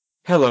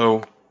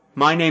Hello,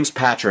 my name's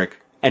Patrick,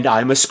 and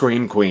I'm a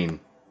Scream Queen.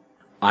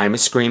 I'm a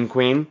Scream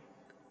Queen,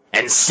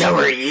 and so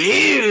are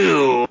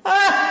you!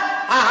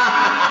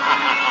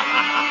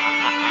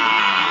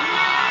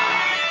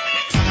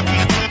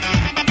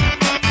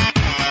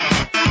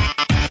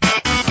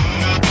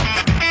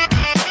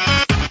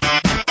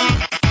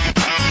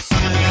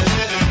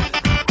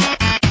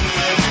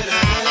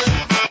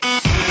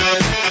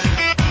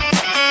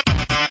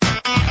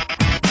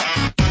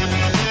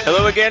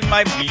 Hello again,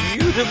 my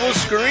beautiful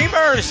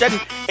screamers, and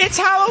it's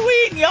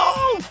Halloween,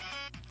 y'all!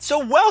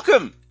 So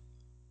welcome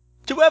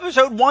to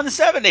episode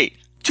 170,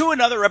 to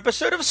another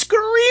episode of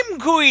Scream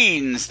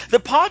Queens, the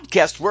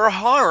podcast where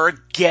horror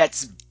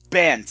gets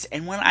bent.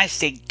 And when I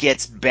say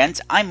gets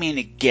bent, I mean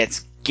it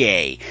gets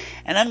gay.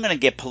 And I'm going to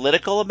get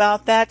political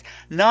about that.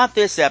 Not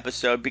this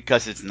episode,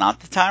 because it's not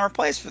the time or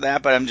place for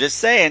that, but I'm just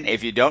saying,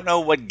 if you don't know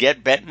what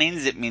get bent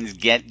means, it means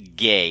get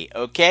gay,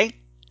 okay?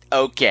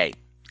 Okay.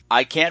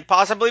 I can't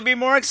possibly be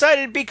more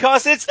excited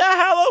because it's the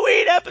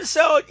Halloween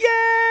episode!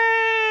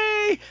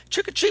 Yay!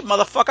 Trick or treat,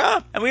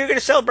 motherfucker! And we are going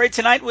to celebrate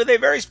tonight with a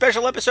very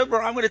special episode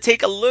where I'm going to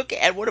take a look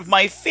at one of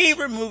my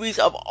favorite movies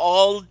of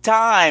all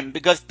time,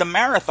 because the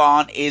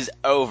marathon is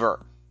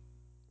over.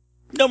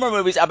 No more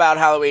movies about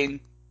Halloween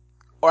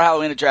or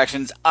Halloween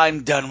attractions.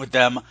 I'm done with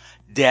them.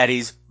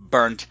 Daddy's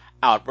burnt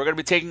out. We're going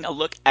to be taking a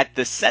look at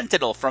The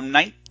Sentinel from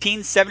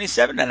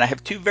 1977, and I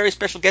have two very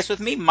special guests with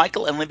me,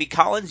 Michael and Libby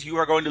Collins. You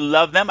are going to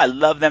love them. I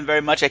love them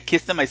very much. I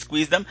kiss them. I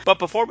squeeze them. But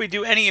before we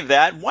do any of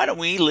that, why don't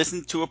we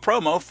listen to a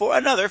promo for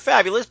another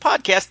fabulous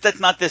podcast that's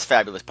not this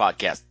fabulous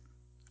podcast.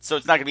 So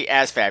it's not going to be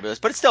as fabulous,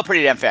 but it's still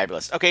pretty damn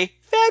fabulous. Okay?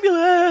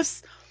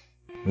 Fabulous!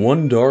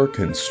 One dark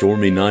and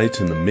stormy night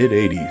in the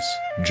mid-'80s,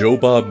 Joe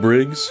Bob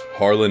Briggs,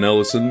 Harlan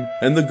Ellison,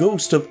 and the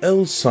ghost of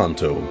El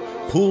Santo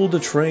pulled a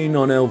train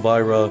on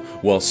Elvira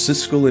while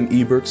Siskel and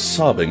Ebert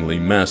sobbingly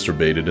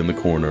masturbated in the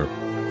corner.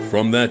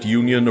 From that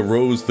union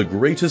arose the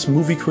greatest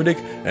movie critic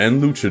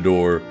and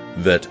luchador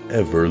that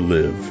ever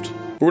lived.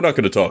 But we're not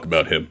going to talk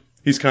about him.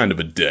 He's kind of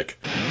a dick.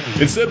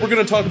 Instead, we're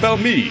going to talk about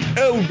me,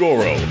 El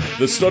Goro,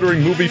 the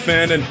stuttering movie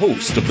fan and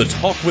host of the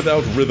Talk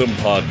Without Rhythm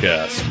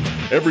podcast.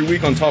 Every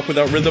week on Talk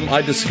Without Rhythm,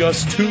 I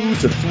discuss 2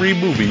 to 3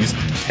 movies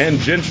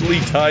tangentially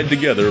tied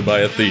together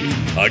by a theme.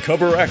 I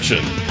cover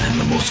action. I'm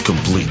the most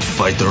complete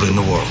fighter in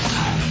the world.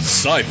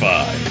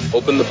 Sci-fi.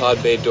 Open the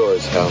pod bay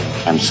doors, Hal.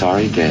 I'm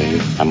sorry,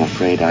 Dave. I'm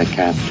afraid I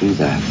can't do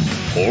that.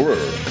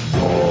 Horror.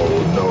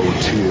 Oh, no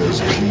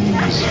tears,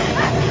 please.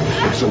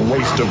 It's a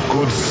waste of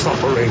good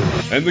suffering.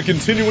 And the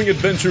continuing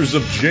adventures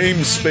of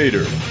James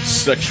Spader,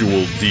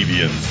 sexual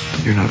deviant.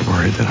 You're not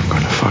worried that I'm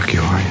going to fuck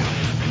you, are you?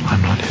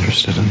 I'm not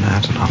interested in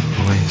that, and not in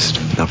the least.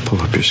 Now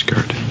pull up your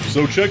skirt.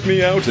 So check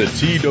me out at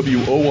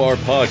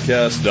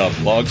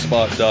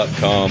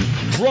tworpodcast.blogspot.com,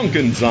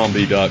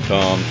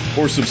 drunkenzombie.com,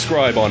 or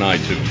subscribe on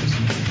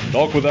iTunes.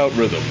 Talk Without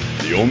Rhythm,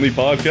 the only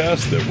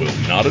podcast that will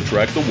not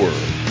attract the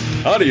world.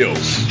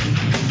 Adios.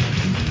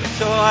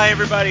 So hi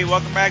everybody,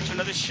 welcome back to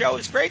another show.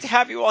 It's great to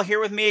have you all here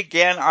with me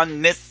again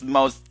on this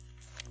most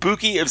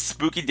spooky of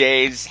spooky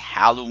days,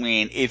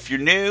 Halloween. If you're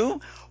new,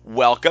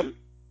 welcome.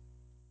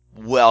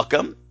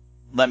 Welcome.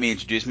 Let me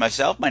introduce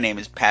myself. My name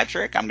is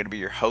Patrick. I'm going to be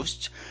your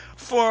host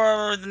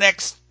for the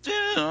next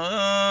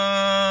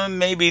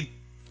maybe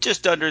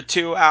just under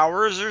 2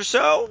 hours or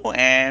so.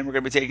 And we're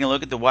going to be taking a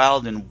look at the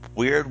wild and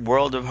weird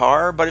world of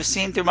horror, but it's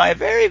seen through my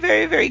very,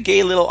 very, very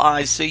gay little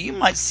eyes. So you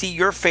might see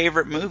your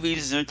favorite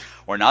movies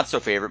or not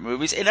so favorite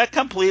movies in a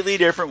completely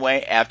different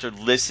way after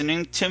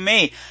listening to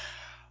me.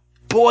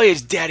 Boy,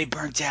 is Daddy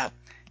burnt out.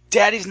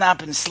 Daddy's not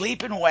been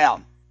sleeping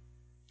well,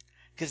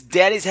 because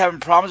Daddy's having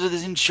problems with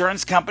his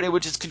insurance company,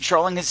 which is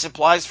controlling his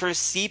supplies for his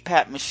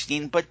CPAP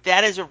machine. But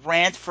that is a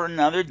rant for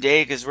another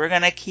day, because we're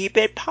going to keep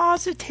it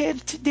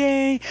positive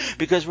today,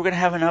 because we're going to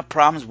have enough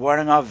problems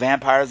warding off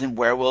vampires and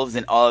werewolves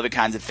and all other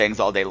kinds of things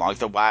all day long.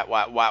 So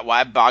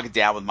why bog it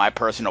down with my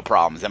personal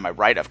problems? Am I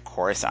right? Of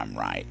course I'm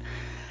right.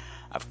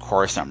 Of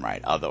course I'm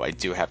right. Although I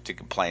do have to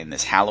complain.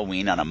 This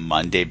Halloween on a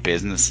Monday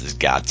business has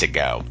got to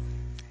go.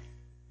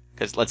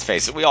 Because let's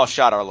face it, we all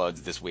shot our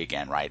loads this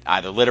weekend, right?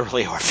 Either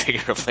literally or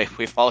figuratively.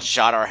 We've all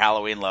shot our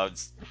Halloween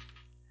loads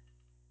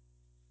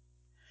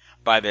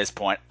by this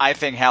point. I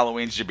think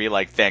Halloween should be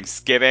like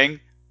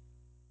Thanksgiving.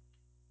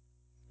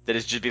 That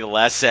it should be the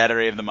last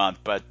Saturday of the month.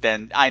 But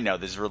then I know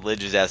there's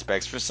religious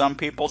aspects for some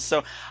people,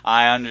 so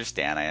I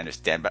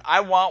understand. But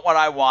I want what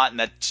I want, and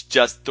that's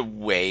just the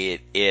way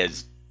it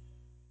is.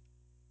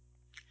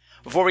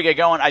 Before we get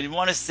going, I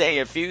want to say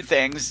a few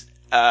things.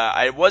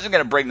 I wasn't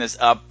going to bring this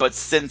up, but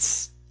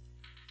since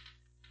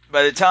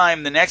by the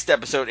time the next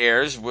episode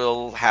airs,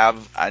 we'll have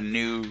a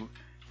new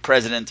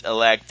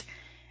president-elect,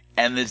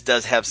 and this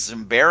does have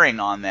some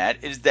bearing on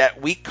that, is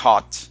that we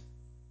caught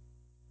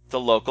the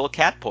local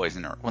cat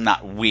poisoner. Well,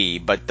 not we,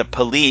 but the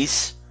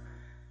police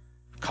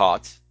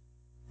caught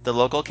the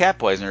local cat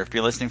poisoner. If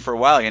you're listening for a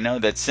while, you know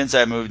that since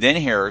I moved in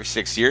here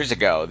 6 years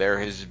ago, there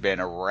has been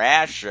a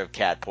rash of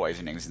cat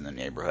poisonings in the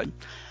neighborhood.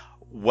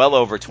 Well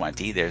over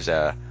 20. There's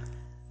a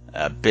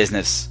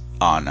business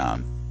on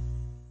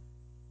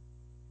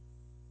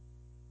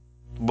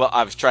Well,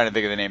 I was trying to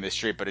think of the name of the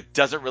street, but it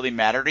doesn't really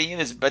matter to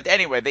you. But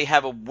anyway, they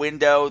have a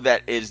window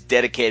that is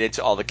dedicated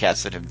to all the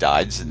cats that have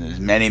died, and there's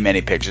many,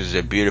 many pictures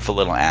of beautiful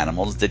little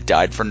animals that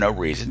died for no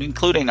reason,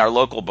 including our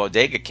local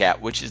bodega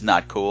cat, which is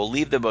not cool.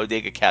 Leave the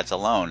bodega cats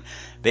alone.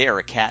 They are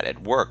a cat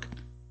at work.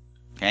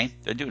 Okay?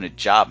 They're doing a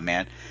job,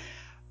 man.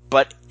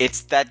 But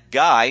it's that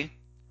guy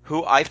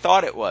who I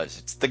thought it was.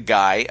 It's the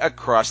guy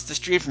across the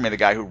street from me, the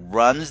guy who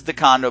runs the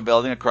condo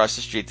building across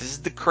the street. This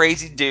is the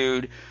crazy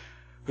dude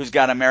who's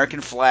got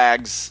American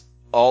flags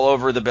all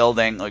over the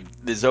building. Like,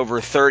 there's over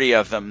 30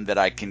 of them that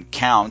I can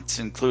count,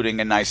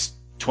 including a nice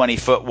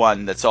 20-foot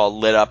one that's all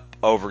lit up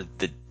over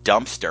the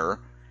dumpster.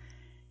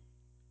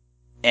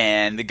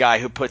 And the guy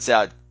who puts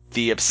out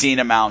the obscene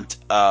amount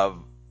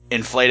of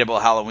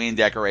inflatable Halloween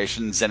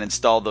decorations and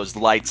installed those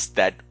lights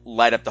that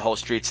light up the whole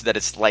street so that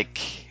it's like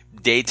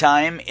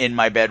daytime in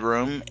my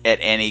bedroom at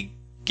any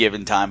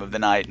given time of the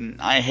night. And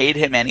I hate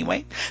him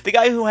anyway. The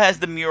guy who has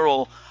the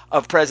mural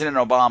of President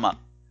Obama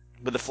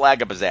with a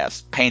flag up his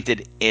ass,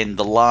 painted in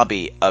the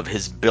lobby of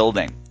his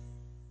building.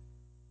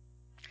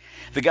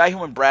 The guy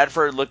who in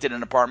Bradford looked at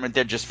an apartment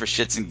there just for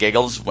shits and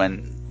giggles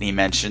when he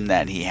mentioned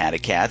that he had a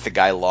cat. The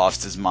guy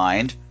lost his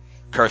mind,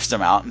 cursed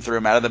him out, and threw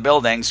him out of the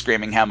building,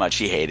 screaming how much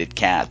he hated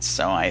cats.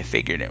 So I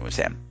figured it was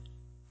him.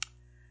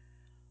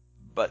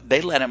 But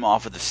they let him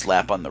off with a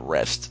slap on the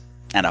wrist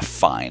and a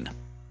fine.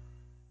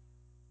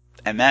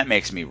 And that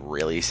makes me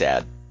really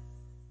sad.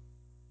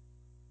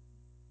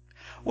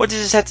 What does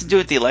this have to do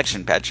with the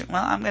election, Patrick?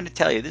 Well, I'm going to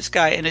tell you. This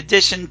guy, in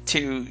addition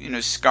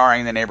to,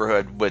 scarring the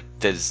neighborhood with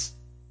his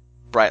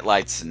bright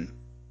lights and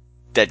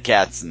dead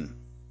cats and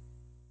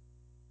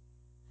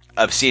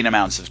obscene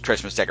amounts of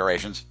Christmas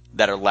decorations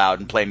that are loud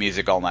and play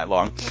music all night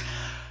long,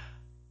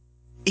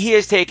 he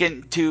has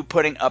taken to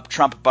putting up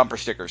Trump bumper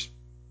stickers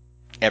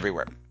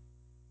everywhere.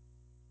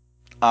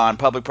 On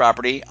public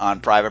property, on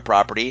private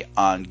property,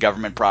 on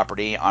government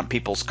property, on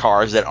people's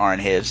cars that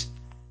aren't his,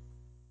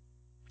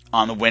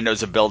 on the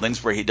windows of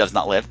buildings where he does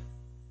not live.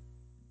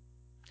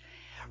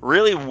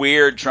 Really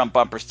weird Trump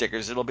bumper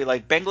stickers. It'll be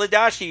like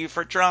Bangladeshi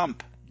for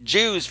Trump,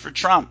 Jews for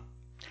Trump.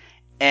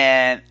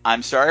 And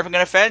I'm sorry if I'm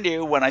going to offend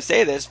you when I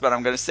say this, but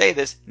I'm going to say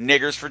this,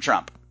 niggers for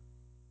Trump.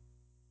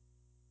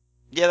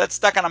 Yeah, that's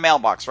stuck on a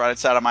mailbox right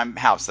outside of my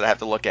house that I have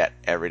to look at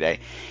every day.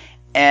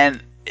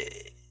 And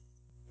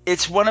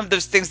it's one of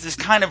those things, this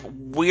kind of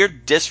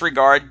weird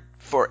disregard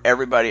for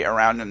everybody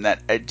around him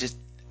that it just...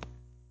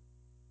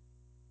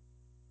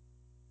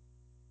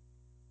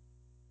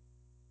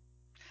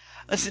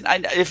 Listen,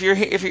 if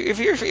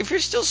you're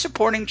still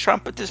supporting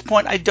Trump at this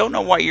point, I don't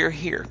know why you're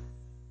here.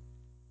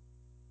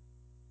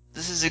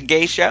 This is a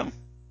gay show.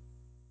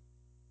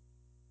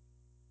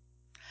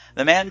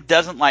 The man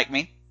doesn't like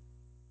me,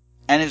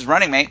 and his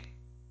running mate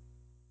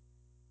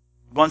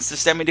wants to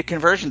send me to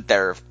conversion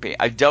therapy.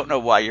 I don't know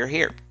why you're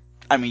here.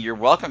 I mean, you're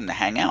welcome to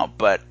hang out,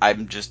 but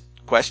I'm just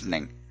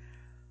questioning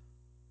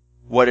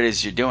what it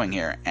is you're doing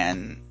here.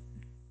 And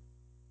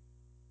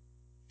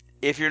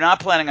if you're not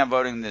planning on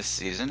voting this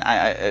season,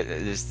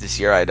 this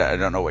year, I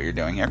don't know what you're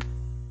doing here.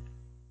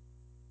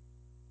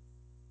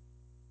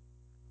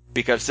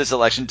 Because this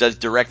election does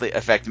directly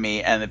affect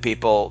me and the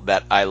people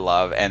that I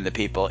love and the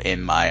people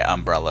in my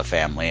umbrella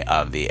family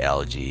of the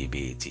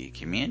LGBT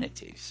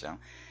community. So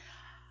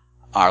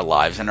our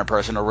lives and our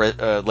personal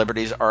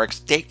liberties are at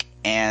stake,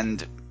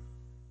 and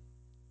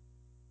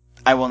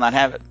I will not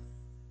have it.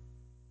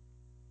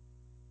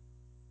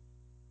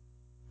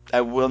 I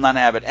will not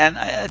have it. And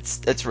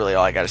that's really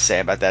all I got to say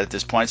about that at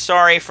this point.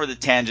 Sorry for the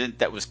tangent.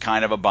 That was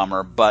kind of a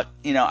bummer. But,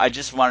 I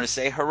just wanted to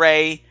say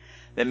hooray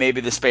that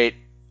maybe the spate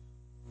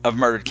of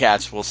murdered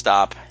cats will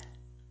stop.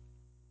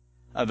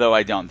 Although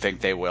I don't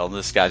think they will.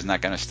 This guy's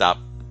not going to stop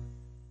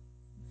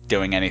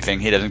doing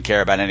anything. He doesn't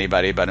care about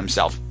anybody but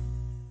himself.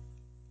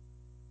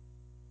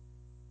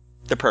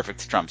 The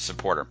perfect Trump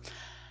supporter.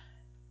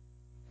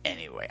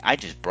 Anyway, I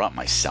just brought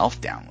myself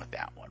down with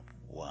that one.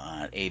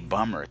 What a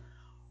bummer.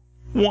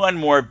 One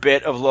more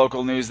bit of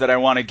local news that I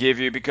want to give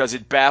you because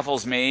it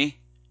baffles me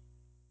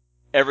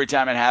every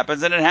time it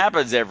happens, and it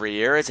happens every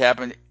year. It's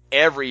happened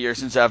every year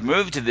since I've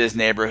moved to this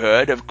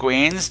neighborhood of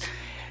Queens,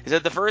 is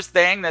that the first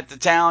thing that the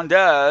town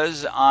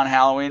does on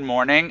Halloween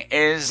morning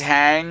is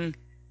hang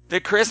the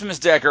Christmas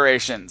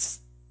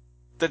decorations.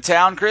 The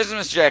town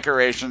Christmas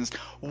decorations.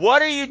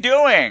 What are you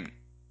doing?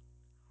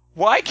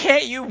 Why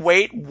can't you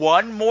wait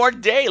one more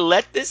day?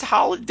 Let this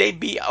holiday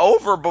be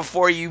over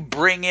before you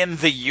bring in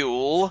the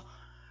Yule.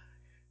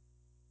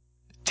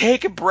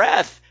 Take a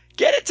breath.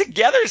 Get it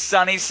together,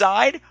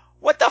 Sunnyside.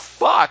 What the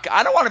fuck?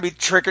 I don't want to be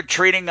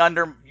trick-or-treating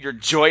under your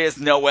joyous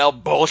Noel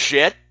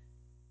bullshit.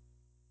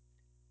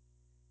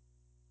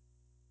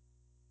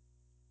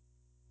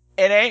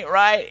 It ain't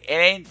right, it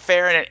ain't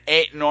fair, and it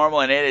ain't normal,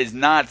 and it is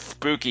not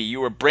spooky.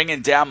 You were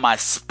bringing down my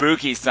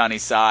spooky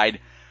Sunnyside.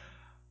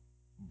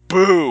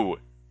 Boo.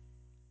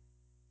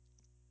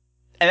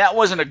 And that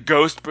wasn't a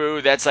ghost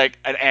boo. That's like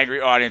an angry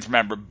audience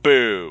member.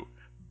 Boo.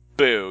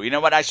 boo. You know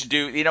what I should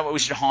do? You know what? We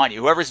should haunt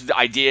you. Whoever's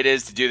idea it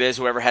is to do this,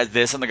 whoever has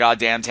this on the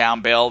goddamn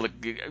town bill,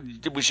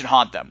 we should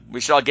haunt them.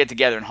 We should all get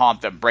together and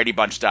haunt them, Brady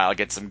Bunch style.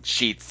 Get some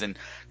sheets and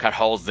cut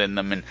holes in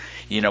them and,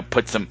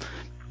 put some,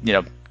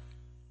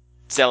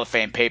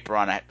 cellophane paper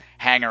on a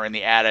hanger in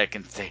the attic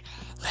and say,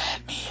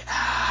 "Let me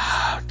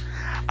out.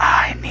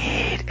 I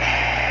need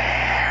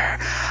air.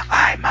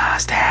 I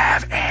must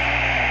have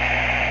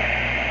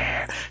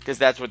air." Because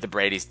that's what the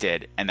Bradys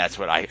did, and that's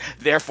what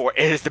therefore,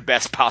 it is the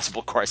best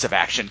possible course of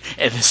action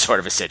in this sort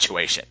of a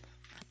situation.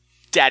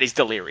 Daddy's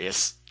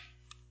delirious.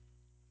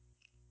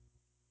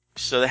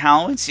 So the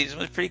Halloween season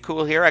was pretty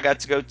cool here. I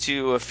got to go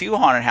to a few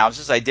haunted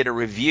houses. I did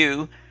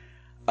a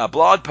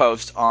blog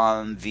post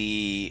on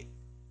the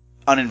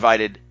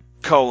Uninvited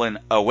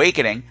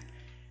Awakening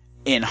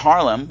in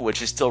Harlem,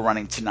 which is still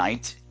running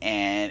tonight,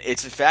 and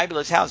it's a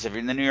fabulous house. If you're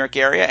in the New York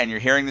area and you're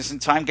hearing this in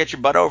time, get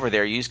your butt over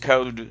there. Use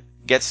code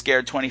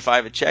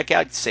GetScared25 at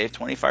checkout to save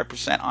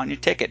 25% on your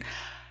ticket.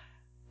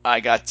 I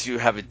got to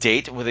have a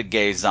date with a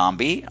gay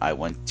zombie. I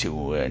went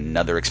to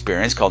another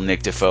experience called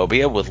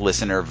Nyctophobia with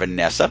listener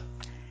Vanessa.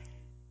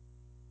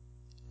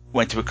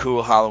 Went to a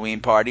cool Halloween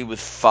party with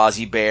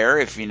Fozzie Bear,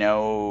 if you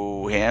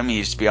know him. He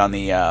used to be on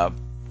the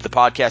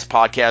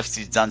podcast.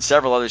 He's done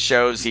several other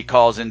shows. He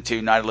calls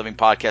into Night of Living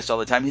Podcast all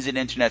the time. He's an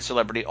internet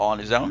celebrity all on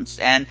his own.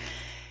 And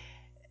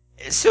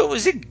so it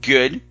was a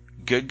good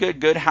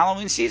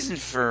Halloween season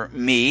for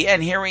me.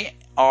 And here we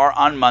are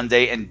on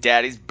Monday, and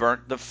Daddy's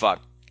burnt the fuck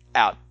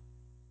out.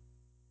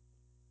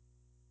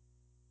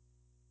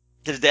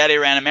 Because Daddy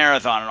ran a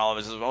marathon, and all of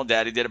us says, well,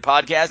 Daddy did a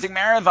podcasting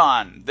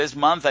marathon. This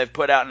month I've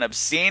put out an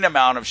obscene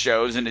amount of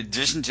shows in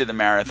addition to the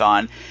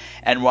marathon.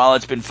 And while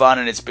it's been fun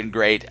and it's been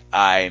great,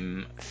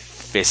 I'm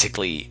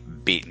physically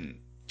beaten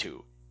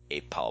to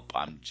a pulp.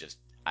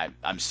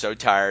 I'm so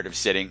tired of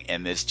sitting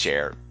in this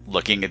chair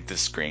looking at the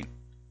screen.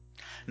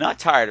 Not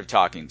tired of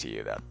talking to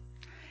you, though.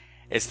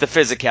 It's the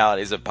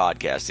physicalities of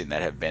podcasting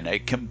that have been a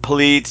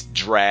complete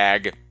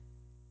drag.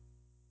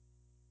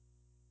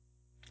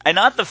 And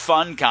not the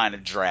fun kind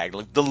of drag,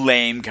 like the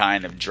lame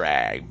kind of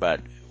drag. But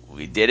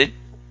we did it.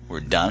 We're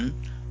done.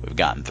 We've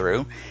gotten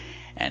through.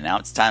 And now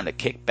it's time to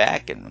kick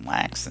back and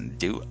relax and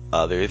do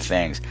other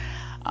things.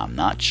 I'm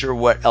not sure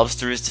what else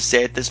there is to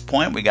say at this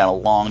point. We got a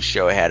long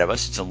show ahead of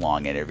us. It's a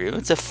long interview.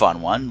 It's a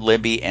fun one.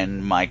 Libby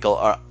and Michael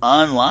are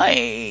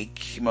unlike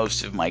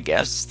most of my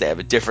guests. They have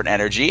a different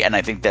energy, and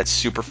I think that's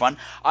super fun.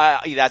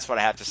 That's what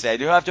I have to say. I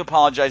do have to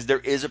apologize. There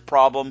is a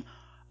problem,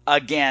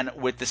 again,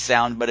 with the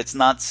sound, but it's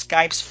not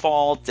Skype's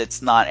fault.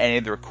 It's not any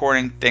of the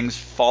recording thing's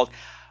fault.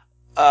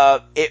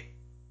 I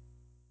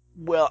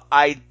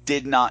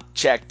did not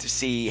check to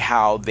see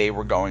how they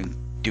were going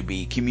to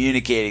be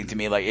communicating to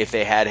me, like if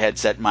they had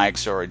headset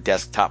mics or a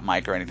desktop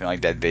mic or anything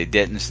like that. They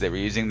didn't, so they were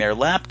using their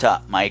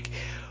laptop mic,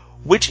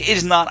 which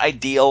is not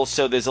ideal,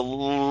 so there's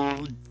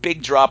a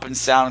big drop in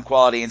sound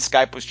quality, and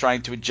Skype was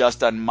trying to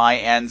adjust on my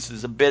end, so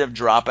there's a bit of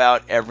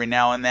dropout every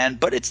now and then,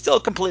 but it's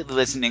still completely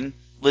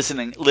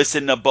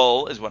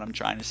listenable is what I'm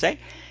trying to say,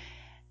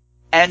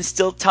 and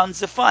still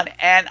tons of fun.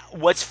 And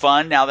what's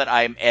fun, now that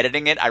I'm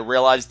editing it, I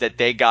realized that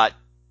they got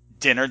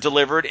dinner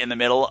delivered in the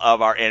middle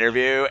of our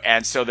interview,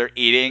 and so they're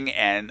eating,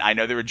 and I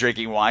know they were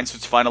drinking wine, so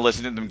it's fun to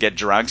listen to them get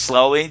drunk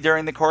slowly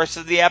during the course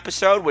of the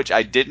episode, which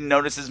I didn't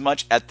notice as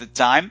much at the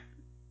time,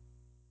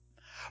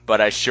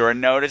 but I sure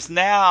notice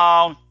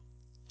now,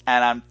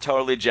 and I'm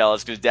totally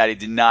jealous because Daddy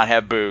did not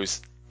have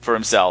booze for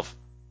himself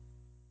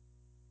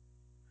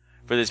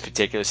for this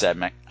particular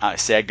segment. I'm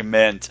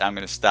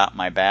going to stop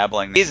my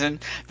babbling. Then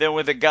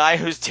with a guy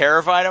who's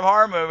terrified of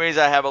horror movies,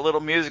 I have a little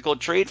musical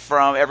treat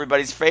from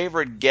everybody's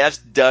favorite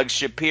guest, Doug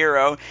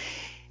Shapiro.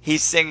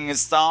 He's singing a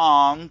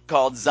song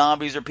called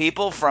Zombies Are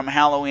People from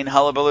Halloween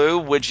Hullabaloo,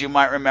 which you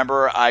might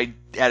remember I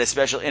had a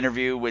special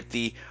interview with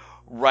the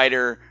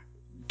writer,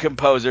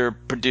 composer,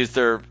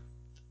 producer,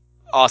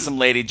 awesome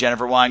lady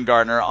Jennifer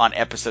Weingartner on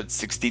episode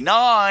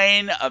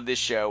 69 of this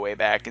show way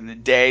back in the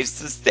day.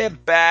 So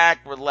step back,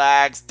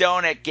 relax,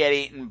 don't get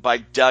eaten by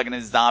Doug and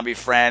his zombie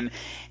friend,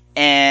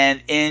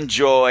 and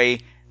enjoy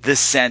the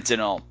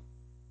Sentinel.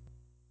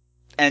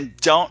 And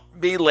don't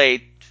be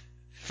late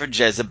for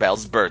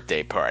Jezebel's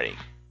birthday party.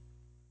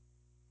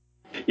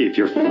 If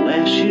your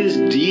flesh is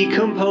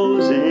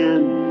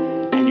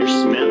decomposing and you're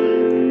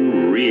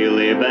smelling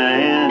really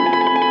bad,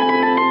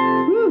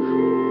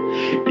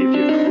 if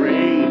you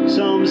crave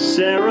some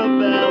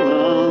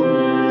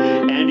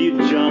cerebellum and you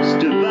just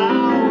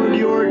devoured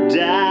your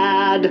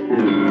dad,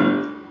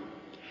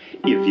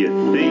 if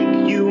you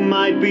think you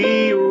might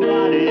be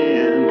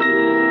rotten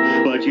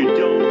but you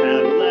don't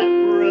have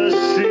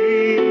leprosy,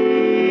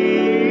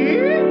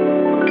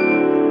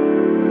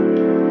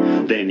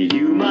 then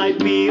you might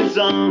be a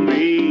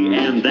zombie,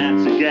 and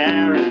that's a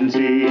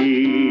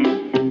guarantee.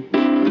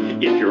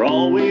 If you're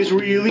always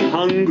really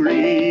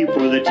hungry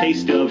for the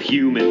taste of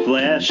human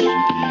flesh,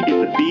 if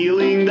the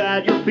feeling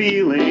that you're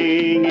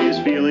feeling is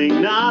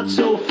feeling not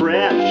so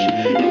fresh,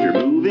 if you're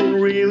moving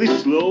really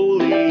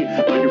slowly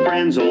but your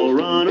friends all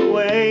run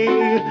away,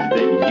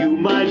 then you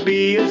might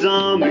be a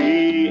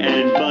zombie,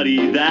 and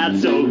buddy,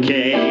 that's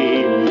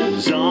okay.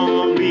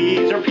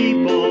 Zombies are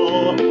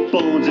people,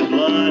 bones and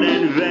blood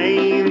and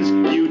veins.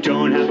 You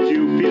don't have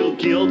to feel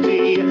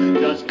guilty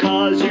just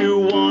 'cause you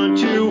want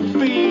to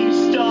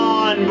feast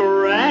on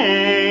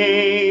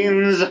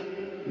brains.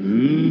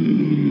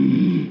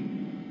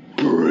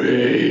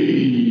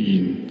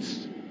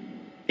 Brains.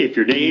 If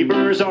your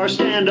neighbors are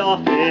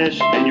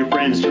standoffish and your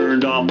friends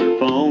turned off their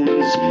phones,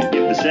 if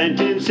the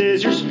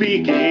sentences you're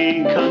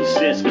speaking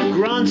consist of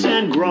grunts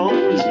and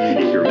groans,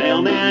 if your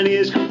mailman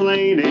is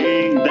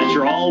complaining that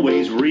you're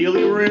always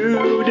really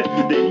rude,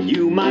 then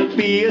you might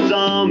be a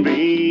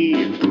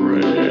zombie.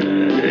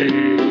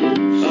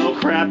 Brains. Oh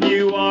crap,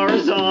 you are a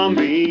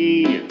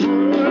zombie.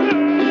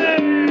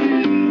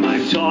 Brains.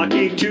 I'm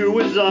talking to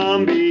a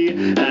zombie,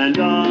 and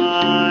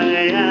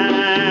I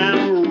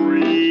am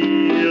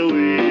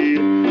really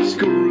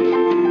screwed.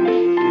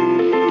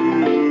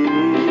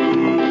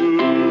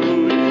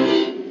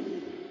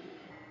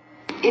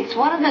 It's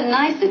one of the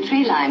nicer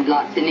tree-lined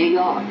blocks in New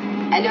York,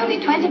 and only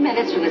 20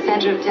 minutes from the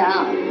center of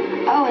town.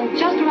 Oh, and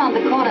just around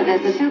the corner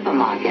there's the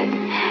supermarket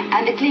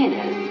and the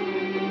cleaners.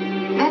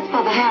 That's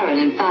Father Harron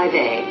in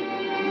 5A.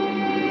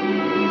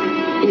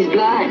 He's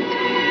blind.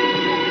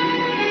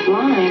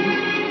 Blind?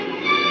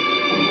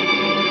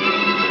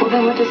 Well,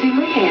 then what does he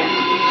look at?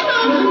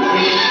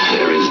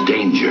 There is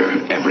danger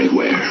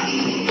everywhere.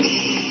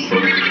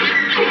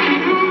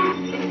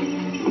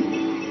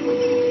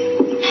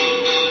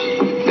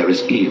 There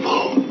is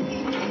evil.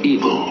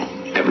 Evil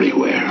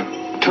everywhere.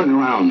 Turn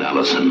around,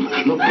 Allison.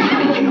 Look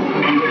behind you.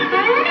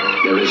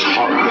 There is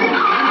horror.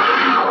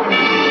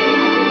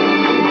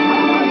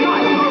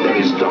 There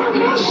is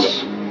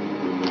darkness.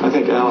 I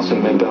think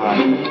Allison may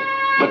die.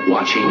 But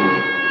watching,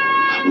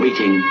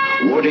 waiting,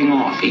 warding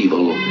off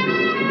evil,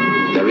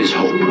 there is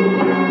hope.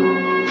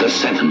 The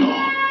Sentinel.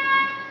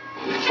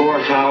 Before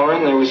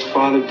Halloran, there was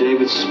Father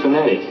David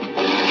Spinetti.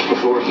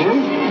 Before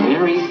him,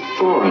 Mary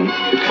Thorin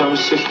becomes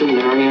Sister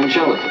Mary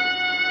Angelica.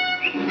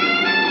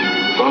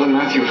 Father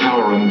Matthew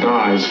Halloran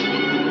dies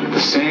the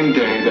same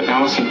day that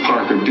Allison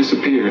Parker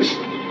disappears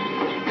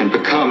and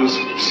becomes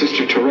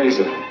Sister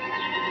Teresa.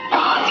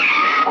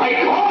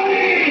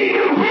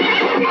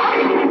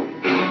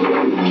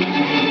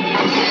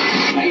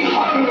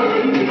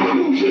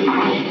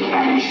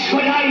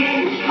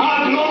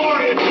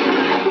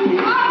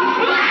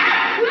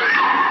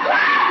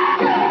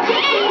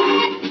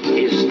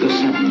 Is the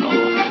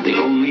Sentinel the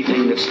only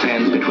thing that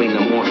stands between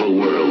the mortal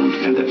world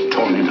and the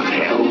torment of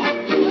hell?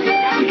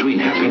 Between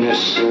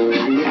happiness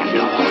and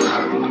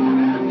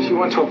horror? She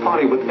went to a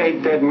party with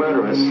 8 dead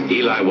murderers.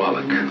 Eli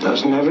Wallach.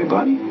 Doesn't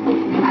everybody?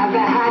 I've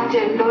had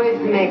a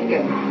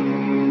noisemaker.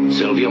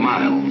 Sylvia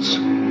Miles.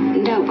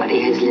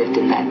 Nobody has lived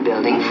in that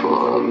building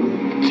for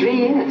 3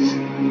 years.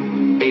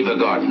 Ava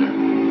Gardner.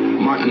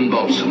 Martin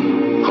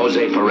Balsam.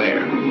 Jose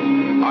Ferrer.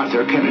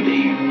 Arthur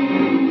Kennedy.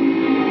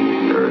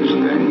 There is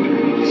danger.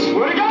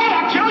 Swear to God,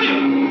 I'll kill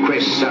you!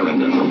 Chris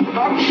Sarandon.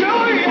 I'll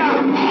kill you!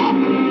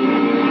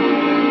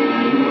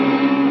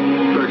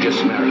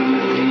 Burgess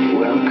Meredith.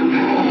 Welcome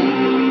home.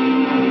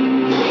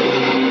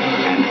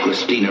 And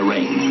Christina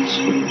Raines.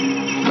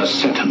 The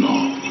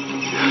Sentinel.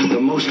 The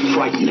most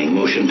frightening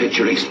motion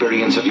picture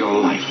experience of your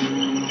life.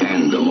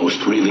 And the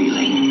most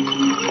revealing.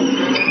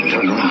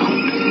 Turn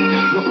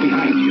around. Look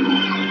behind you.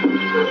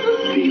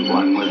 Be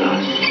one with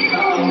us.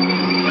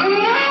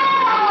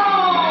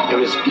 There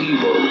is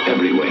evil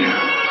everywhere.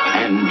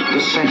 And the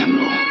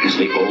Sentinel is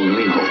the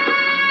only hope.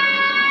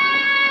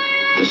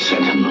 The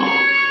Sentinel.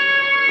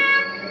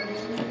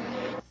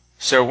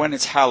 So when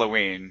it's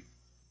Halloween,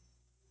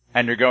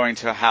 and you're going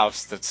to a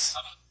house that's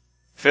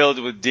filled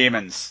with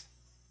demons,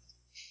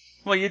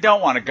 well, you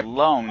don't want to go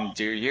alone,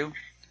 do you?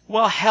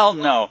 Well, hell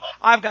no.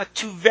 I've got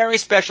 2 very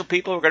special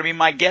people who are going to be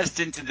my guests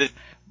into the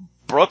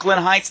Brooklyn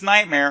Heights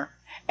Nightmare,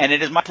 and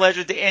it is my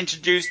pleasure to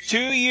introduce to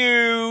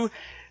you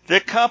the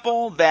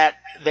couple that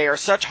they are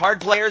such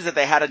hard players that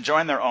they had to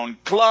join their own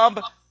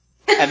club,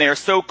 and they are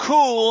so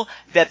cool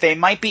that they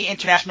might be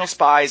international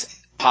spies,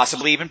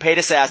 possibly even paid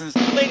assassins.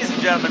 Ladies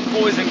and gentlemen,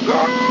 boys and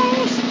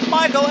girls,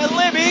 Michael and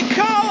Libby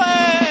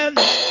Collins!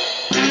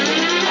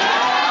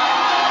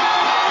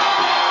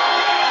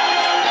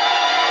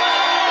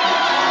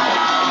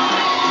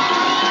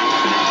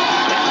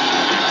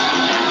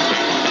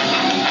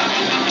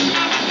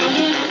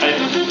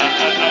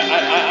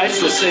 I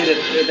just want to say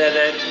that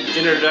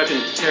introduction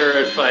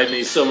terrified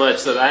me so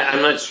much that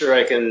I'm not sure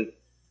I can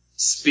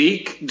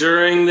speak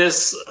during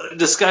this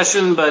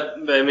discussion, but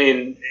I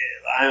mean,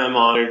 I'm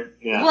honored.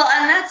 Yeah. Well,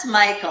 and that's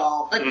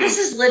Michael, but this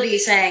is Libby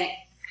saying,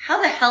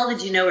 how the hell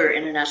did you know we were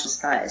international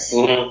spies?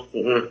 Mm-hmm.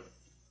 Mm-hmm.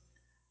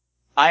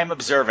 I am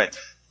observant.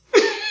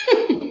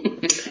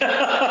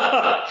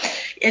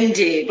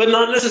 Indeed. But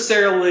not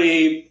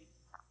necessarily,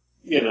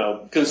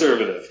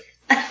 conservative.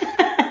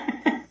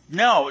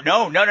 No.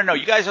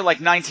 You guys are like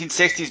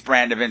 1960s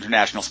brand of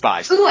international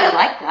spies. Ooh, I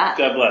like that.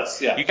 God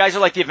bless, yeah. You guys are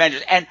like the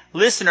Avengers. And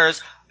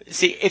listeners,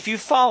 See, if you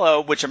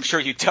follow, which I'm sure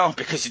you don't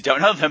because you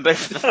don't know them, but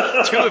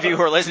the two of you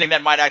who are listening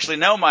that might actually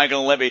know Michael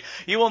and Libby,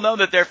 you will know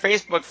that their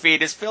Facebook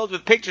feed is filled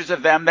with pictures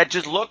of them that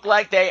just look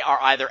like they are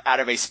either out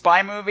of a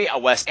spy movie, a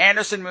Wes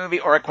Anderson movie,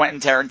 or a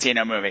Quentin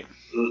Tarantino movie.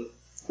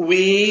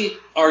 We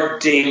are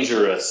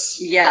dangerous.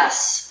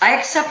 Yes. I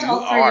accept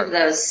all three of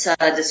those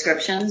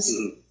descriptions.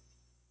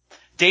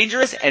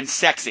 Dangerous and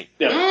sexy.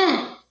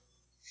 Yeah.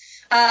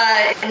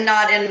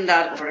 Not in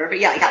that order, but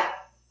yeah.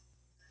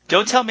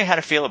 Don't tell me how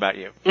to feel about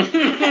you.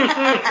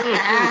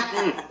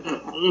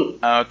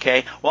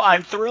 Okay. Well,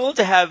 I'm thrilled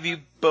to have you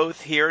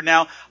both here.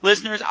 Now,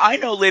 listeners, I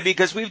know Libby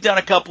because we've done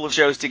a couple of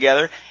shows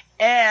together,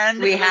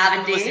 and we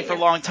have been listening for a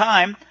long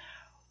time.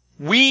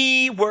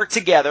 We worked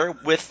together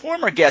with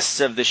former guests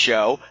of the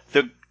show,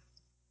 the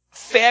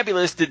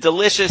fabulous, the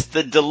delicious,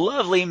 the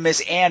lovely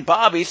Miss Ann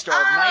Bobby,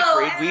 star of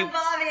Nightbreed. Ann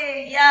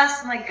Bobby,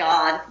 yes, my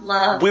God,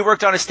 love. We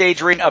worked on a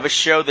stage reading of a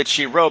show that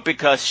she wrote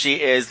because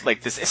she is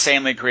like this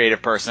insanely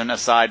creative person,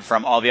 aside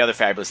from all the other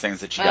fabulous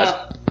things that she does.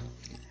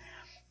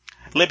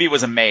 Libby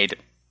was a maid.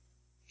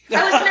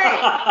 I was a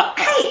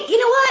maid. Hey, you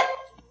know what?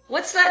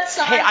 What's that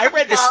song? Hey, I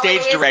read the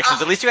stage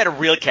directions. At least you had a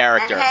real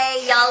character. And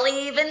hey, y'all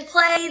even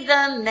play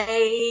the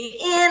maid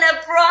in a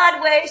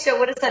Broadway show.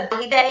 What is that?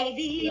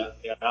 Baby?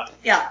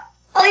 Yeah.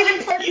 I'll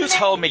even play the You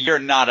told me you're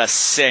not a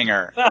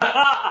singer.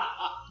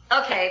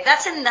 Okay,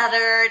 that's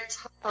another...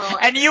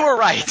 And you were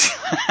right.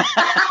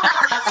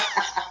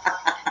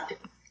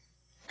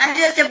 I'm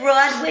just a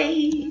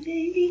Broadway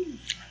baby.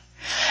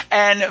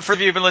 And for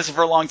you who've been listening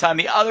for a long time,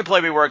 the other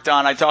play we worked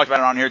on, I talked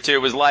about it on here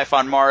too, was Life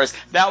on Mars.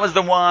 That was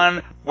the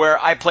one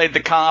where I played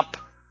the cop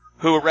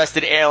who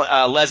arrested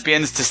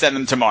lesbians to send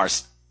them to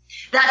Mars.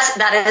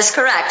 That is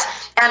correct.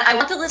 And I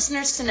want the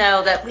listeners to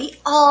know that we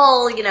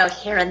all,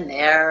 here and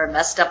there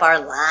messed up our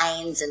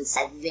lines and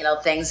said,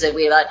 things that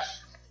we thought.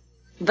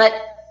 But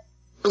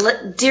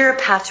dear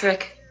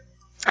Patrick,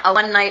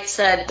 one night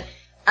said,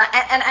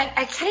 and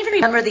I can't even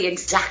remember the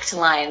exact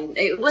line.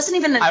 It wasn't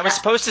even I was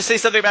supposed to say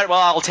something about, well,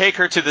 I'll take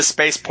her to the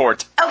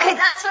spaceport. Okay,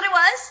 that's what it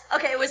was?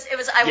 Okay, it was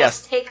I will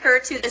take her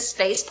to the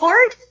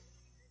spaceport?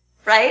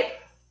 Right?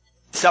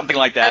 Something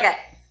like that. Okay.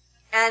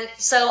 And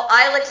so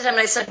I looked at him and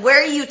I said,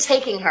 where are you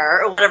taking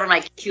her? Or whatever my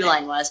cue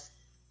line was.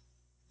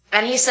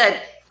 And he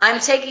said, I'm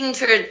taking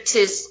her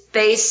to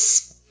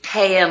space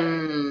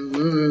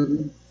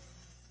Payam.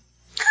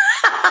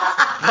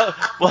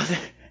 well,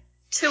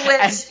 to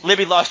which... And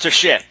Libby lost her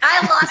shit.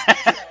 I lost my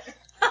shit.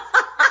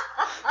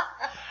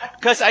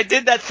 Because I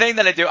did that thing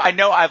that I do. I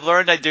know I've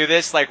learned I do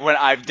this. Like when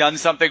I've done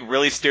something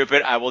really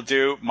stupid, I will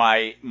do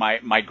my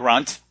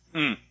grunt.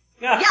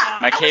 Yeah,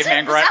 my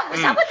caveman grunt.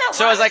 Was that what that was?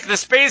 So I was like the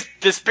space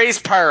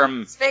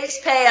perm. Space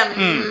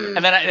pam.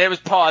 And then it was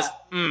pause.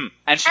 And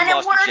she and lost her shit. And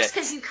it works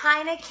because you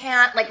kind of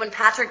can't, like when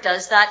Patrick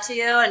does that to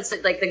you, and so,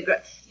 like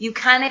you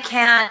kind of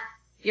can't.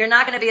 You're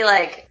not going to be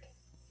like.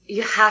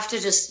 You have to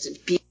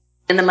just be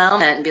in the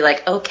moment and be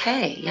like,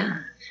 okay, yeah.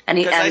 And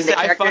I said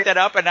I fucked that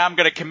up, and now I'm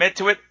going to commit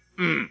to it.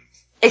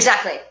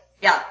 Exactly.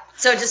 Yeah.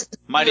 So just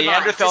my move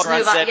Neanderthal on. Just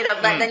move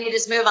said, on. Then you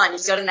just move on. You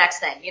just go to the next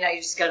thing. You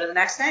just go to the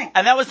next thing.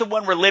 And that was the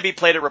one where Libby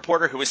played a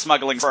reporter who was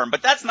smuggling sperm.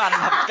 But that's not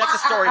that's a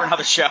story for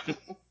another show.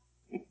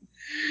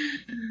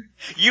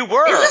 You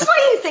were. Is this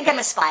why you think I'm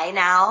a spy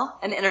now?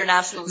 An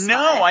international spy?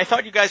 No, I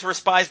thought you guys were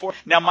spies for.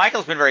 Now,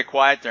 Michael's been very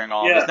quiet during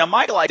all of this. Now,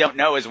 Michael I don't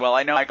know as well.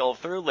 I know Michael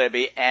through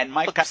Libby, and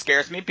Michael kind of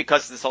scares me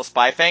because of this whole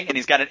spy thing, and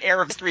he's got an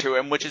air of mystery to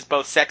him, which is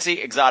both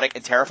sexy, exotic,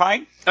 and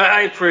terrifying.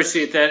 I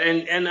appreciate that,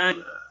 and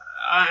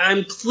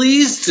I'm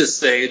pleased to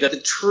say that the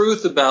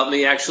truth about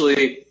me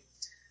actually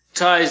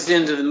ties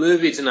into the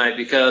movie tonight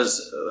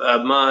because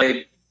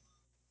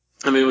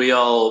we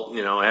all,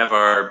 have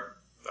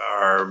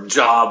our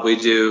job we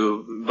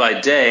do by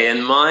day,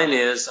 and mine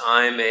is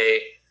I'm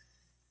a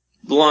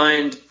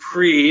blind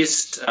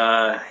priest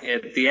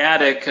at the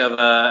attic of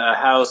a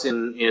house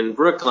in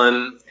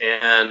Brooklyn,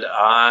 and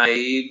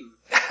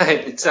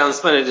it sounds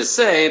funny to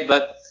say,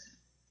 but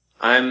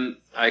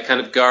I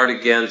kind of guard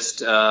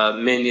against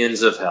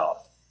minions of hell.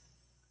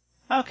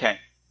 Okay.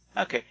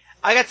 I got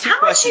two questions.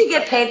 How much do you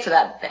get paid for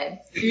that, babe?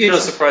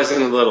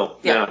 Surprisingly little.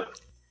 Yeah.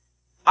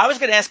 I was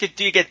going to ask you,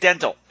 do you get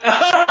dental?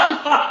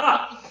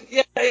 Yeah,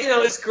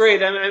 it's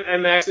great.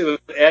 I'm actually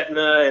with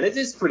Aetna, and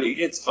it's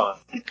fun.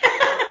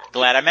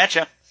 Glad I met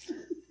you.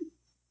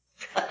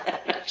 I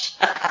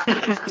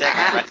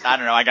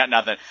don't know. I got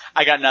nothing.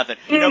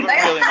 No, but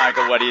really,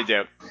 Michael, what do you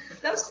do?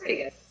 That was pretty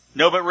good.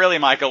 No, but really,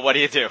 Michael, what do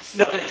you do?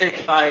 No,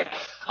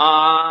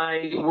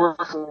 I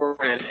work for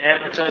an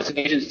advertising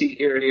agency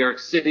here in New York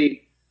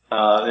City,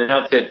 an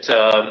outfit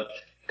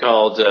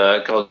called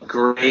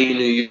Gray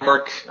New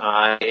York.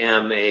 I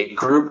am a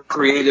group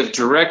creative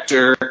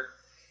director,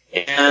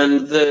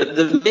 and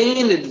the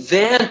main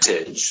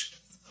advantage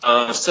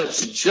of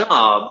such a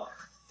job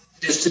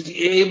is to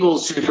be able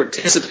to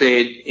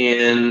participate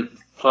in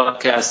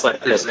podcasts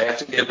like this. I have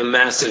to give a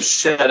massive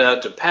shout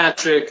out to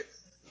Patrick.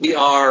 We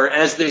are,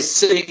 as they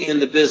say in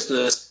the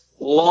business,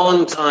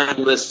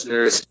 long-time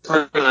listeners,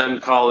 first-time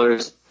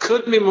callers.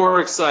 Couldn't be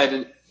more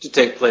excited to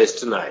take place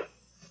tonight.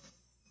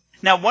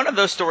 Now, one of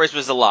those stories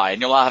was a lie,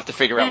 and you'll all have to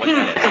figure out what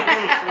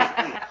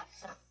that is.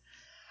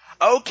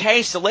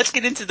 Okay, so let's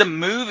get into the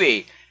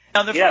movie.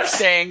 Now, the first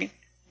thing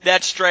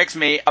that strikes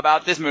me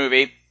about this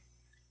movie,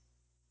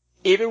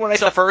 even when I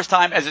saw it the first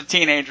time as a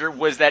teenager,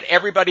 was that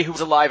everybody who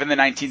was alive in the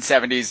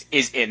 1970s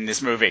is in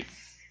this movie.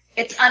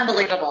 It's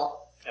unbelievable.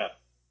 Yeah.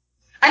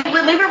 I mean,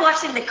 when we were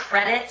watching the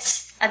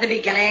credits at the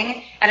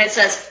beginning, and it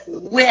says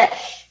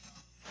with,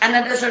 and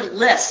then there's a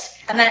list,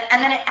 and then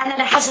it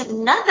has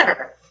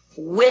another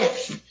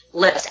with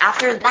list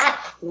after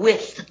that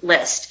with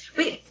list.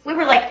 We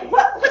were like,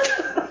 what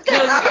the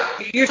hell?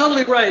 You're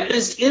totally right.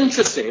 It's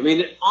interesting. I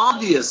mean,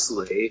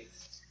 obviously,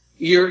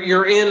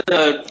 you're in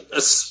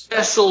a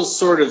special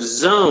sort of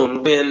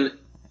zone when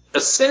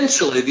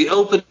essentially the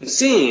opening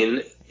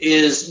scene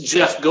is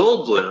Jeff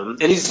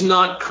Goldblum, and he's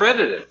not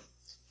credited.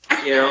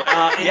 You know,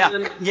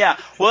 yeah.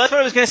 Well, that's what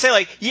I was going to say.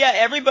 Like, yeah,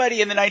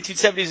 everybody in the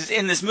 1970s is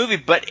in this movie,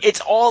 but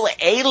it's all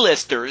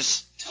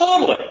A-listers.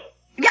 Totally.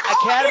 Yeah,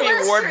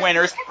 Academy Award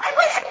winners.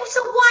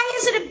 So why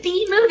is it a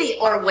B movie?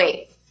 Or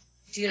wait,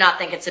 do you not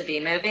think it's a B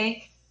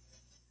movie?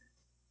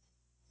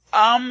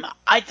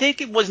 I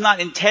think it was not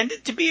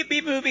intended to be a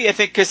B movie. I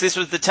think because this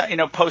was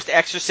the post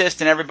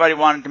Exorcist, and everybody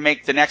wanted to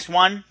make the next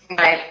one.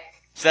 Right.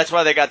 So that's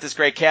why they got this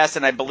great cast,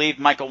 and I believe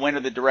Michael Winner,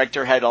 the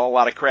director, had a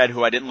lot of cred,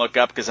 who I didn't look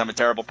up because I'm a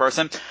terrible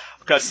person.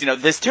 Because,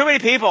 there's too many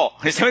people.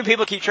 There's too many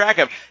people to keep track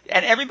of.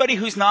 And everybody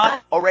who's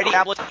not already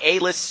established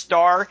A-list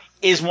star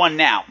is one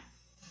now.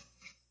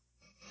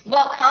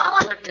 Well,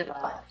 Colin looked it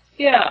up.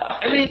 Yeah,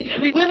 I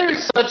mean,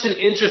 Winner's such an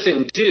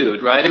interesting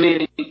dude, right? I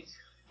mean,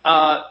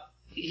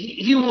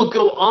 he will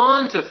go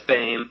on to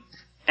fame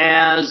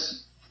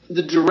as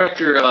the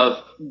director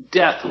of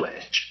Death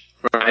Wish.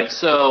 Right,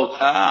 so...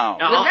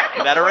 Oh,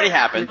 that already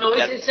happened. No,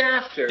 it's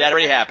after. That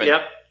already happened.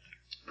 Yep.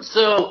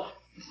 So,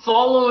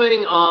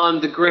 following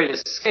on The Great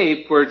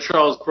Escape, where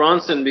Charles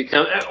Bronson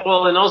becomes...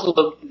 Well, and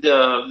also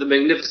the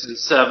Magnificent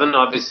Seven,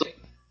 obviously.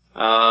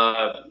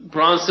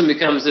 Bronson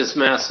becomes this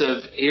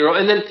massive hero.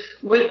 And then,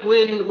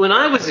 when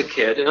I was a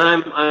kid, and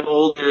I'm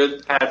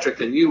older, Patrick,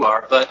 than you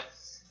are, but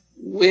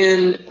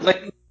when,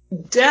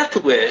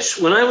 Death Wish,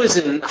 when I was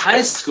in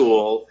high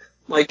school...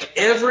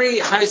 every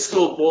high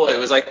school boy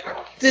was like,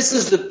 this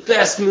is the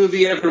best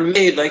movie ever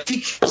made. He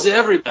kills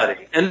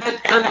everybody. And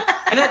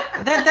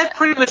that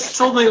pretty much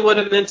told me what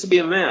it meant to be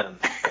a man.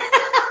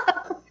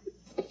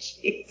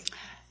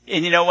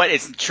 And you know what?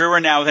 It's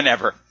truer now than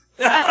ever.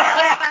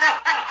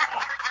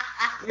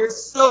 You're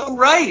so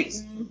right.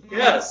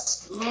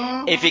 Yes.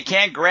 If you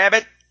can't grab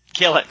it,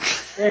 kill it.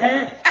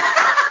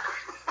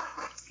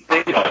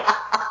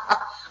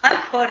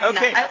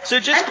 Okay, so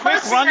just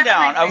quick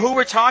rundown of who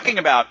we're talking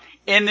about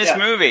in this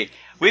movie.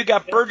 We've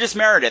got Burgess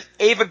Meredith,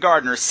 Ava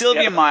Gardner,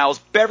 Sylvia Miles,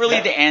 Beverly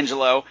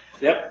D'Angelo,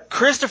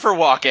 Christopher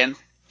Walken,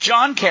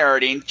 John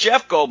Carradine,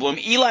 Jeff Goldblum,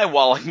 Eli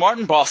Wallach,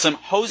 Martin Balsam,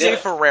 Jose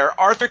Ferrer,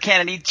 Arthur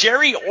Kennedy,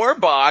 Jerry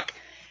Orbach,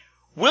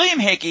 William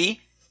Hickey,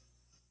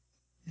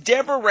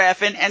 Deborah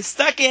Raffin, and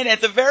stuck in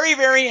at the very,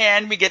 very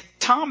end, we get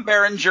Tom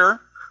Berenger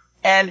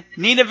and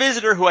Nina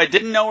Visitor, who I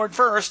didn't know at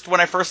first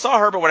when I first saw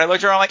her, but when I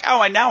looked at her, I'm like,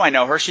 oh, now I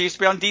know her. She used to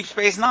be on Deep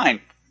Space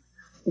Nine.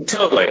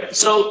 Totally.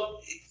 So...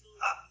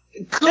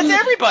 That's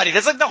everybody.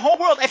 That's the whole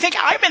world. I think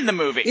I'm in the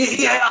movie.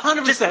 Yeah,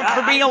 100%. Just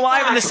for being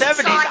alive in the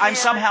 70s, I'm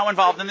somehow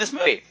involved in this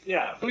movie.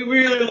 Yeah, we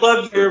really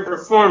loved your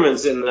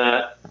performance in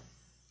that.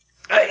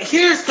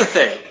 Here's the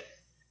thing.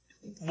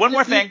 One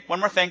more thing.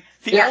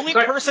 The only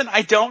person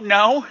I don't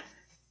know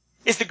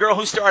is the girl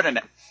who starred in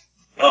it.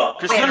 Oh,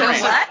 Christina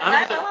Ricci. What?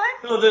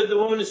 No, the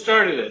woman who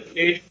started it.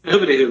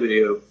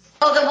 Hoobity-hoobity-hoo.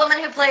 Oh, the woman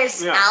who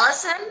plays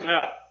Allison?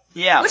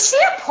 Yeah. Was she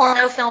a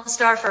porno film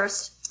star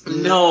first?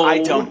 No, I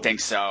don't think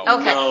so.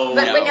 Okay, No.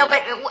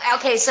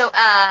 okay. So,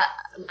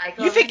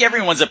 Michael, you think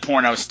everyone's a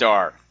porno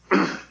star?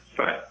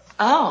 Right.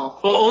 Oh,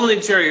 well,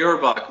 only Jerry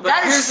Orbach. But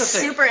that here's is the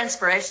thing. super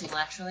inspirational,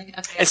 actually.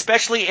 Okay.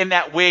 Especially in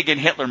that wig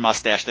and Hitler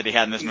mustache that he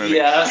had in this movie.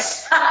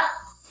 Yes,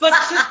 but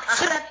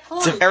to that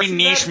point, it's a very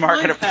niche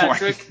market of porn.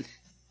 Patrick,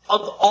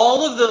 of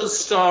all of those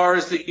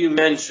stars that you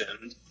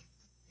mentioned,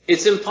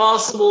 it's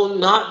impossible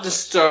not to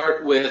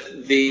start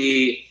with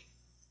the,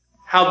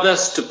 how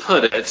best to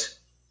put it,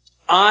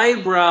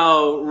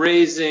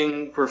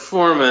 eyebrow-raising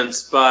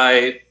performance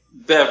by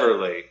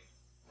Beverly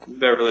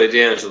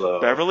D'Angelo.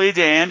 Beverly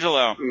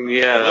D'Angelo.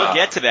 Yeah. We'll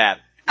get to that.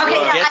 Okay,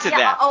 we'll get to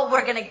that. Oh,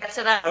 we're going to get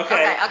to that.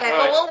 Okay.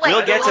 Well, we'll wait.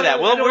 We'll get to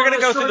that. We're going to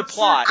go through the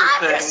plot.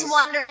 I'm just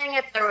wondering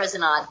if there was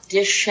an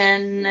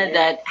audition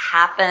that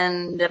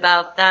happened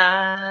about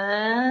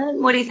that.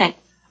 What do you think?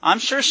 I'm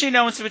sure she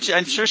knows which.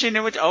 I'm sure she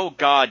knew which. Oh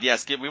God,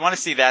 yes. We want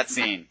to see that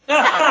scene. No,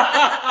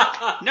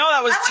 that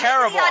was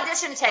terrible. I want to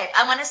see the audition tape.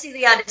 I want to see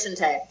the audition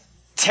tape.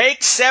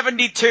 Take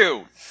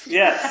 72.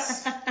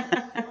 Yes.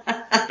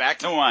 Back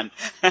to one.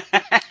 But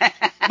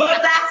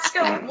back to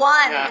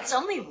one. Yeah. It's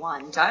only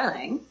one,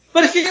 darling.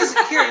 But here,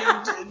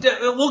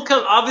 we'll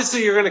come.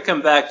 Obviously, you're going to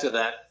come back to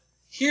that.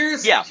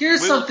 Here's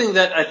something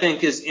that I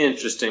think is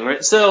interesting,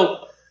 right?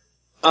 So,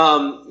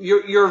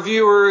 your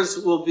viewers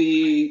will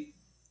be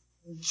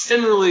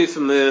generally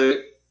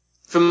familiar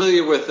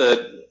with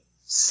a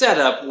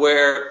setup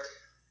where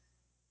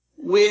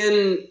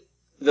when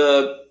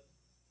the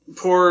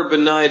poor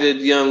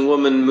benighted young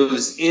woman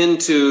moves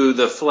into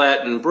the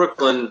flat in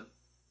Brooklyn,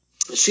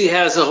 she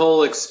has a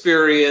whole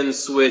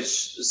experience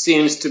which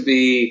seems to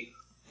be,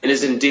 and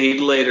is indeed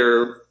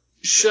later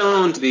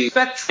shown to be,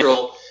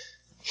 spectral.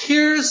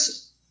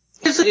 Here's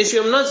an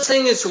issue. I'm not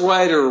saying it's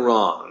right or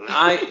wrong.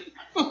 I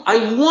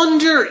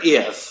wonder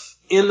if,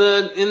 in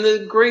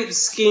the great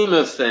scheme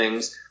of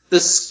things, the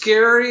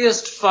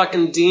scariest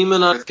fucking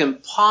demon on earth can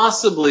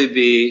possibly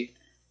be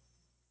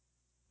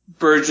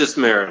Burgess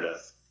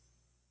Meredith.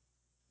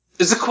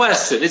 It's a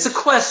question. It's a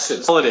question.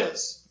 That's all it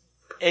is.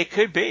 It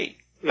could be.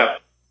 Yeah.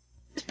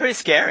 It's pretty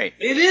scary.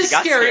 It is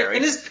scary.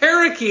 And his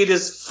parakeet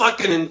is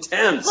fucking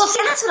intense. Well,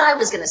 see, that's what I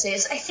was going to say.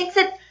 Is I think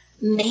that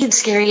maybe the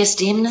scariest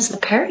demon is the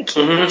parakeet.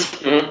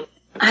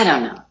 I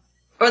don't know.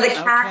 Or the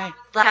cat,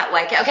 black,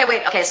 white cat. Okay,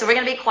 wait. Okay, so we're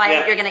going to be quiet.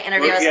 Yeah. You're going to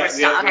interview us.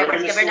 Okay,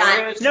 we're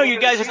done. No, you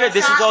guys are good.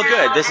 This is all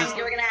good. This is.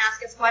 You were going to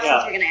ask us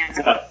questions. We're going to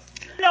answer.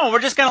 No, we're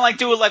just gonna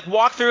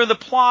walk through the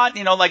plot,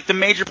 the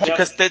major point,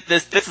 because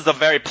this is a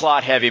very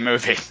plot heavy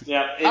movie.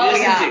 Yeah,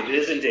 it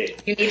is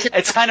indeed.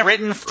 It's kind of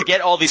written to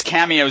get all these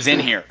cameos in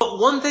here. But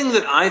one thing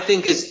that I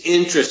think is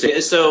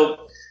interesting,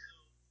 so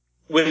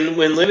when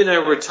Libby and I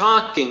were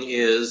talking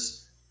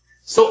is,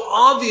 so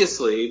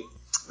obviously,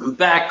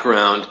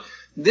 background,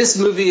 this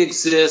movie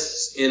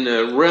exists in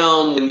a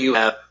realm when you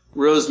have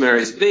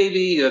Rosemary's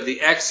Baby, you have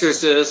The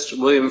Exorcist,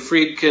 William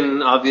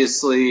Friedkin,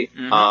 obviously,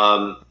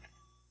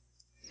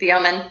 The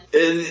Omen.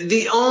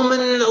 The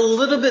Omen, a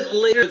little bit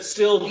later, but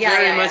still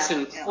very much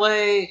in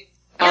play.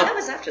 Yeah, that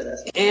was after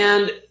this.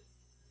 And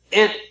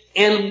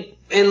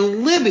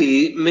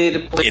Libby made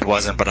a point. It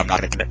wasn't, but I'm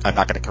not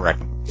gonna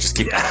correct. Just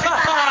keep going.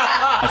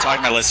 I'm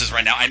talking to my listeners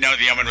right now. I know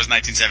The Omen was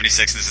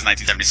 1976. This is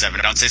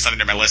 1977. Don't say something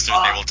to my listeners;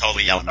 they will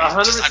totally yell at me.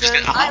 I'm just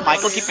gonna.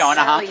 Michael, keep going.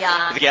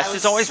 The guest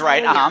is always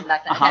right.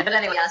 But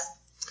anyway, yes.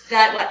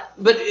 That.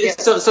 But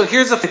so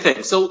here's the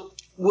thing. So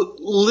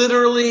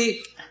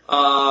literally.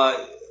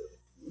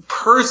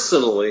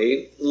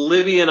 Personally,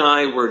 Libby and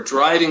I were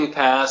driving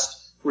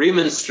past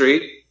Reman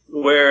Street,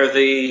 where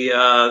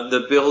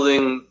the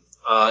building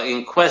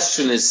in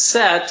question is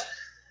set,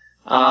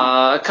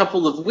 a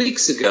couple of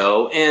weeks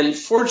ago, and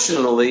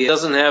fortunately, it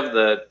doesn't have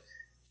the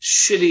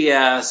shitty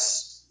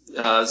ass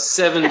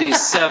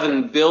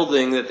 77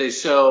 building that they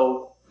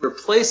show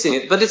replacing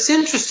it. But it's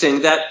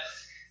interesting that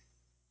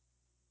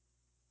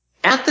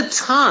at the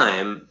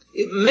time,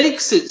 it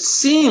makes it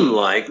seem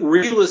like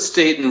real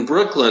estate in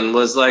Brooklyn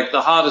was like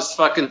the hottest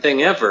fucking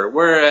thing ever,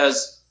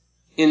 whereas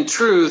in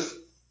truth,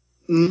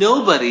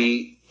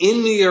 nobody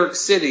in New York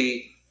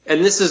City,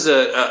 and this is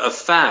a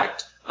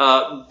fact,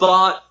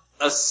 bought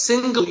a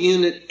single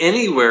unit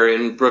anywhere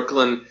in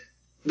Brooklyn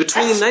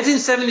between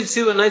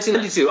 1972 and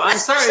 1992. I'm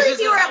sorry. Especially if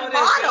you were a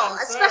model.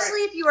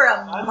 Especially if you were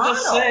a model. I'm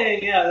just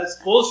saying, yeah,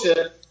 that's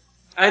bullshit.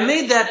 I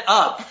made that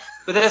up.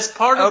 But that's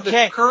part of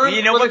the current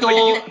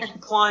political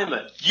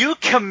climate. You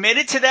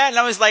committed to that, and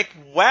I was like,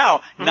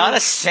 wow, not a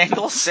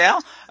single sale?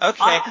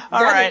 Okay,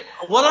 all right.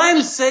 What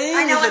I'm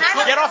saying is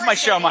get off my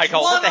show,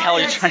 Michael. What the hell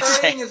are you trying to say?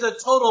 What I'm saying is a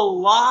total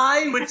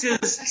lie, which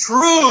is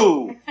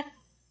true.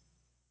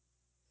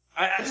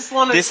 I just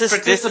want to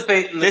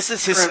participate in this.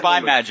 This is his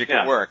spy magic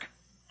at work.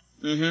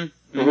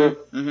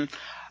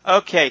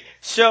 Okay,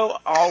 so,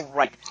 all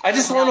right. I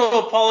just want to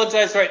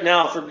apologize right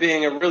now for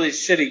being a really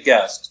shitty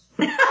guest.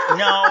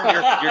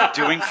 No, you're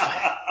doing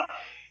fine.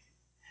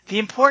 The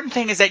important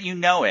thing is that you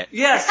know it.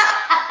 Yes,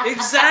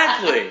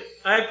 exactly.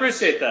 I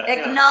appreciate that.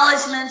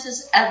 Acknowledgement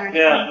is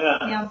everything.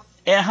 Yeah.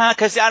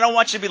 Because I don't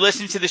want you to be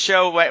listening to the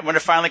show when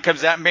it finally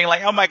comes out and being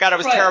like, oh my god, it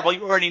was terrible.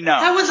 You already know.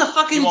 That was a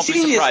fucking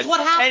genius.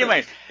 What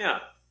happened?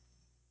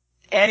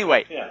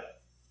 Anyway. Yeah.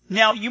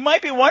 Now, you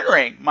might be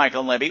wondering, Michael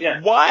and Libby,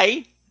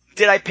 why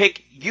did I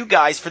pick you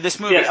guys for this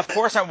movie? Yes. Of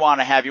course I want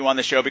to have you on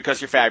the show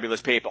because you're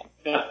fabulous people.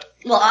 Yeah.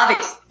 Well,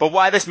 obviously. But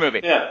why this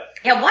movie? Yeah.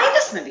 Yeah, why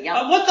this movie?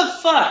 What the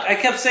fuck? I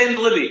kept saying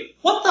to Libby,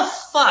 what the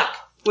fuck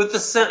with the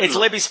Sentinel? It's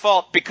Libby's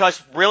fault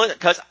because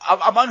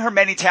among her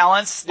many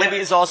talents, Libby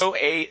is also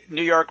a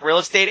New York real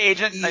estate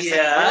agent. And I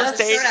said, real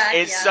estate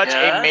is such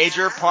a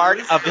major part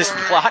of this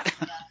plot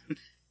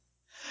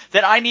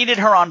that I needed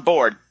her on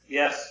board.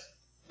 Yes.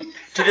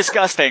 To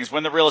discuss things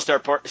when the real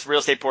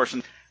estate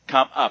portion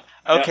come up.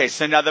 Okay,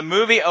 so now the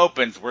movie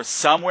opens. We're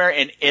somewhere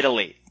in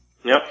Italy.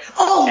 Yep.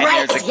 Oh, and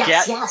right.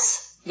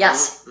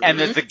 Yes. And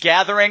there's the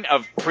gathering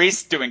of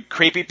priests doing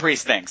creepy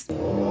priest things. Give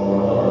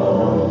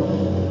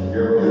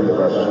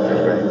us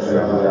strength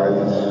and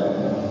guidance.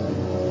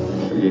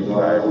 Lead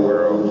thy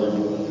world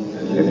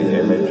in the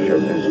image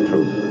of his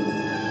truth.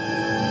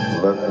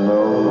 Let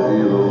no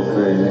evil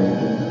thing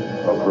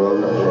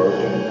approach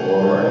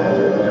or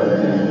enter near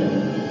thee.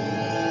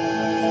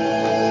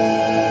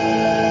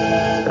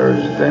 There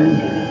is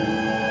danger.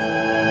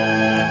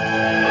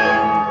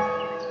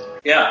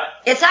 Yeah.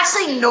 It's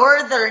actually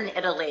northern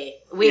Italy.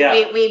 We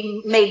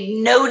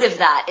made note of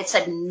that. It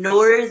said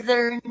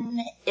northern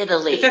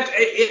Italy. In fact,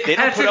 they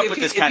don't put up with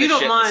this kind of shit.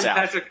 If you don't mind,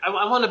 Patrick, I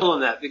want to build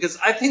on that because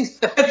I think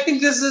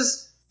this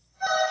is.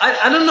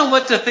 I don't know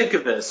what to think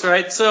of this,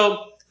 right?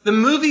 So The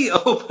movie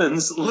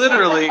opens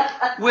literally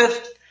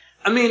with,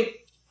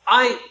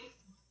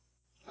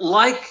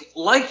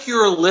 like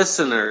your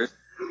listeners,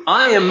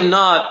 I am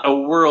not a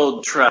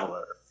world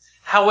traveler.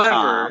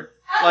 However,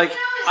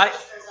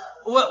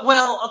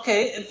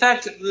 okay. In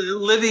fact,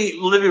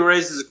 Libby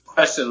raises a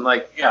question.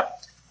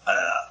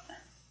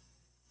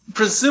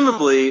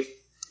 Presumably,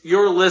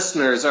 your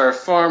listeners are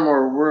far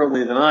more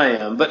worldly than I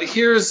am. But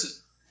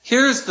here's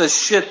the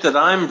shit that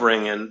I'm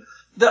bringing.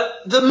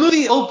 The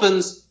movie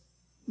opens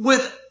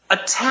with a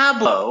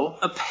tableau,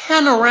 a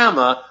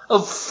panorama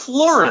of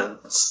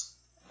Florence,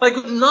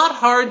 not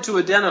hard to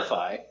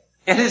identify,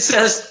 and it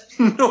says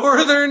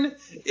Northern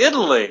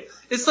Italy.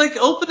 It's like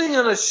opening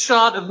on a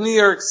shot of New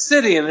York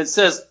City, and it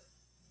says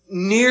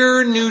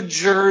near New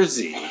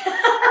Jersey.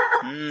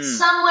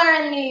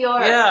 Somewhere in New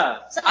York. Yeah.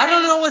 I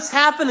don't know what's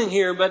happening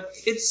here, but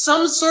it's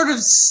some sort of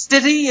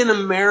city in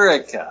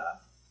America.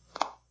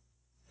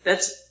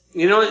 That's,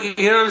 you know what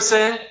I'm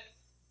saying?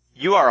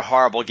 You are a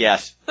horrible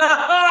guest.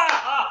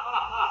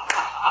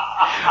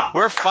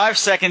 We're 5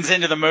 seconds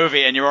into the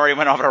movie, and you already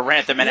went over a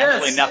rant that meant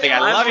absolutely nothing. I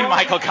love you,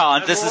 Michael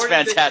Collins. This is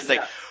fantastic.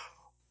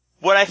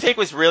 What I think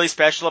was really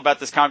special about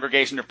this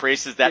congregation of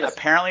priests is that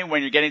apparently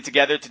when you're getting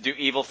together to do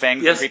evil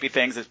things and creepy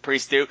things as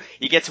priests do,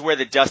 you get to wear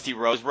the dusty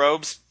rose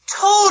robes.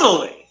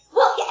 Totally!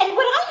 Well, and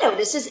what I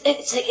noticed is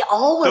they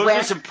all were wearing...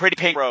 Those are some pretty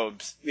pink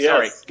robes. Yes.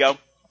 Sorry, go.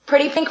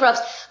 Pretty pink robes,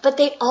 but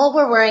they all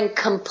were wearing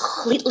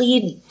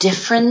completely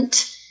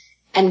different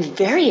and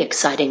very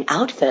exciting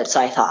outfits,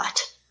 I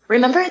thought.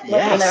 Remember?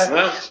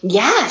 Yes.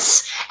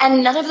 Yes.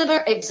 And none of them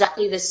are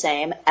exactly the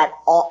same at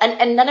all.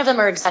 And none of them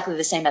are exactly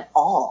the same at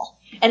all.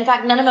 In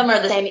fact, none of them are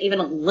the same even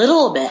a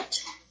little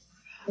bit.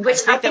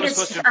 Which I think is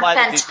a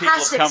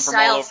fantastic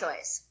style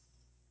choice.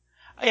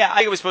 Yeah, I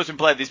think it was supposed to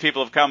imply that these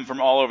people have come from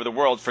all over the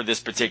world for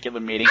this particular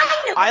meeting.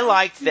 I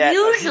liked that.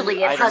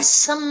 Usually it has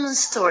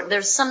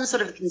there's some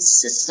sort of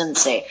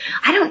consistency.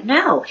 I don't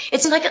know.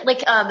 It's like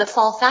the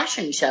fall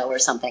fashion show or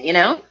something, you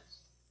know?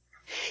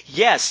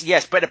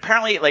 Yes, but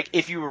apparently,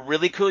 if you were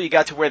really cool, you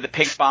got to wear the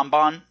pink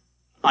bonbon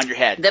on your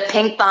head. The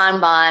pink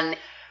bonbon.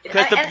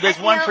 Because there's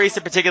one priest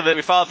in particular that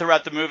we follow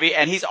throughout the movie,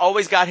 and he's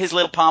always got his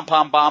little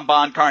pom-pom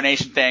bonbon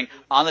carnation thing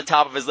on the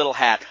top of his little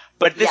hat.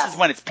 But this is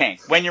when it's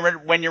pink. When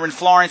you're in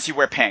Florence, you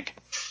wear pink.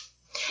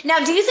 Now,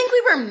 do you think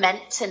we were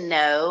meant to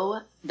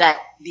know that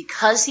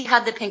because he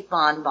had the pink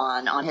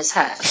bonbon on his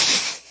head,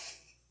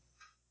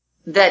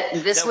 that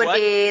this would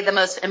be the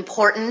most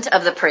important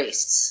of the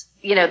priests?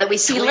 You know, that we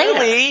see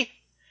later.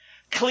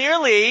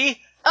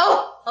 Clearly.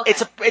 Oh, okay.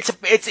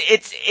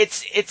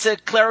 It's a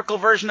clerical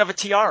version of a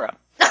tiara.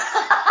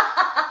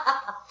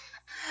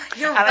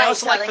 You're and right. I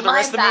also like for the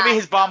rest of the movie,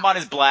 his bonbon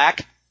is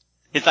black.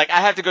 It's like,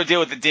 I have to go deal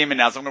with the demon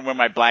now, so I'm going to wear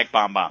my black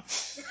bonbon.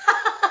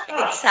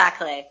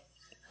 Exactly.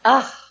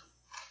 Oh.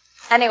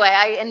 Anyway,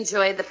 I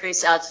enjoyed the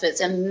priest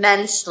outfits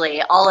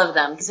immensely, all of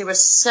them, because they were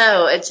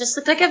it just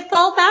looked like a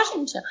fall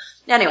fashion show.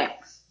 Anyway,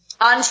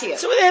 on to you.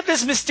 So they have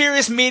this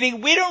mysterious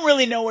meeting. We don't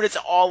really know what it's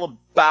all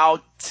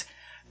about,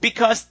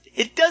 because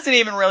it doesn't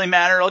even really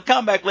matter. It'll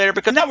come back later,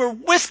 because now we're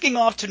whisking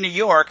off to New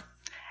York,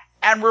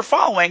 and we're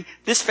following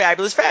this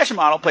fabulous fashion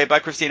model played by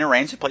Christina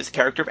Rains, who plays the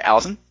character of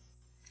Allison.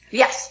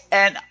 Yes.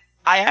 And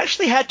I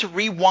actually had to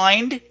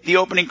rewind the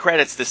opening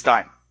credits this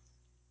time.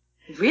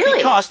 Really?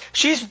 Because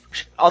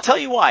I'll tell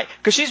you why.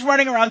 Because she's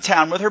running around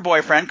town with her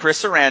boyfriend,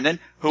 Chris Sarandon,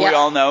 who we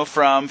all know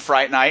from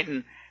Fright Night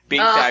and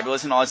Being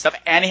Fabulous and all that stuff.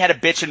 And he had a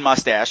bitchin'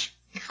 mustache.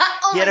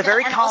 He had a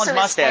very Collins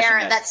mustache hair,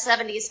 in this. that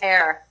 70s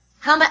hair.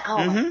 How much? Oh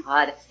my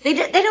God! They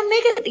don't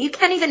make it. You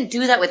can't even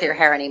do that with your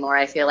hair anymore.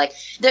 I feel like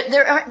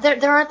there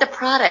aren't the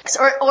products,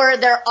 or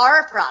there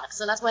are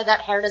products, and that's why that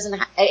hair doesn't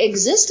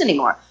exist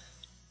anymore.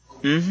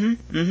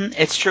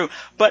 It's true.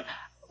 But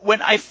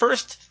when I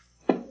first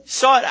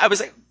saw it, I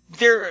was like,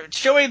 they're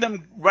showing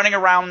them running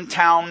around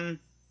town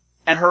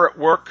and her at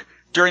work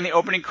during the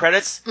opening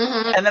credits,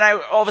 and then I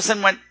all of a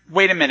sudden went,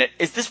 wait a minute,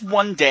 is this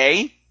one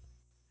day?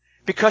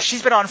 Because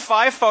she's been on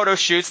 5 photo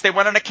shoots. They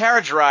went on a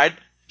carriage ride.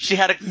 She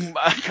had a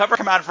cover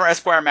come out for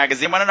Esquire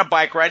magazine, went on a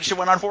bike ride, she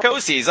went on 4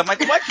 cozies. I'm like,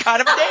 what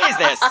kind of a day is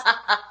this?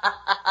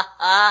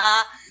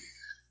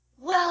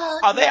 Well,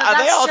 are they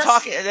all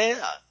talking? Are they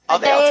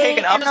all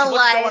taken up? In the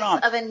What's going on?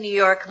 life of a New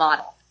York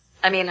model.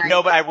 I mean,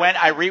 no, but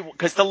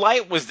because the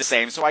light was the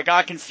same, so I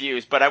got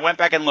confused. But I went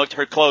back and looked.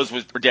 Her clothes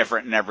were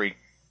different in every.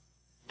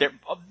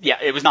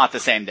 It was not the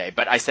same day.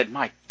 But I said,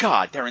 my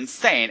God, they're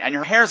insane, and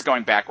your hair's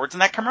going backwards in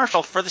that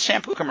commercial for the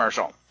shampoo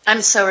commercial.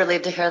 I'm so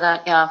relieved to hear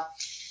that. Yeah.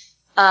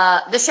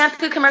 The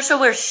shampoo commercial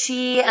where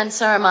she and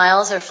Sarah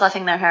Miles are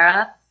fluffing their hair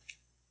up?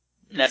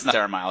 That's not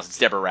Sarah Miles. It's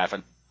Deborah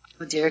Raffin.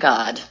 Oh, dear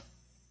God.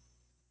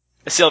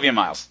 Sylvia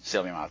Miles.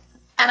 And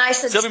I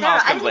said Sylvia Sarah.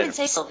 Miles I didn't later. even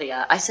say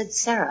Sylvia. I said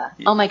Sarah.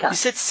 Oh, my God. You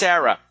said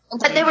Sarah.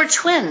 But they were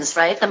twins,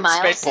 right? The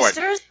Miles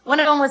sisters? One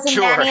of them was in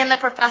Nanny and the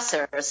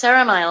Professor.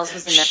 Sarah Miles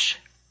was in it.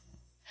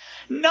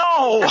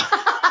 No! Who's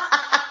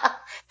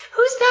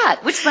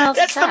that? Which Miles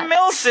That's is that? the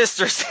Mills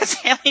sisters. That's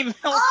Haley Mills.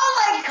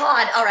 Oh, my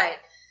God. All right.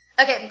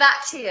 Okay,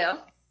 back to you.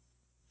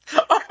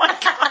 Oh, my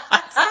God.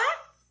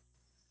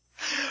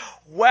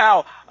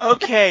 Wow.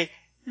 Okay.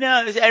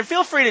 No, and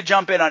feel free to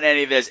jump in on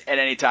any of this at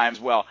any time as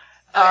well.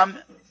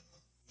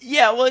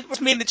 Yeah, well, it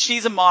must mean that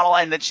she's a model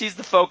and that she's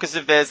the focus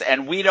of this,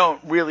 and we don't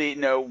really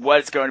know what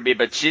it's going to be,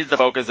 but she's the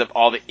focus of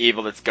all the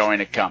evil that's going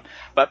to come.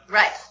 But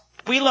Right.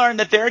 we learn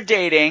that they're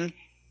dating.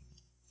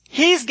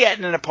 He's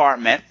getting an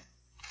apartment.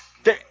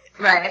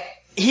 Right.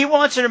 He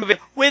wants her to move in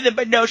with him,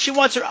 but no, she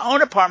wants her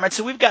own apartment,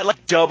 so we've got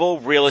like double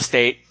real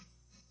estate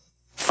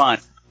fun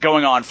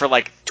going on for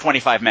like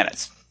 25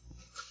 minutes.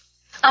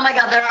 Oh my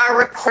God, there are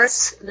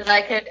reports that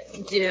I could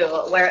do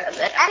where,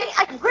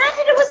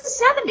 granted it was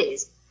the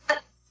 70s,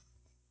 but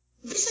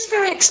this is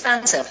very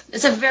expensive.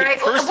 It's a very,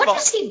 what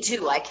does he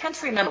do? I can't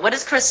remember. What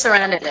does Chris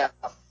Sarandon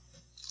do?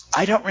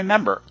 I don't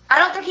remember. I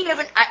don't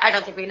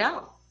think we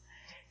know.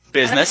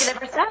 Business. I don't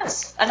think it ever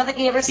says. I don't think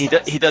he ever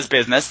says. He does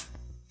business.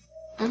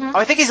 Mm-hmm. Oh,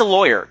 I think he's a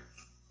lawyer.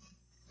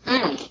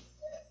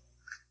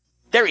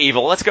 They're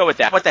evil. Let's go with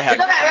that. What the heck?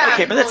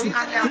 Okay, but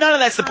none of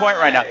that's the point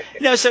right now.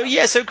 No,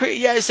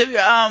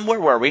 where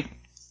were we?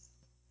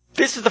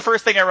 This is the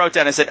first thing I wrote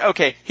down. I said,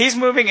 okay, he's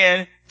moving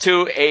in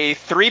to a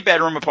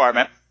 3-bedroom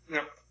apartment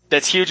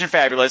that's huge and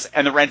fabulous,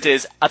 and the rent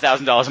is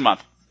 $1,000 a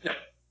month. Yep.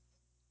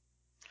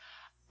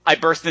 I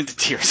burst into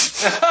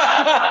tears.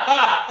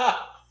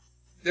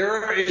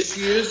 There are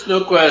issues,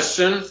 no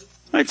question.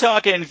 We're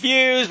talking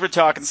views, we're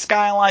talking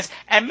skylines,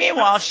 and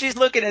meanwhile, she's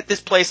looking at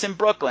this place in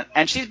Brooklyn,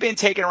 and she's being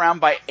taken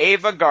around by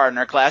Ava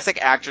Gardner, classic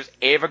actress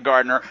Ava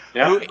Gardner,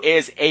 who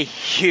is a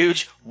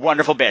huge,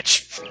 wonderful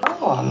bitch.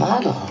 Oh, a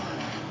model.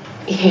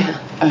 Yeah.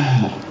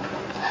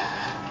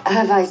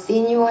 Have I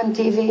seen you on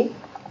TV?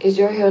 Is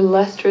your hair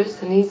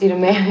lustrous and easy to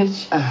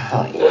manage?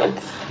 Oh,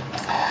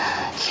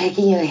 yes.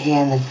 Shaking your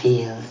hair in the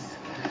fields.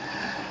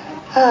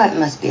 Oh, it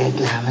must be a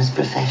glamorous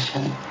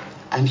profession.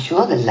 I'm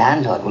sure the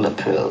landlord will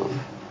approve.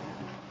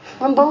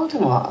 From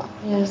Baltimore.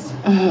 Yes.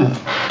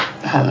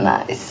 How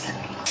nice.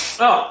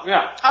 Oh,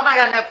 yeah. Oh my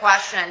God, no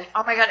question.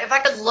 Oh my God, if I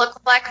could look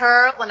like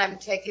her when I'm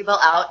taking people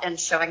out and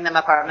showing them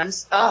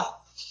apartments,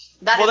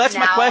 that's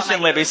my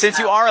question, Libby. Since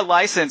you are a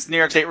licensed New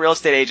York State real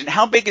estate agent,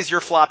 how big is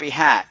your floppy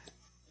hat?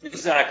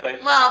 Exactly.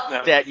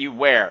 Well, that you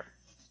wear?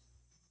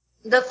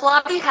 The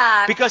floppy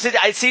hat. Because it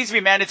seems to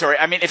be mandatory.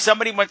 I mean, if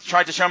somebody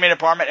tried to show me an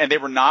apartment and they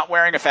were not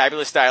wearing a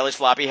fabulous, stylish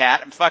floppy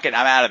hat, I'm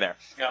out of there.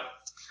 Yeah.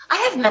 I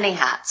have many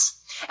hats.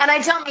 And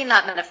I don't mean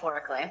that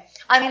metaphorically.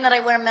 I mean that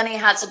I wear many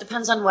hats. It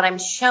depends on what I'm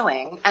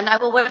showing. And I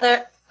will wear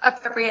the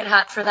appropriate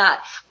hat for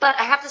that. But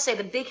I have to say,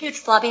 the big, huge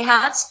floppy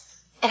hats,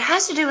 it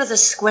has to do with the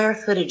square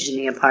footage in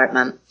the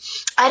apartment.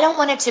 I don't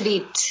want it to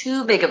be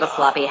too big of a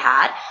floppy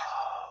hat.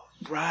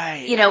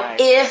 Right.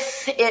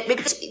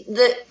 Because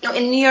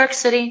in New York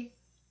City,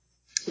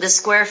 the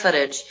square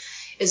footage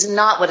is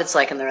not what it's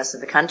like in the rest of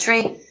the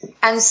country.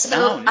 And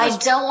so I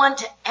don't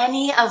want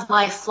any of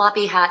my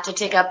floppy hat to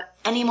take up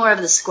any more of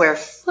the square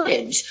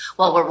footage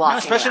while we're walking.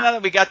 Especially now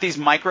that we got these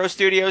micro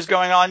studios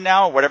going on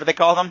now, or whatever they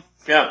call them.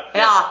 Yeah.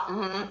 Yeah.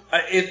 Mm-hmm.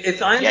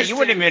 If I understand you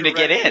wouldn't even be able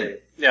to get in.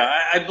 Yeah,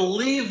 I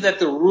believe that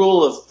the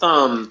rule of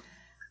thumb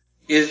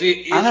is...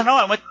 I don't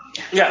know.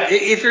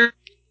 If you're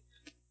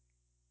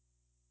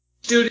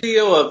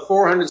studio of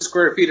 400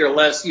 square feet or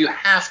less, you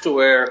have to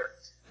wear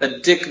a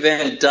Dick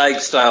Van Dyke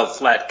style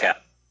flat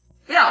cap.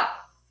 Yeah.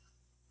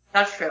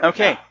 That's true.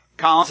 Okay.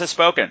 Collins has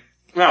spoken.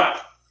 Yeah.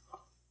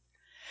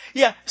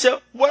 Yeah,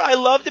 so what I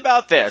loved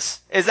about this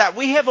is that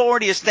we have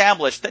already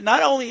established that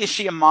not only is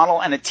she a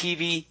model and a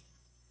TV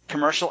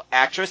commercial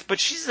actress, but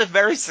she's a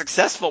very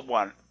successful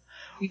one.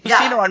 We've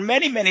seen her on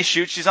many, many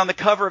shoots. She's on the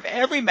cover of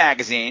every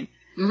magazine.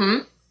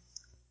 Mm-hmm.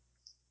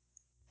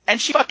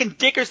 And she fucking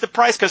dickers the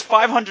price because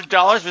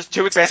 $500 was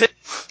too expensive.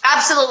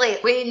 Absolutely.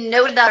 We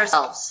noted that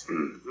ourselves.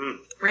 Mm-hmm.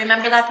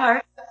 Remember that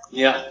part?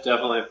 Yeah,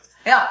 definitely.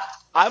 Yeah.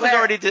 I had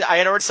already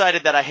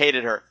decided that I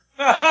hated her.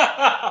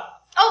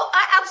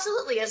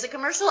 Absolutely. As a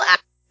commercial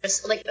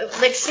actress, like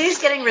she's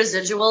getting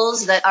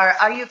residuals that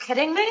are you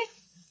kidding me?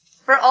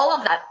 For all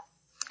of that.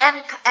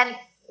 And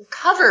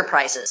cover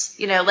prices,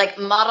 like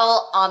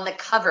model on the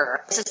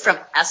cover. This is from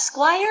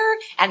Esquire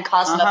and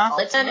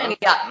Cosmopolitan. And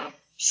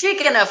she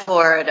can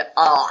afford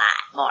a lot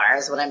more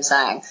is what I'm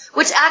saying.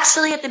 Which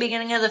actually at the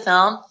beginning of the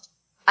film,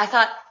 I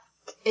thought,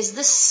 is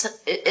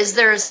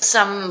there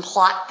some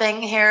plot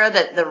thing here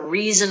that the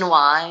reason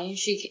why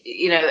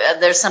she,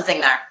 there's something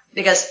there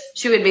because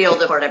she would be able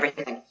to afford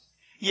everything.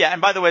 Yeah,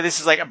 and by the way, this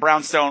is like a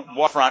brownstone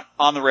waterfront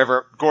on the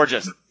river.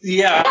 Gorgeous.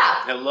 Yeah.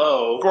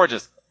 Hello.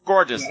 Gorgeous.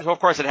 So of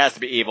course it has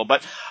to be evil,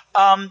 but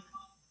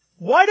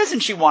why doesn't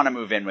she want to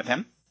move in with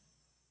him?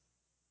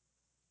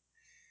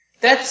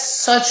 That's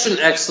such an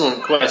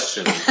excellent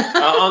question.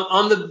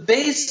 On the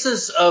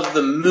basis of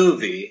the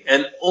movie,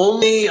 and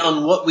only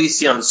on what we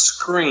see on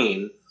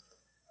screen,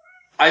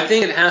 I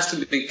think it has to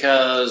be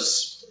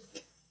because...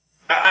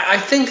 I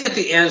think that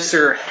the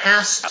answer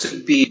has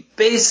to be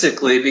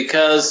basically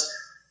because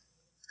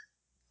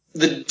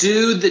the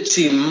dude that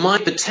she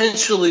might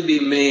potentially be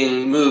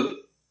moving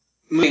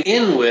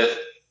in with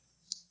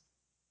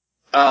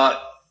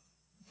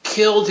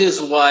killed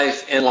his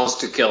wife and wants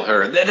to kill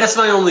her. That's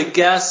my only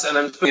guess, and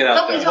I'm putting it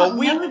out But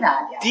we there. don't know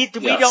that yet.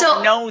 We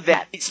don't know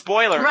that.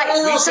 Spoiler.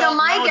 Right. We So don't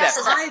my know guess that.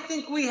 is that I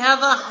think we have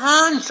a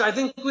hunch. I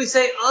think we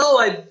say, oh,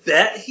 I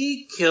bet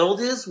he killed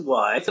his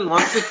wife and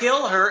wants to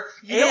kill her.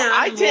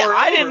 I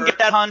didn't get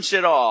that hunch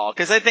at all,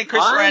 because I think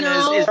Chris Ren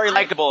is very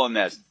likable in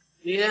this.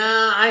 Yeah,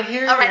 I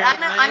hear you. All right,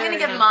 I'm going to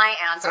give my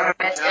answer,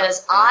 which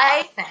is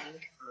I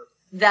think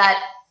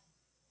that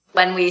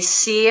when we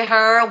see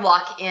her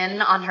walk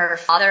in on her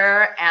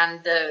father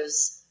and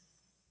those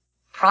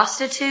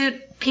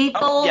prostitute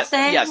people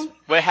thing. Yes,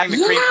 we're having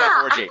the cream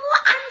puff orgy.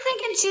 I'm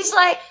thinking she's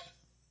like,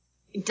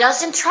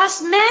 doesn't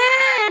trust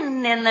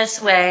men in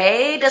this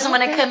way, doesn't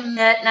want to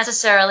commit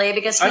necessarily,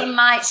 because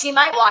she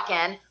might walk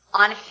in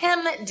on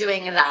him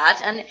doing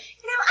that, and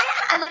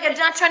I'm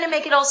not trying to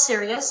make it all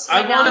serious.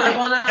 We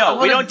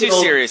don't do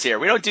serious here.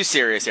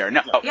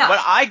 No, Yeah. what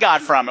I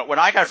got from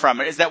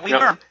it is that we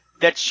learned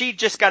that she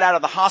just got out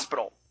of the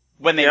hospital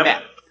when they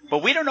met,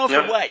 but we don't know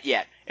for what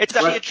yet. It's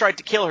that she had tried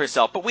to kill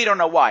herself, but we don't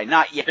know why,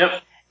 not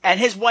yet. And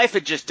his wife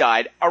had just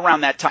died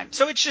around that time,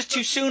 so it's just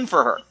too soon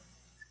for her.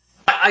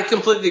 I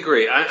completely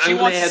agree. She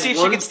wants to see if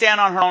she can stand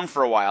on her own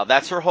for a while.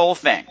 That's her whole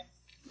thing.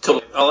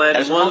 I'll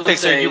add one thing.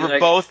 So you were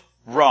both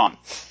wrong.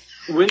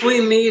 When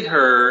we meet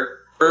her,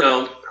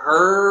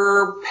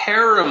 her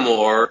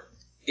paramour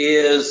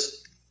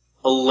is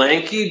a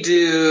lanky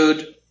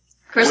dude.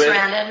 Chris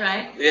Sarandon,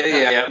 right?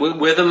 Yeah.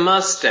 With a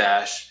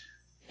mustache.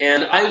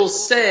 And I will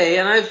say,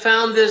 and I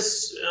found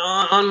this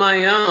on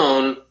my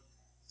own,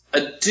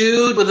 a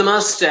dude with a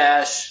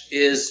mustache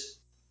is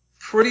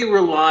pretty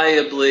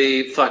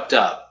reliably fucked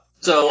up.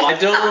 So I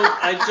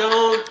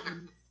don't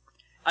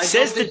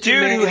Says the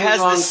dude who has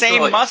the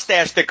same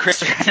mustache that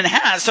Chris Sarandon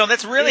has, so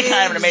that's really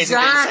kind of an amazing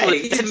thing to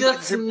say. You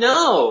just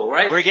know,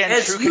 right? We're getting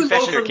as true you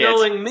confession know from here,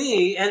 kids. knowing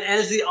me, and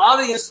as the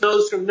audience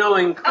knows from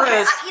knowing Chris.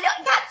 Okay,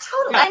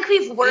 totally. I think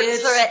we've worked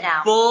through it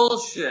now.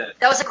 Bullshit.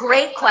 That was a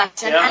great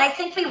question, and I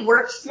think we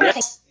worked through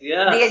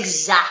the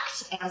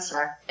exact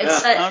answer.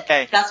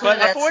 Okay. That's what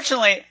but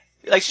unfortunately,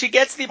 she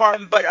gets the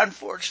apartment, but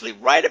unfortunately,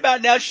 right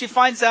about now, she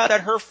finds out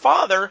that her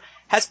father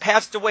has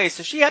passed away,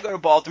 so she had to go to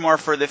Baltimore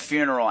for the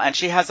funeral, and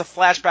she has a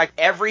flashback,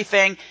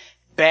 everything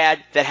bad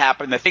that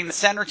happened, the thing that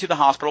sent her to the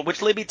hospital,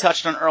 which Libby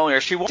touched on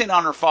earlier. She walked in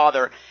on her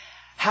father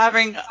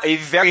having a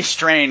very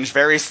strange,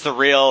 very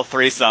surreal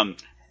threesome.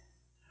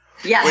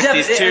 Yeah, with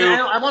these two.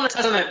 I want to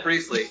touch on that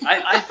briefly.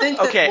 I think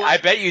that I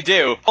bet you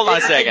do. Hold on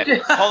a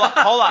second.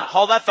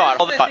 Hold that thought.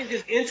 What I think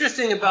is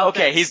interesting about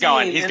that he's scene,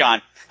 gone. He's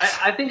gone.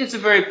 I think it's a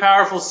very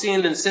powerful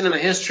scene in cinema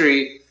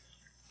history.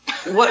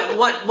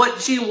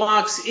 What she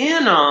walks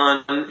in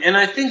on, and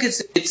I think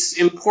it's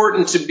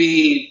important to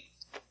be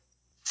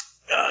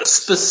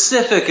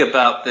specific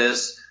about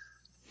this,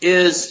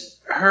 is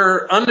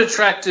her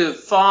unattractive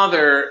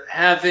father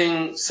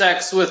having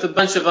sex with a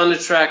bunch of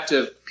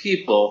unattractive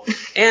people,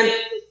 and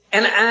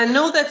I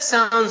know that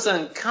sounds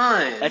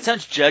unkind. That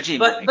sounds judgy,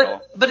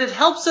 Michael. But it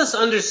helps us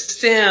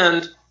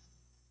understand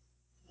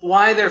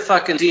why they're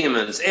fucking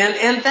demons,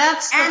 and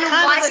that's and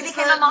why she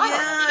became a model.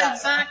 Yeah,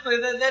 exactly.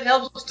 That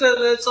helps to.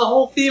 That's the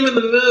whole theme of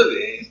the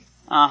movie.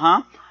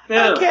 Yeah.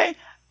 Okay.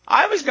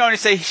 I was going to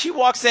say she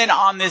walks in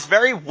on this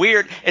very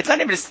weird. It's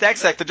not even a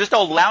sex act. They're just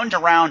all lounging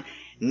around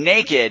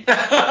naked.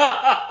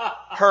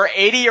 Her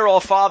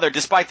 80-year-old father,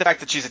 despite the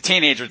fact that she's a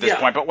teenager at this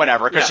point, but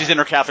whatever, because she's in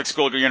her Catholic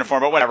school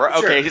uniform, but whatever.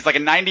 Sure. Okay, he's like a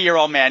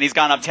 90-year-old man. He's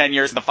gone up 10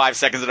 years in the 5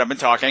 seconds that I've been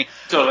talking.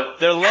 Totally.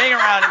 They're laying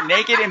around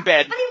naked in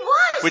bed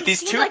with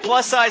these two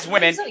plus-size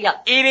women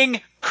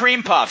eating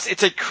cream puffs.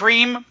 It's a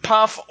cream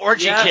puff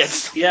orgy,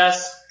 kids.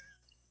 Yes.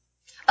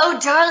 Oh,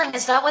 darling,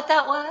 is that what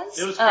that was?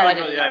 It was I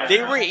didn't know.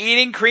 They were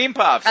eating cream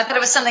puffs. I thought it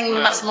was something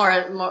much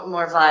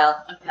more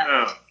vile.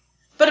 Okay.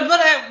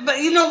 But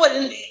you know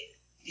what?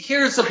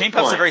 Here's the cream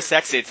point. puffs are very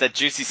sexy. It's that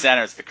juicy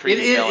center. It's the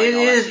creamy filling.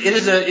 It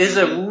is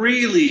a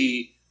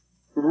really,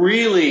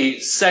 really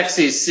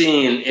sexy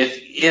scene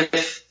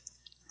if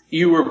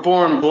you were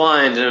born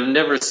blind and have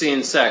never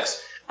seen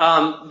sex.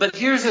 But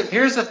here's the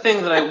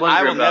thing that I wonder about.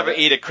 I will never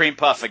eat a cream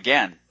puff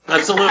again.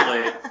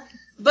 Absolutely.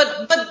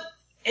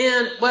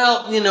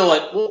 Well, you know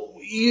what? Well,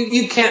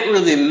 you can't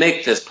really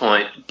make this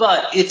point,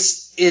 but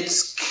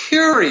it's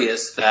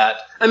curious that,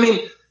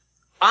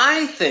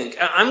 I think,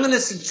 I'm going to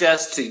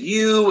suggest to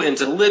you and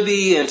to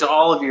Libby and to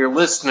all of your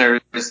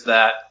listeners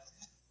that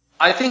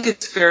I think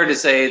it's fair to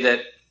say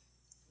that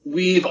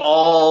we've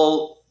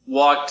all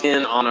walked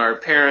in on our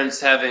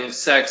parents having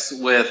sex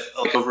with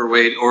an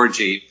overweight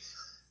orgy.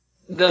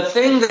 The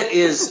thing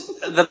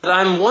that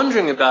I'm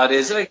wondering about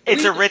is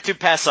it's a rite du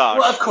passage.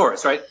 Well, of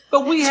course, right?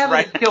 But we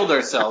haven't killed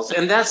ourselves,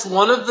 and that's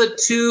one of the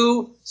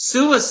two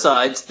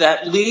suicides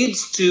that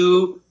leads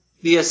to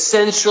the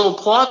essential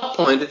plot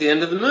point at the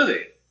end of the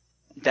movie.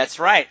 That's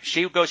right.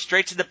 She goes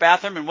straight to the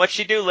bathroom, and what'd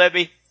she do,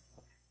 Libby?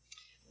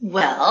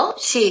 Well,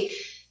 she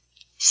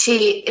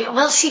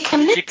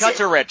commits. She cuts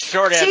her wrist.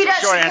 Short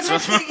answer.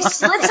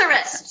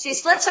 She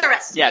slits her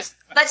wrist. Yes.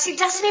 But she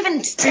doesn't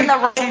even do it in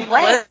the right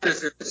way.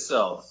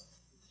 Herself.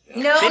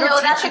 No,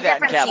 that's a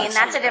different scene.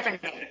 That's a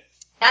different scene.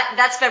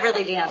 That's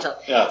Beverly D'Angelo.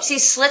 Yeah. She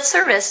slits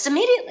her wrist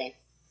immediately.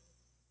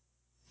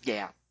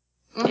 Yeah.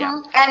 Mm-hmm.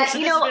 Yeah. And, So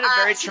you this has know, been a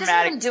very she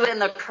traumatic... doesn't even do it in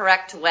the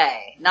correct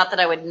way. Not that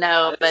I would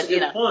know, That's but, a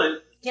good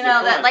point. You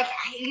know, that, like,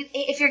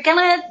 if you're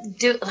gonna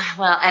do...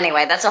 Well,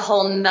 anyway, that's a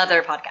whole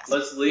nother podcast.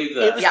 Let's leave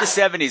that. It was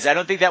the 70s. I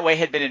don't think that way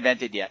had been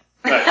invented yet.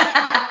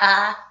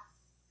 Right.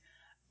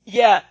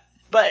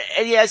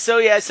 So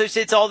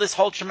it's all this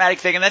whole traumatic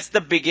thing, and that's the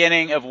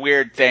beginning of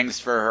weird things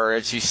for her,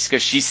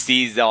 because she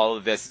sees all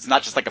of this. It's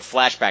not just like a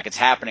flashback; it's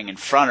happening in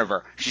front of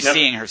her. She's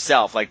seeing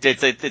herself. Like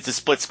it's a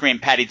split screen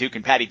Patty Duke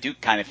and Patty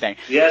Duke kind of thing.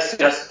 Yes.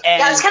 And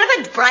it's kind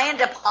of a Brian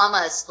De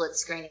Palma split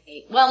screen.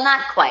 Well,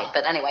 not quite,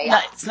 but anyway,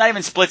 yeah. It's not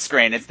even split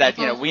screen. It's that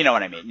we know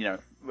what I mean.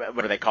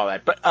 What do they call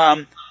that? But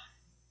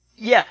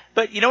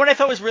But you know what I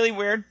thought was really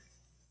weird?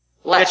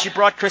 What? That she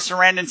brought Chris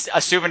Sarandon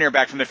a souvenir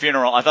back from the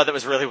funeral. I thought that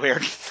was really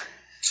weird.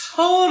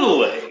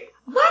 Totally.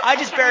 What? I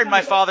just buried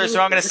my father,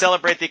 so I'm going to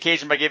celebrate the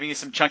occasion by giving you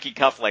some chunky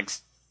cufflinks.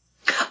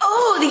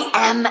 Oh, the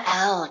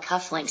ML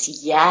cufflinks,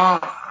 yeah.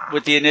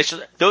 With the initial...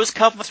 Those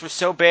cufflinks were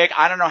so big,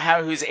 I don't know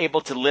how he was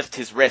able to lift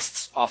his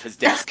wrists off his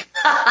desk.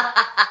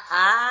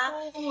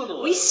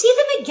 We see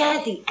them again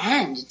at the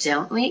end,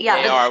 don't we?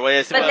 Yeah, They are.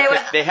 Well, but they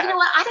were... You know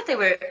what? I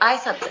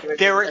thought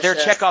they were... They're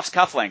Chekhov's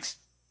cufflinks.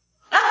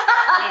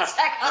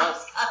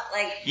 Chekhov's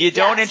cufflinks. You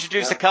don't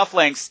introduce the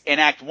cufflinks in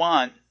Act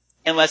 1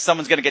 unless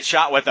someone's going to get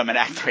shot with them in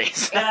Act 3.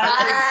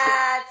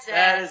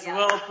 That is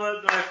well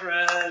put, my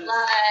friend.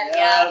 Love it,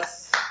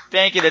 yes.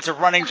 Thank you. That's a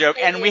running joke.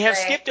 And we have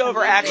skipped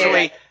over,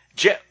 actually,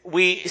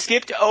 we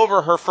skipped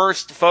over her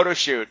first photo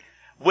shoot,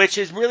 which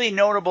is really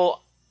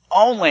notable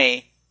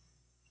only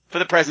for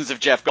the presence of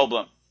Jeff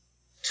Goldblum.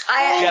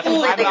 Jeff is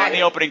not in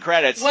the opening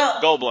credits.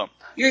 Well, Goldblum.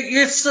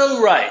 You're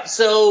so right.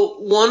 So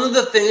one of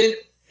the things,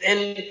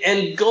 and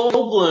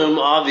Goldblum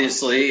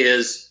obviously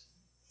is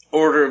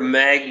order of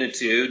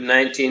magnitude,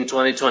 19,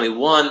 20,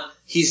 21.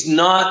 He's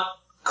not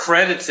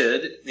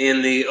credited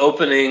in the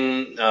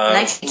opening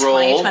 19, role.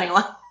 20,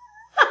 21.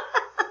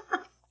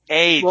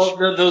 Age.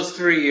 Well, those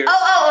 3 years.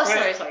 Oh,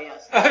 sorry,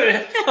 yes.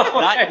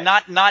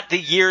 Not the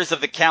years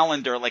of the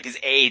calendar, like his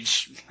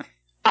age.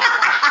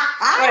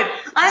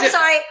 I'm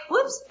sorry.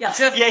 Whoops. Yeah.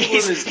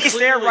 He's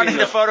there running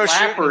the photo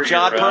shoot in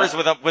jodhpurs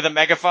with a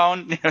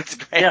megaphone. It's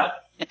great. Yeah.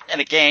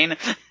 And a cane.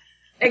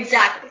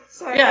 Exactly.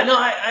 Sorry. Yeah, no,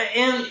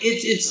 and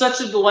it's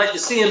such a delight to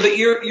see him. But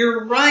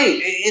you're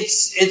right.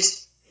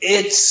 It's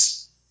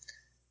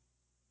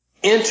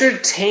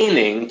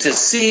entertaining to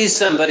see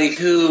somebody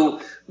who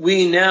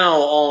we now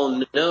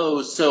all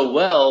know so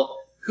well,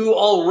 who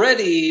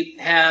already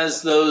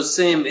has those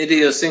same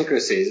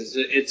idiosyncrasies.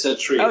 It's a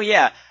treat. Oh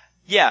yeah.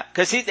 Yeah,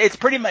 because it's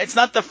pretty much, it's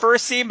not the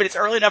first scene, but it's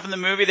early enough in the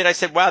movie that I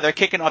said, wow, they're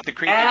kicking off the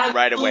creepy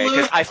right away,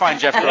 because I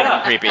find Jeff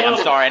Goldblum creepy.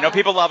 I'm sorry. I know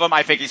people love him.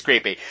 I think he's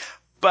creepy.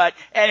 But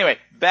anyway,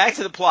 back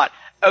to the plot.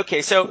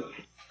 Okay, so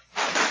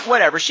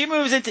whatever. She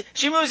moves into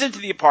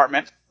the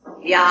apartment.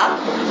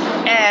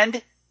 Yeah.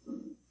 And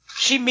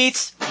she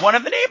meets one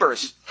of the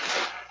neighbors.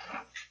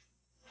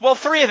 Well,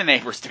 3 of the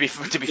neighbors, to be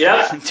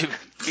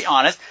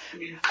honest.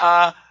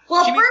 Well,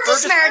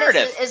 Burgess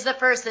Meredith is the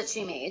first that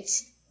she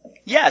meets.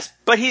 Yes,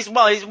 but he's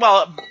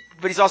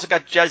also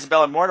got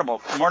Jezebel and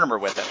Mortimer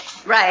with him.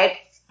 Right.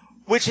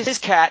 Which is his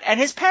cat and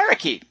his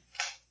parakeet.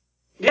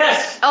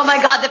 Yes. Oh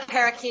my God, the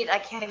parakeet! I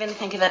can't even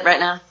think of it right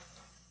now.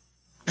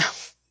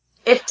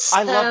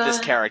 I love this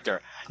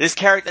character. This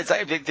character, it's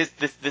like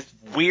this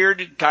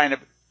weird kind of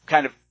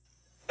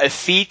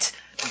effete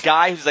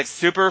guy who's like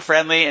super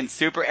friendly and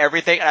super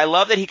everything. And I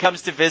love that he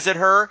comes to visit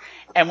her,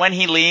 and when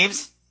he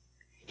leaves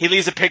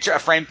a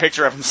framed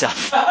picture of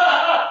himself.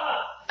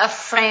 A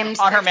framed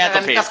on her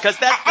mantelpiece, because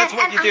that's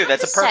what you do.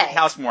 That's a perfect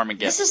housewarming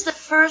gift. This is the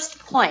first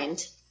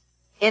point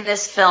in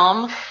this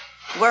film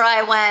where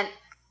I went,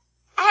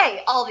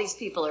 hey, all these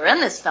people are in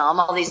this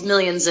film, all these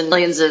millions and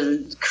millions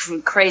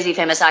of crazy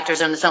famous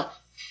actors are in this film.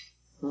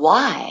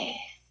 Why?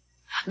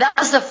 That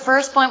was the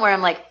first point where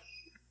I'm like,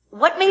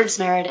 what made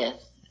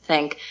Meredith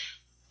think,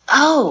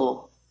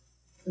 oh,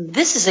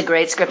 this is a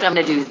great script, I'm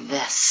going to do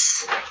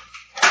this?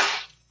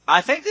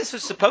 I think this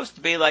was supposed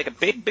to be like a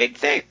big, big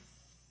thing.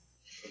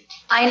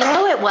 I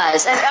know it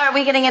was. And are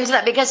we getting into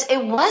that? Because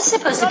it was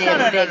supposed to be a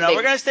big. No.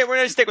 We're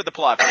gonna stick with the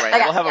plot for right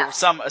now. We'll have a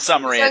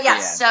summary at the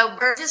end. So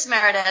Burgess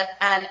Meredith,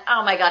 and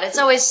oh my God, it's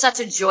always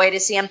such a joy to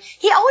see him.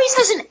 He always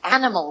has an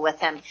animal with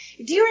him.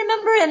 Do you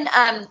remember in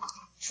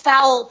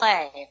Foul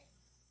Play?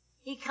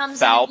 He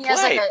comes in and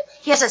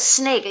he has a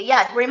snake.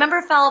 Yeah,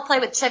 remember Foul Play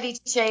with Chevy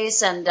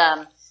Chase and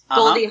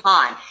Goldie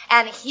Hawn?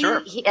 And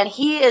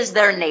he is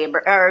their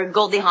neighbor, or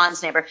Goldie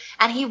Hawn's neighbor.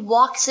 And he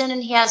walks in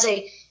and he has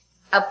a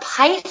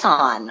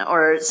python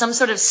or some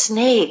sort of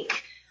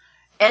snake.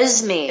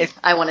 Esme,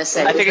 I want to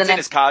say. I think it's in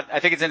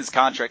his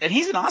contract, and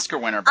he's an Oscar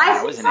winner by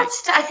now, isn't he?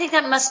 I think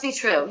that must be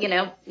true.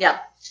 Yeah. Yeah,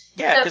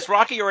 because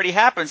Rocky already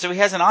happened, so he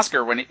has an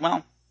Oscar when he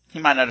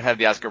might not have had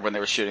the Oscar when they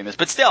were shooting this,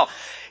 but still,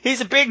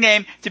 he's a big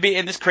name to be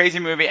in this crazy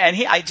movie, and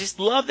I just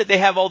love that they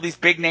have all these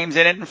big names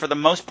in it, and for the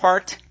most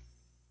part,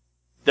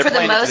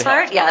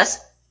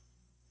 yes.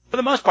 For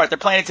the most part, they're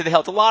playing it to the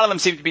hilt. A lot of them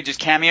seem to be just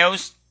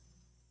cameos.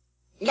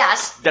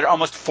 Yes. that are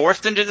almost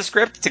forced into the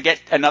script to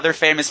get another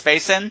famous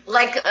face in.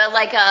 Like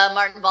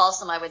Martin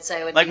Balsam, I would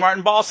say. Like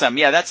Martin Balsam.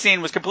 Yeah, that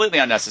scene was completely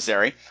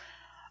unnecessary.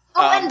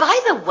 Oh, and by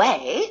the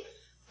way,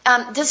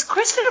 does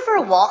Christopher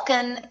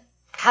Walken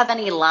have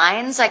any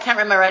lines? I can't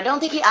remember. I don't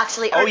think he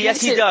actually... Oh,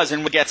 yes, he does,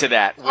 and we'll get to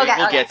that.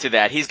 We'll get to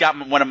that. He's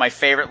got one of my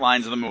favorite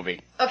lines of the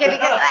movie. Okay,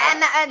 because,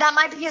 and that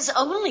might be his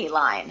only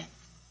line.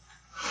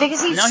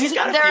 Because he's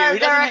got a few.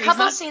 There are a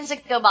couple of scenes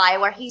that go by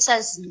where he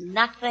says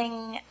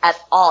nothing at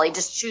all. He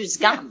just chews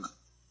gum.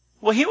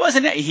 Well,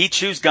 he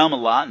chews gum a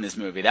lot in this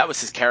movie. That was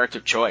his character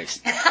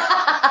choice.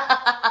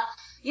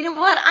 You know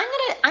what?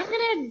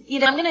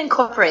 I'm gonna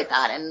incorporate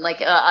that in like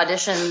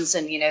auditions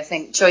and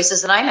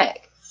choices that I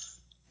make.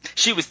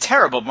 She was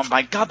terrible, but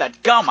my God,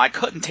 that gum! I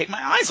couldn't take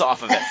my eyes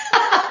off of it.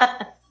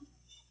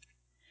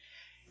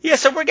 Yeah,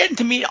 so we're getting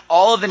to meet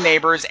all of the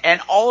neighbors,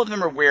 and all of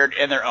them are weird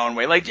in their own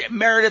way. Like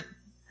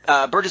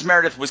Burgess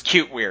Meredith was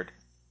cute weird.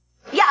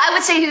 Yeah, I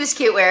would say he was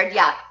cute weird.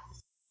 Yeah.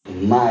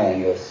 My,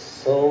 you're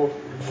so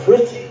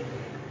pretty.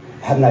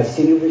 Haven't I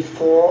seen you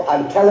before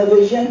on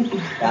television?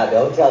 Now,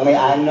 don't tell me.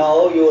 I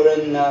know you were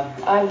in...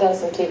 I've done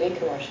some TV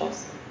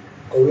commercials.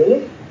 Oh,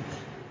 really?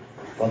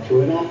 Thought you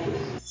were an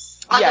actress.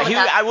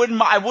 Yeah, I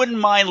wouldn't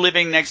mind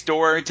living next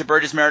door to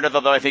Burgess Meredith,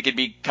 although I think he'd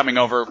be coming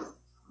over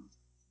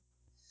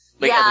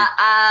every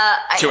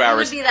 2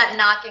 hours. It would be that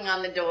knocking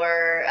on the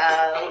door,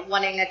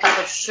 wanting a cup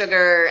of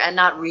sugar and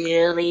not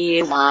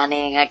really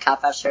wanting a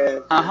cup of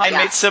sugar. I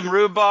made some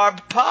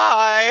rhubarb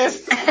pie.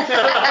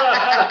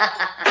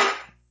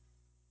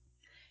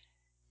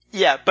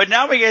 Yeah, but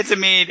now we get to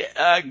meet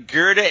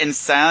Gerda and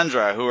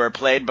Sandra, who are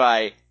played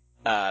by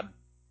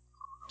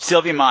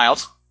Sylvia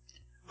Miles,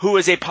 who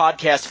is a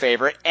podcast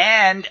favorite,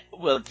 and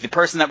the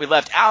person that we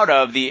left out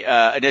of the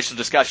initial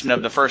discussion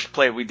of the first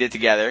play we did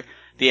together,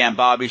 the Aunt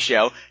Bobby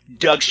Show,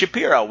 Doug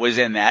Shapiro was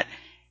in that.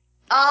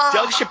 Oh.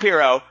 Doug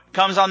Shapiro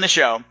comes on the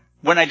show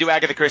when I do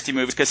Agatha Christie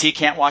movies because he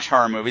can't watch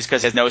horror movies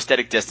because he has no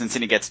aesthetic distance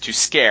and he gets too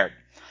scared.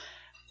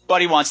 But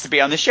he wants to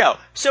be on the show.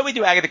 So we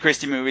do Agatha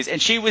Christie movies, and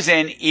she was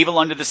in Evil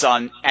Under the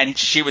Sun, and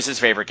she was his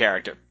favorite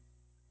character.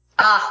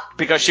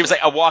 Because she was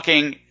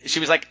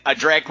like a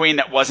drag queen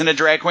that wasn't a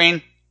drag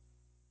queen.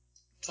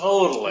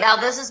 Totally. Now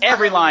this is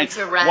every line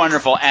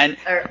wonderful, and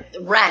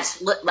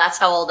Rent. That's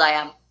how old I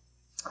am.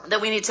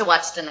 That we need to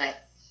watch tonight.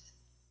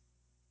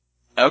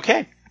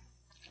 Okay,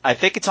 I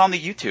think it's on the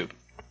YouTube.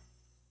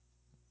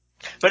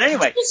 But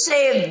anyway, did you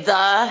say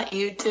the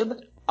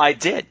YouTube? I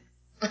did.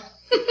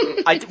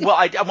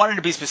 I wanted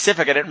to be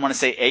specific. I didn't want to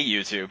say a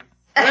YouTube.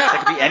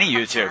 That could be any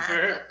YouTube.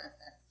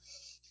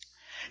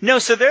 No,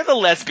 so they're the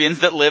lesbians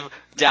that live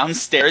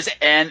downstairs,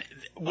 and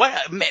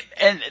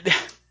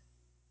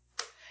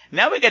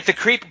now we get the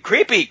creepy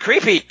ladies.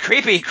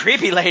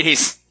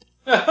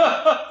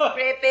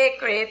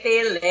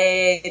 Creepy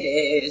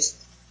ladies.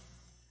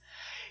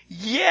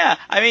 Yeah,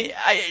 I mean,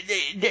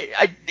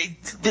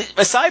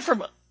 aside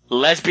from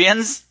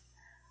lesbians,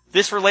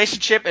 this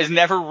relationship is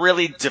never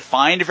really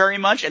defined very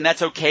much, and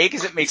that's okay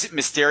because it makes it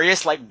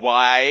mysterious. Like,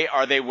 why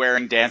are they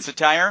wearing dance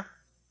attire?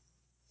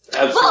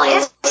 Absolutely.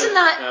 Well, isn't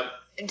that...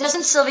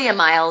 Doesn't Sylvia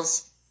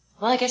Miles...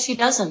 Well, I guess she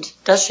doesn't.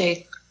 Does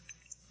she?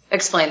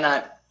 Explain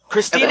that.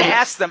 Christina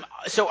asks them,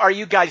 so are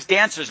you guys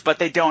dancers? But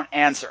they don't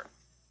answer.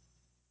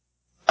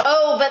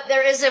 Oh, but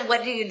there is a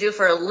what do you do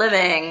for a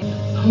living?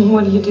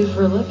 What do you do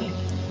for a living?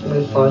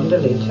 We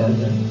fondle each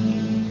other.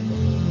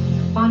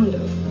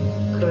 Fondle.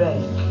 Correct.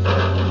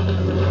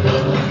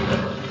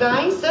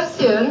 Going so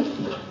soon.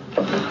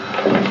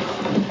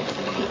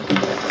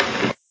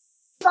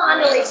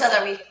 Fondle each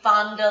other. We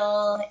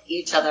fondle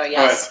each other,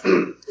 yes.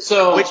 Right.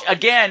 So, which,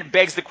 again,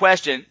 begs the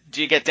question,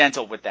 do you get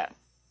dental with that?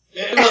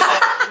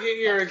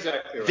 You're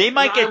exactly right. They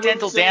might get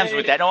dental dams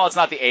with that. No, it's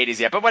not the 80s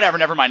yet, but whatever,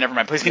 never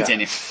mind. Please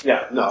continue.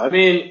 Yeah, no, I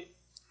mean,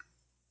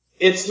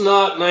 it's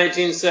not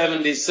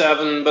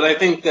 1977, but I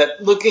think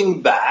that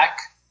looking back,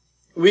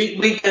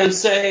 we can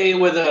say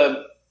with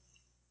a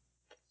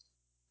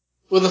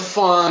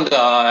fond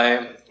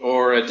eye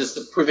or a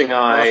disapproving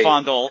eye. Or a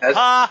fondle.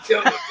 I see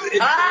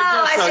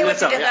what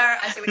you did there.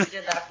 I see what you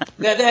did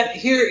there. That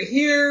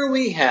here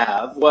we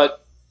have what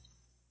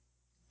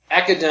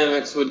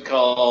academics would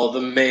call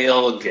the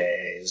male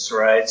gaze,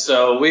 right?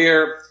 So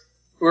we're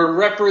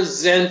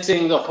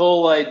representing the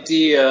whole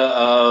idea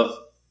of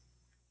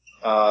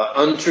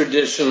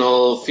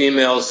untraditional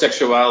female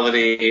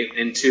sexuality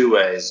in two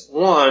ways.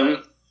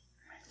 One,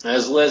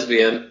 as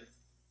lesbian,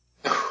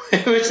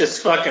 which is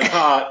fucking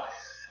hot,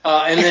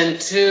 and then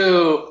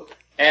two,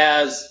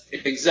 as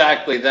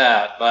exactly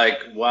that,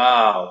 like,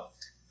 wow,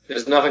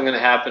 there's nothing going to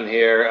happen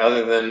here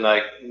other than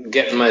like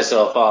getting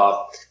myself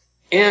off.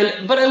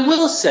 But I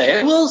will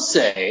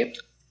say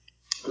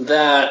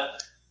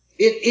that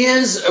it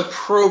is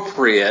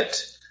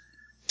appropriate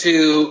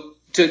to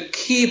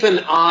keep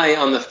an eye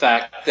on the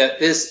fact that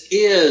this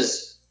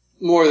is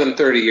more than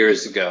 30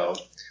 years ago.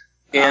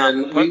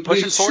 And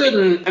we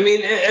shouldn't, I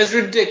mean, as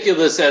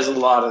ridiculous as a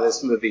lot of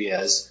this movie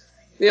is,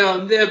 you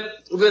know,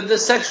 the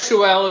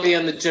sexuality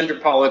and the gender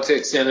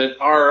politics in it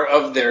are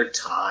of their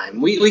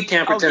time. We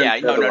can't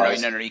pretend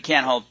otherwise. No. You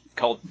can't hold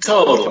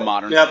to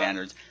modern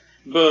standards.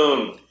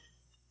 Boom.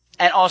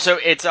 And also,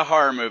 it's a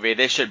horror movie.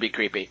 They should be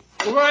creepy.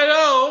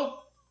 Righto.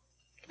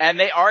 And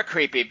they are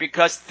creepy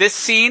because this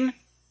scene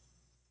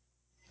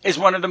is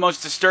one of the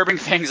most disturbing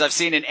things I've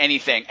seen in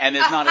anything. And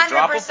there's not a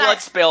drop of blood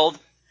spilled.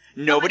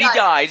 Nobody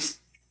dies.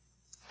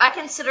 I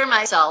consider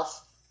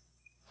myself,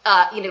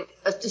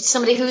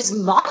 somebody who's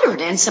modern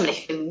and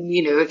somebody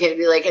who,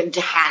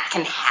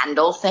 can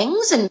handle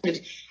things.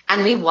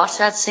 And we watched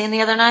that scene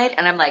the other night,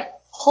 and I'm like,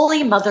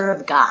 holy mother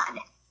of God.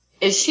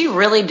 Is she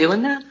really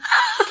doing that?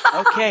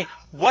 Okay.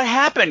 What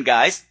happened,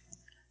 guys?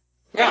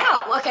 Yeah,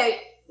 okay.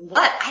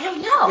 What? I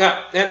don't know.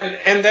 Yeah,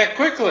 and that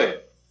quickly.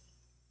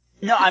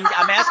 No, I'm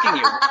asking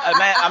you.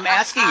 I'm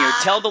asking you.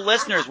 Tell the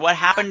listeners what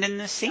happened in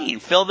this scene.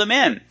 Fill them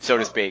in, so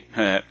to speak.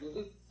 I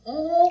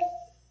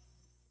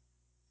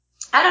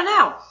don't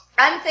know.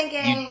 I'm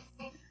thinking.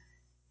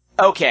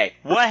 Okay,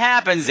 what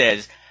happens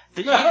is,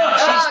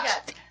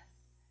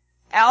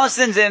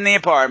 Allison's in the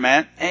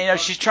apartment, and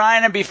she's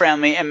trying to be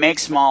friendly and make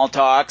small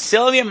talk.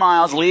 Sylvia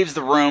Miles leaves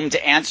the room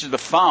to answer the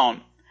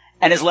phone,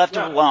 and is left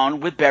alone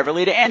with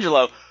Beverly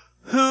D'Angelo,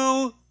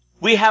 who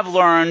we have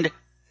learned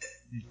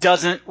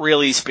doesn't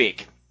really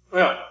speak.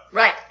 Yeah.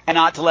 Right. And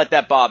not to let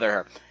that bother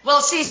her.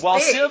 Well, she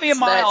speaks, Sylvia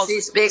Miles, but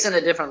she speaks in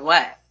a different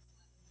way.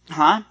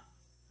 Huh?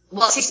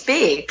 Well, she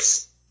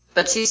speaks,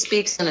 but she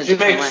speaks in a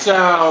different way. She makes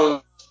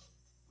sounds.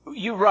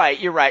 You're right.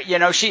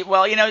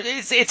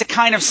 It's a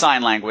kind of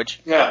sign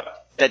language. Yeah.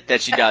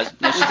 That she does.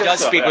 She does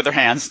speak with her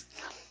hands.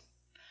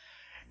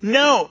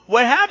 No,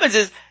 what happens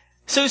is,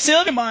 so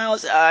Sylvia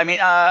Miles,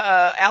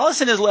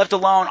 Allison is left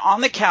alone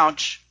on the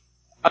couch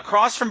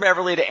across from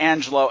Beverly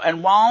D'Angelo,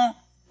 and while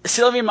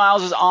Sylvia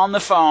Miles is on the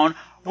phone,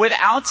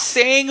 without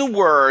saying a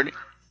word,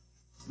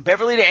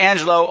 Beverly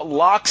D'Angelo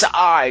locks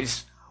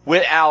eyes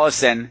with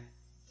Allison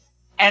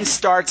and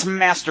starts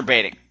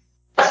masturbating.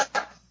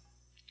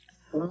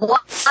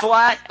 What?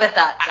 Flat with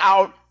that?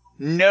 Out,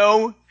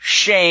 no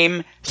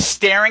shame,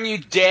 staring you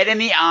dead in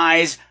the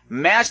eyes,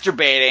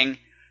 masturbating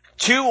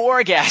to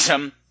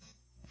orgasm.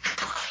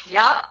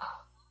 Yep.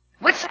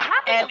 Which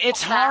happens. And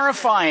it's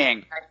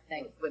horrifying. I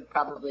think would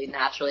probably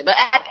naturally, but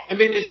I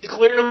mean, it's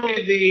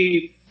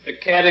clearly the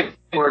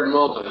category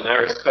moment. I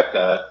respect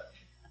that.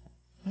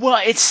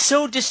 Well, it's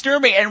so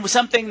disturbing, and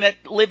something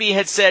that Libby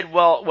had said.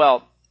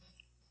 Well,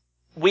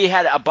 we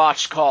had a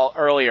botched call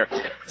earlier.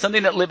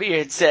 Something that Libby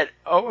had said.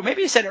 Oh,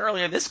 maybe you said it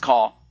earlier in this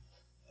call.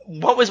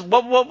 What was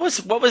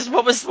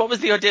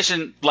the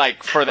audition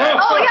like for that?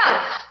 Oh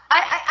yeah,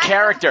 I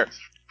character.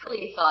 I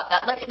really thought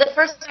that. Like the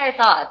first thing I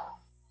thought.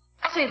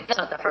 Actually, that's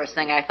not the first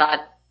thing I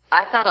thought.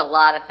 I thought a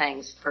lot of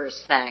things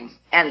first thing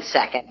and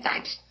second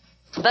things.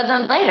 But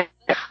then later,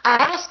 I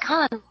asked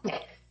Colin,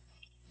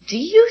 do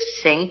you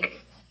think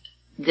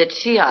that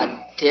she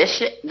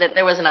auditioned, that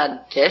there was an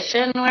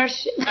audition where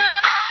she,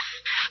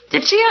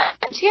 did she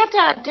have to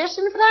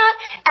audition for that?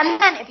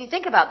 And then if you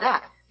think about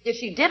that, if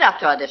she did have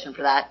to audition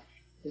for that,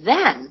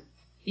 then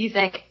you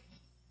think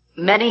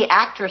many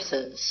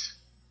actresses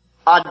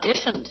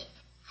auditioned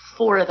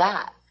for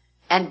that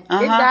and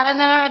did that in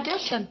their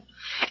audition.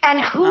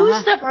 And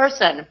who's the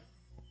person,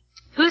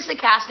 who's the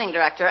casting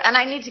director, and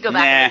I need to go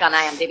back and look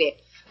on IMDb,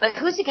 but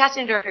who's the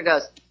casting director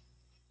goes,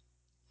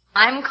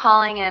 I'm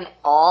calling in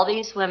all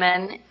these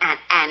women,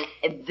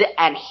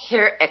 and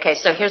here, okay,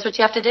 so here's what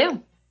you have to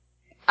do.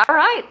 All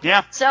right.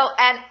 Yeah. So,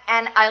 and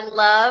I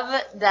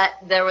love that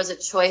there was a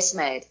choice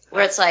made,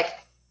 where it's like,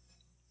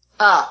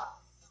 oh,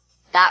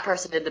 that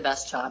person did the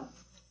best job.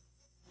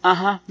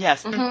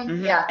 Yes.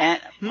 Mm-hmm. Yeah.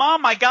 And,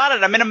 Mom, I got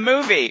it. I'm in a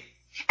movie.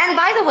 And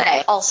by the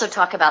way, also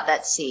talk about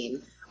that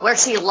scene where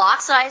she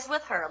locks eyes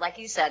with her, like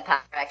you said,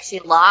 Patrick. She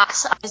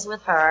locks eyes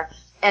with her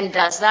and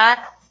does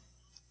that.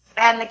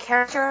 And the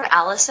character,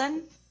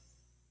 Allison,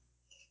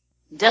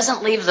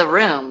 doesn't leave the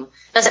room.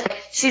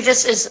 She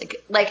just is,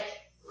 like,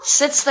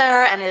 sits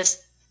there and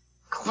is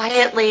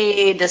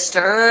quietly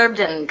disturbed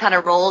and kind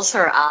of rolls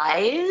her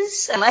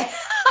eyes. And, like,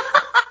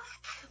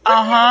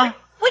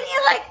 wouldn't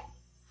you, like,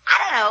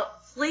 I don't know,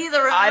 flee the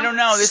room? I don't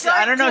know.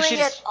 I don't know. She's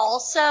it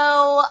also.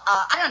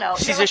 I don't know.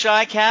 She's a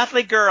shy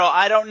Catholic girl.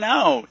 I don't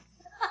know.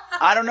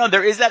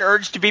 There is that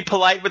urge to be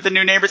polite with the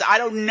new neighbors. I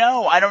don't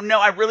know.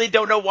 I really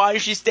don't know why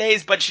she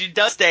stays, but she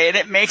does stay, and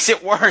it makes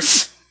it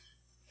worse.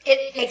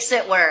 It makes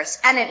it worse,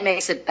 and it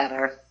makes it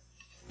better.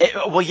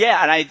 Well,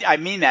 yeah, and I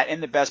mean that in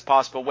the best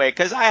possible way,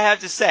 because I have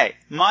to say,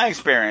 my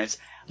experience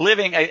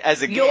living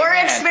as a gay man. Your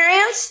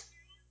experience?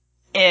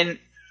 In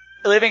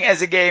living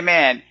as a gay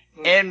man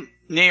in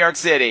New York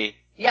City.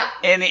 Yeah.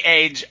 In the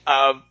age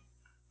of,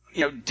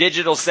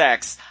 digital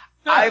sex.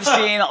 I've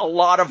seen a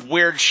lot of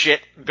weird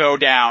shit go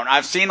down.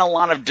 I've seen a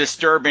lot of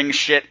disturbing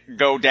shit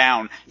go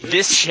down.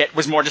 This shit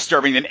was more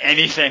disturbing than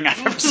anything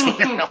I've ever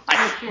seen in my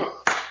life.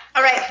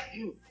 All right.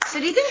 So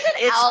do you think that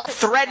it's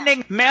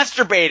threatening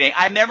masturbating?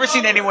 I've never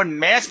seen anyone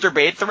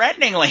masturbate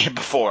threateningly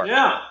before.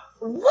 Yeah.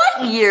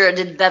 What year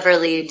did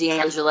Beverly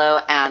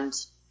D'Angelo and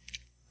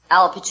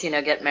Al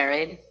Pacino get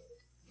married?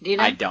 Do you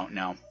know? I don't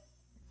know.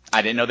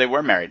 I didn't know they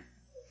were married.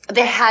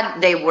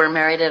 They were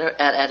married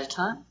at a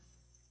time?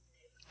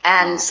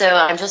 And so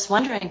I'm just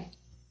wondering.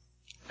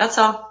 That's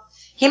all.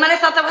 He might have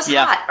thought that was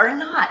hot or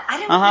not. I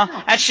don't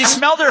know. And she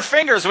smelled her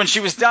fingers when she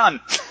was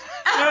done.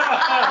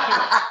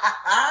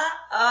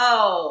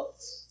 Oh.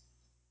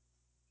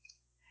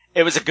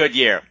 It was a good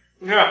year.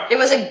 Yeah. It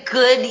was a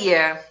good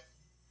year.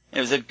 It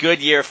was a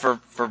good year for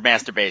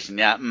masturbation,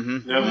 yeah.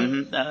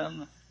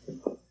 Mm-hmm.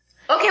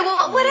 Okay,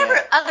 well, whatever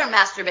other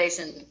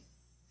masturbation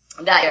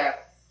that year.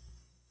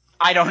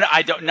 I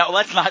don't know.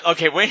 Let's not.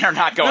 Okay, we are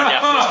not going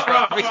down this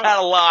road. We got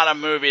a lot of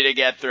movie to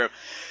get through.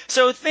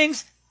 So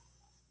things.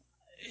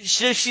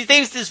 She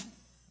thinks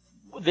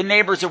the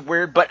neighbors are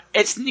weird, but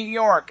it's New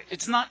York.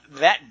 It's not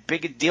that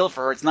big a deal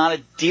for her. It's not a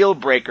deal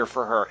breaker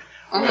for her.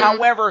 Mm-hmm.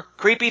 However,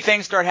 creepy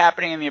things start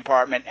happening in the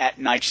apartment at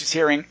night. She's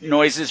hearing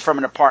noises from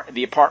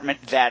the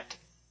apartment that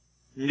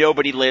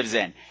nobody lives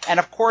in. And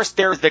of course,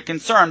 there's the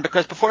concern,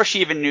 because before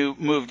she even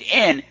moved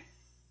in,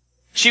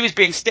 she was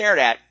being stared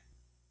at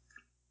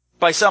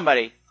by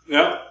somebody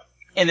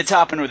in the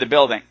top end of the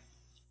building.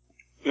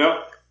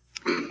 Yep.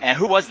 And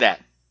who was that?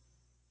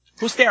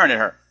 Who's staring at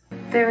her?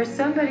 There is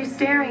somebody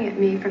staring at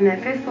me from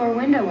that 5th floor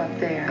window up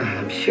there.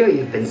 I'm sure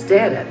you've been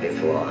stared at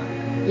before.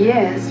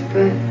 Yes,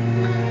 but...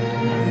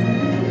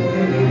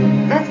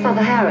 That's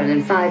Father Harron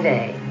in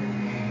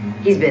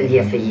 5A. He's been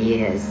here for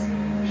years.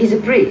 He's a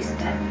priest.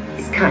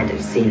 He's kind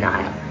of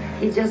senile.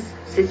 He just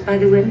sits by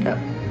the window.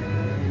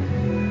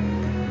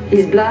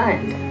 He's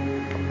blind.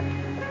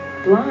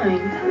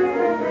 Blind?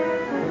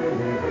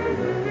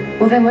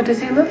 Well, then what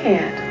does he look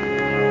at?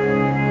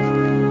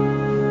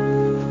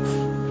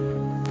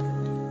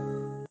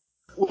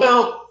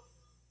 Well,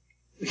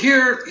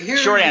 here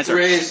Short answer.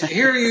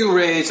 you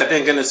raise, I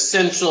think, an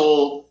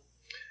essential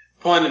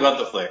point about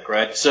the flick,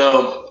 right?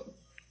 So,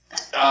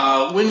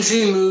 when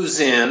she moves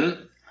in,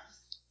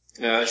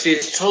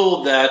 she's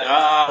told that,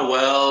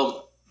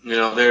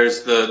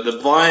 there's the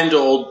blind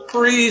old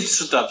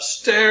priest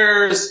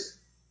upstairs,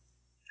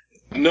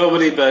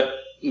 nobody but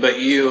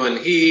you and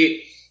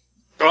he.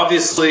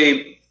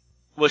 Obviously.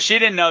 Well, she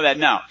didn't know that.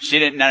 No, she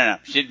didn't. No.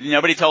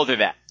 Nobody told her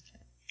that.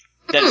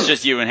 That's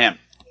just you and him.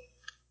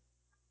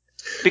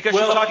 Because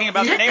she's talking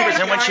about the neighbors,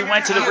 and when she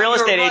went to the real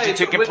estate agent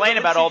to complain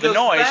about all the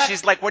noise,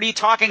 she's like, "What are you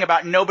talking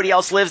about? Nobody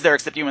else lives there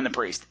except you and the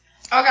priest."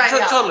 Okay,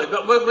 Totally.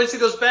 But when she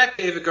goes back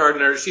to David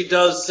Gardner, she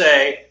does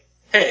say,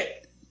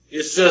 "Hey,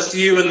 it's just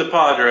you and the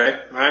Padre,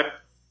 right?"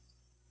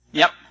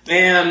 Yep.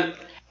 And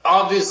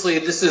obviously,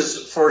 this is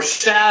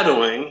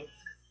foreshadowing.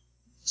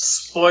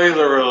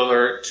 Spoiler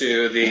alert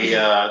to the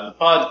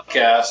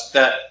podcast,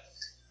 that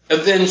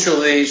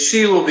eventually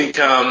she will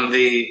become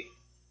the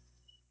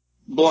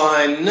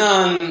blind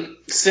nun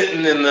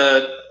sitting in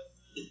the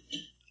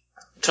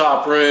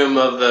top room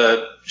of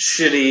the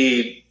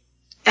shitty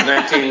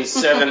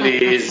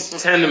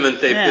 1970s tenement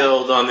they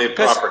build on the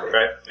property,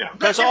 right? Yeah.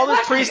 Because all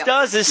this priest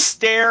does is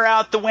stare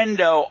out the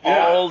window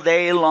all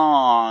day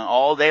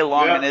long.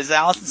 Yeah. And as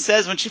Allison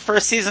says when she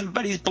first sees him,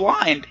 but he's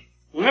blind.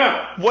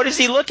 Yeah. What is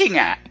he looking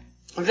at?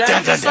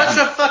 That's such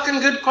a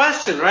fucking good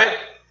question, right?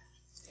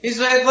 He's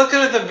like looking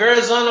at the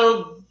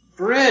Verrazano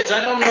Bridge.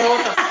 I don't know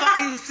what the fuck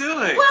he's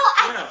doing. Well,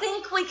 I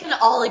think we can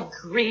all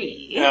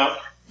agree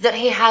that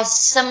he has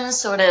some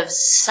sort of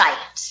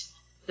sight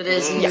that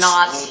is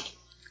not,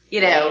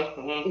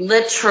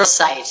 literal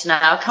sight.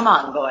 Now, come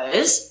on,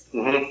 boys.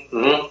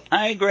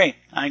 I agree.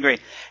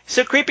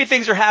 So creepy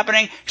things are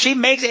happening. She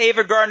makes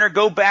Ava Gardner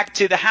go back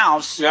to the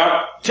house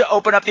to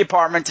open up the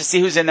apartment to see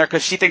who's in there,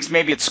 because she thinks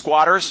maybe it's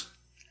squatters.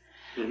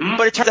 Mm-hmm.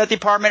 But it turns out the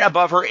apartment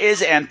above her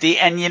is empty,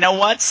 and you know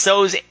what?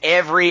 So's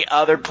every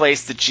other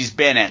place that she's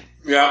been in.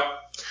 Yeah.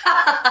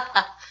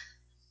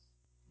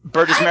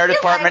 Burgess Meredith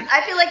apartment,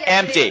 I feel like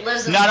empty.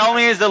 Not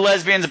only is the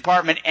lesbian's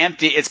apartment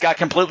empty, it's got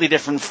completely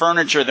different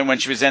furniture than when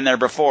she was in there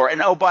before.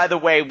 And oh, by the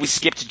way, we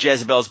skipped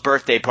Jezebel's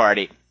birthday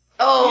party.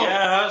 Oh.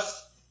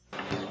 Yes.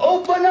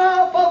 Open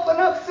up,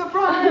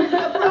 surprise,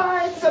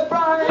 surprise,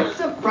 surprise,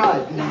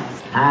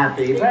 surprise.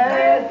 Happy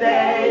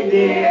birthday,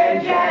 dear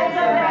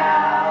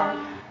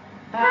Jezebel.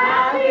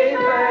 Happy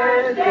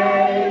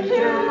birthday to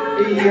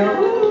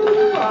you.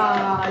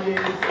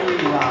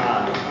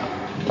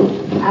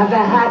 Have a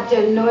hat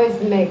and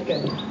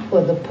noisemaker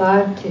for the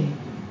party.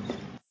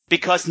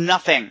 Because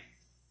nothing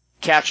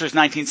captures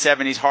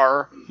 1970s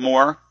horror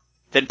more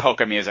than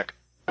polka music.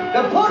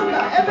 The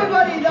polka,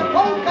 everybody, the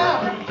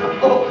polka.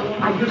 Oh,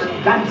 I used to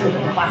dance at the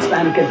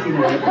Potsdam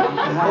Casino.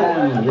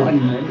 One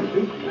and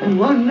two, and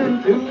one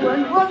and two,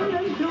 and one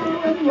and two,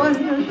 and one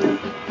and two,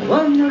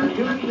 one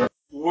and two.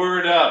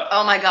 Word up.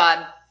 Oh my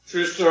God.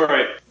 True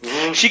story.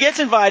 Mm-hmm. She gets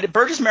invited.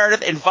 Burgess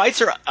Meredith invites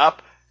her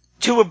up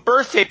to a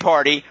birthday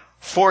party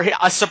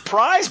a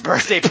surprise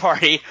birthday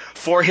party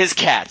for his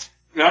cat.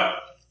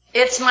 Yep.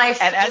 It's my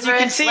favorite. And as you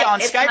can see on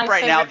Skype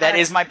right now, that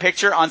is my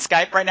picture on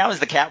Skype right now, is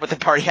the cat with the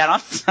party hat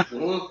on. Is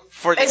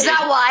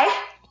that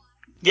why?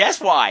 Yes,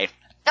 why?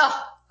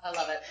 Oh, I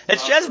love it.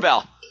 It's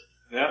Jezebel.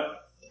 Yep.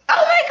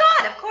 Oh my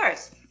God, of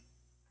course.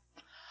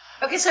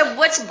 Okay, so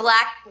what's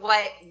black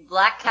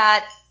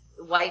cat,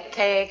 white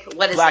cake?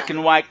 What is Black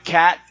and white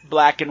cat,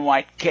 black and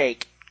white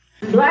cake.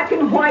 Black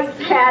and white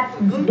cat,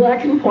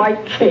 black and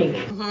white cake.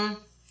 Mm-hmm.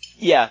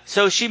 Yeah,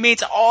 so she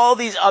meets all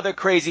these other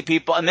crazy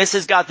people, and this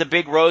has got the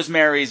big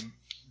Rosemary's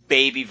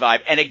Baby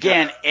vibe. And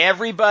again,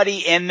 everybody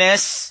in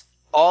this,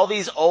 all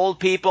these old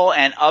people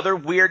and other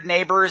weird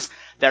neighbors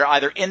that are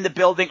either in the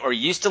building or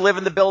used to live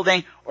in the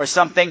building or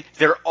something,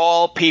 they're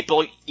all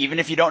people, even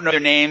if you don't know their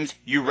names,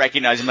 you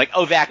recognize them. Like,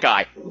 oh, that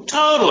guy.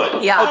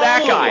 Totally. Yeah. Oh,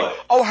 that guy.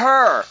 Oh,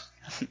 her.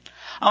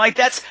 I'm like,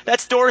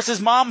 that's Doris's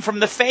mom from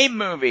the Fame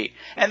movie.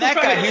 And that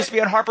guy used to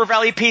be on Harper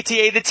Valley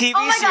PTA, the TV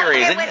Oh my God,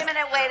 series. okay,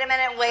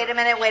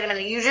 wait a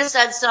minute. You just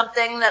said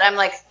something that I'm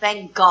like,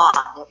 thank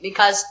God.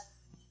 Because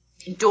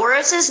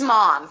Doris's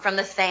mom from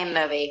the Fame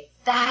movie,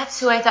 that's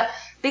who I thought.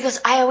 Because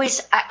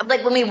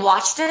like when we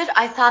watched it,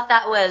 I thought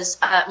that was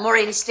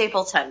Maureen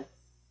Stapleton.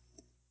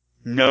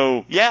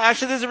 No. Yeah,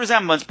 actually there's a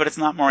resemblance, but it's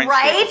not Maureen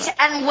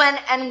Stapleton. Right?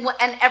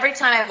 And every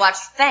time I watch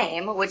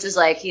Fame, which is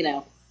like,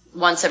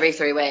 once every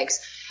 3 weeks,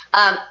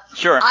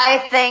 sure.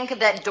 I think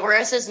that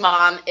Doris's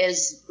mom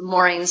is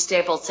Maureen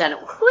Stapleton.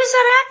 Who is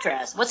that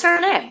actress? What's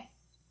her name?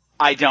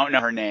 I don't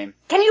know her name.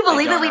 Can you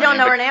believe it? We don't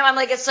know her name. I'm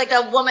like, it's like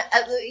a woman.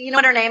 You know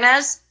what her name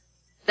is?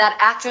 That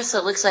actress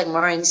that looks like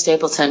Maureen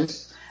Stapleton.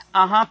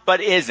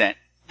 But isn't.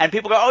 And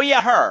people go, oh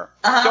yeah, her.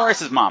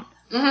 Doris's mom.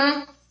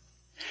 Mm-hmm.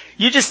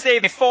 You just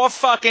saved me 4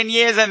 fucking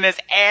years in this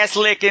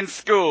ass-licking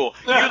school.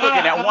 You're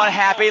looking at one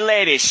happy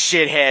lady,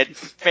 shithead.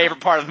 Favorite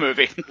part of the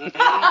movie.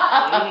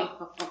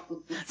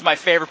 It's my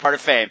favorite part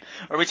of Fame.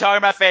 Are we talking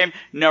about Fame?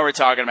 No, we're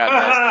talking about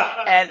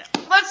this. And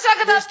let's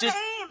talk about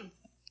Fame.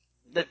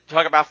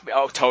 Talk about,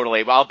 oh,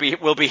 totally.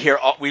 We'll be here.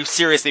 We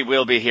seriously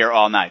will be here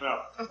all night.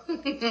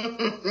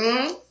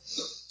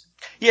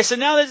 Yeah, so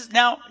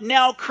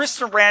now Chris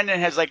Sarandon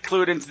has like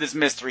clued into this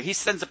mystery. He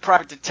sends a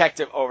private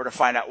detective over to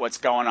find out what's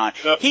going on.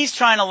 Yep. He's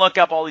trying to look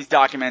up all these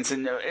documents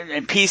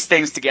and piece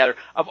things together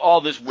of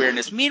all this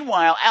weirdness.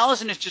 Meanwhile,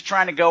 Allison is just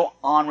trying to go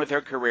on with her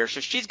career. So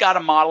she's got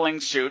a modeling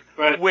shoot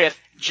with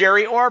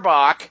Jerry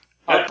Orbach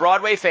of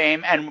Broadway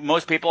fame, and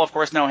most people, of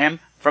course, know him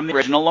from the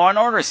original Law and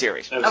Order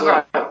series. That's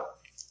right.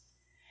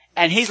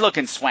 And he's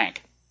looking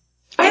swank.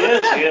 He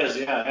is,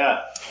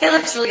 yeah. He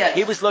looks really good.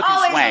 He was looking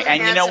swank,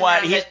 and you know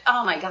what?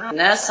 Oh my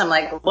goodness! I'm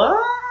like,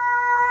 what?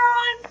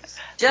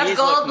 Jeff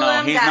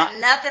Goldblum's got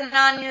nothing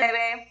on you,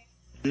 baby.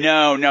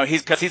 No,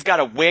 because he's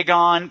got a wig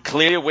on,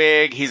 clear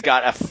wig. He's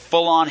got a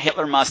full-on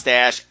Hitler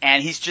mustache,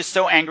 and he's just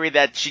so angry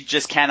that she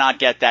just cannot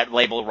get that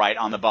label right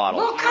on the bottle.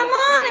 Well, come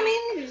on, I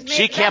mean,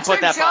 she can't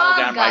put that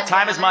bottle down right.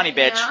 Time is money,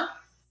 bitch.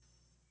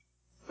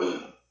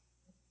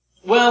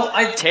 Well,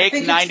 I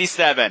think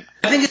 97.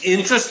 I think it's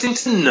interesting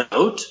to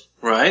note,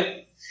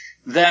 right,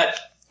 that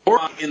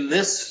in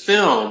this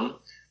film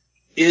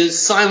is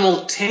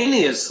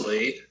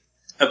simultaneously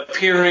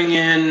appearing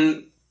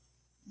in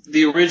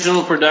the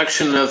original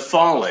production of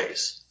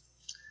Follies.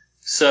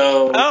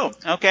 So, oh,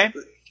 okay,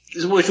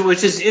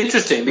 which is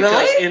interesting because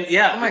really?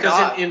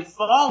 in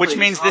Follies, which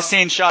means this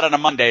scene shot on a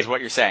Monday is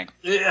what you're saying.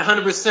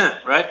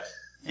 100%, right?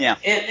 Yeah,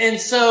 and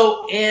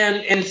so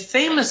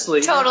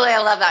famously, totally,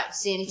 I love that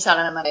scene shot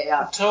on a Monday.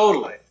 Yeah,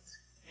 totally.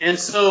 And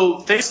so,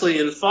 famously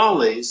in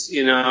Follies,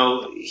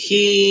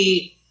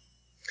 he.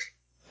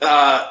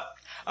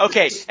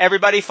 Okay,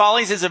 everybody,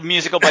 Follies is a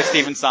musical by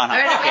Stephen Sondheim.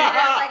 We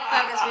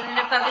need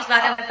to focus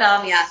back on the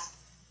film, yes.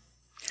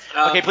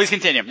 Okay, please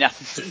continue. Yeah.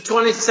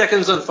 20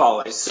 seconds on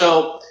Follies.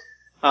 So,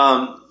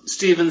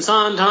 Stephen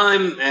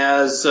Sondheim,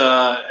 as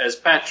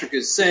Patrick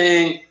is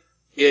saying,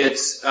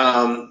 it's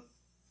a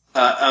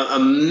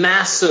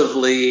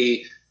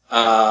massively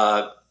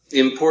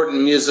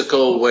important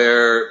musical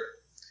where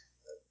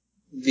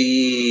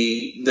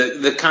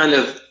the kind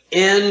of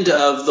end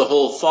of the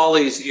whole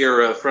Follies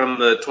era from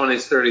the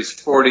 20s,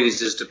 30s,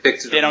 40s is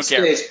depicted on the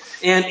stage.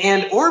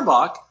 And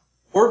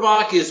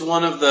Orbach is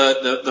one of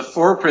the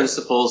 4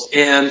 principals,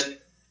 and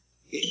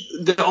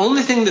the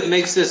only thing that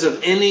makes this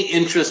of any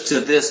interest to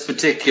this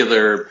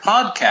particular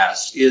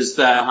podcast is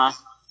that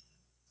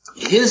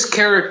his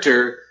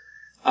character,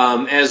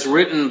 as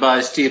written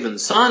by Stephen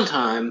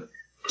Sondheim,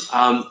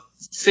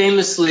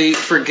 famously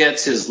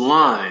forgets his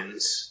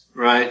lines.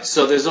 Right,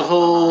 so there's a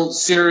whole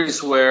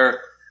series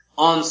where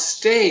on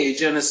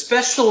stage, and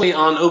especially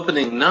on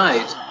opening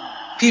night,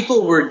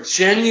 people were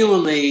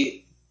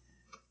genuinely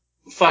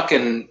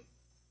fucking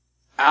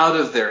out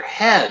of their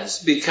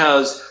heads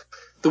because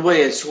the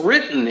way it's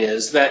written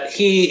is that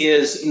he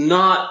is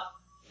not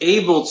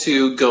able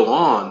to go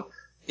on.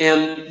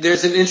 And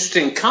there's an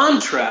interesting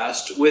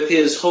contrast with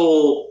his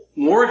whole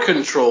more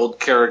controlled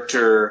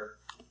character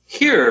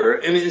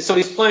here. I mean, so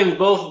he's playing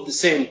both at the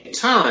same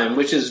time,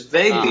 which is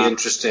vaguely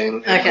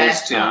interesting. At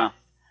least,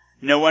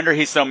 No wonder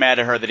he's so mad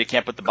at her that he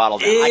can't put the bottle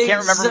down. I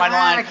can't remember my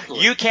line.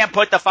 You can't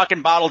put the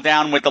fucking bottle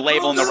down with the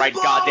label in the right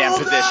goddamn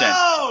position.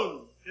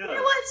 You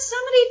know what?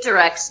 Somebody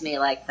directs me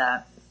like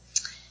that.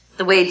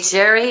 The way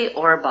Jerry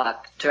Orbach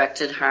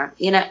directed her.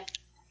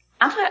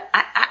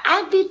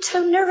 I'd be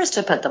too nervous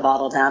to put the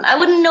bottle down. I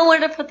wouldn't know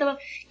where to put the.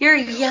 You're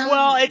yelling.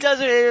 Well, it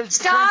doesn't.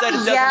 Stop it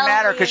doesn't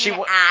matter because she.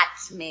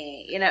 At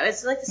me,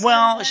 it's like.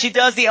 Well, she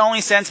does the only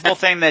sensible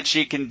thing that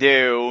she can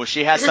do.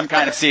 She has some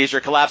kind of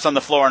seizure, collapse on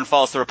the floor, and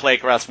falls through a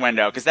plate glass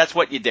window. Because that's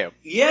what you do.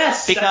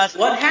 Yes, because that's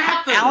what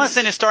happens.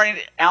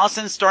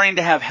 Allison's starting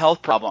to have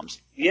health problems.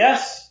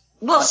 Yes.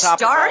 Well,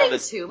 starting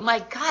to. My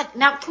God.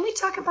 Now, can we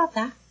talk about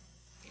that?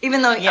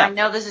 Even though I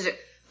know this is.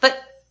 But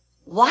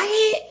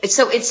why?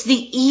 So it's the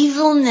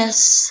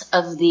evilness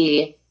of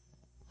the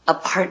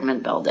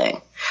apartment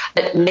building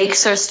that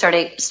makes her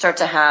start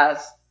to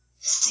have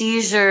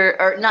seizure,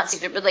 or not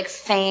seizure, but like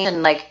faint,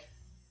 and like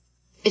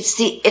it's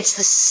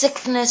the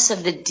sickness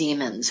of the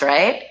demons,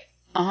 right?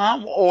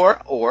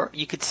 Or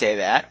you could say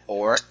that,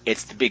 or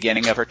it's the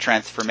beginning of her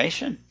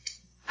transformation.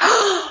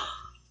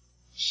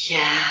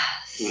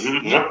 Yes.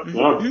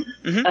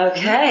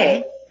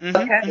 Okay.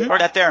 Or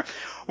that there.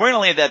 We're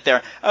going to leave that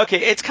there. Okay,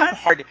 it's kind of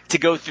hard to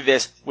go through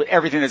this with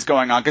everything that's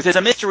going on because there's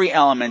a mystery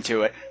element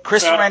to it.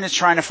 Christopher Wren is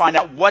trying to find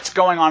out what's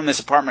going on in this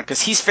apartment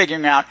because he's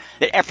figuring out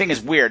that everything is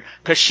weird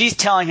because she's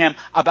telling him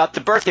about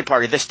the birthday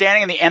party. They're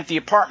standing in the empty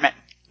apartment.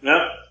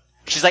 Yep.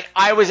 She's like,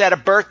 I was at a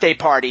birthday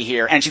party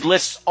here, and she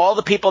lists all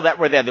the people that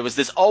were there. There was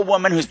this old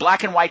woman who's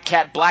black and white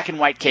cat, black and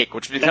white cake,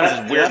 which becomes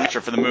this weird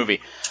picture for the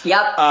movie.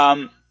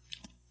 Yep.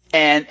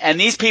 And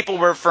these people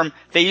were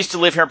they used to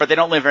live here, but they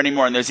don't live here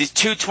anymore. And there's these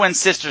two twin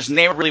sisters, and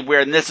they were really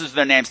weird, and this is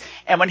their names.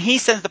 And when he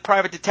sends the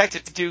private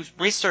detective to do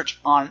research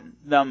on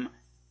them,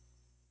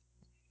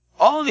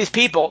 all of these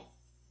people,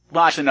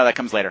 well, actually, no, that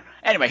comes later.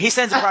 Anyway, he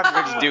sends the private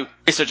detective to do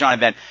research on it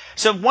then.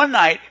 So one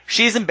night,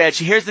 she's in bed,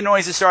 she hears the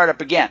noises start up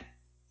again.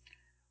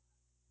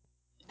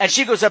 And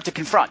she goes up to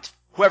confront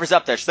whoever's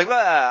up there. She's like,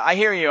 I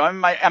hear you.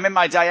 I'm in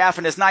my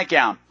diaphanous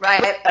nightgown.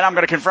 Right. And I'm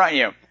going to confront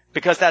you,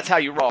 because that's how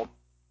you roll.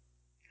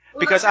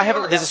 Because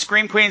there's a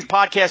Scream Queens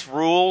podcast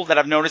rule that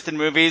I've noticed in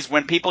movies.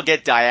 When people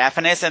get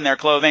diaphanous in their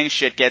clothing,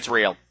 shit gets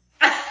real.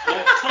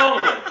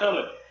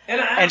 Totally.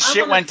 And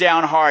shit went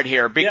down hard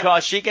here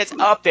because she gets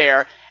up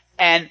there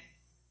and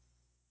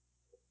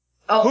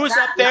who's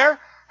up there?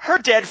 Her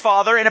dead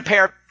father in a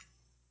pair of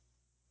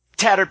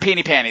tattered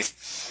peony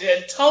panties. Yeah,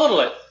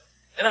 totally.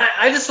 And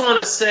I just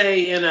want to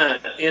say in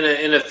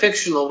a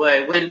fictional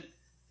way,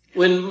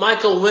 when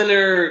Michael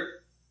Winner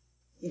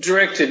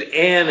directed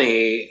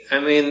Annie, I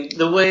mean,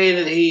 the way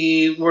that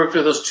he worked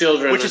with those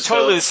children. Which is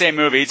totally the same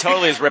movie. He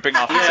totally is ripping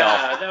off himself.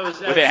 Yeah, that was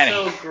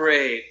so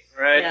great,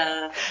 right?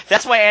 Yeah.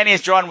 That's why Annie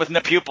is drawn with no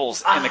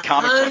pupils in the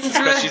comic books,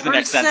 because she's the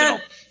next Sentinel.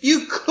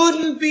 You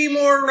couldn't be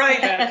more right,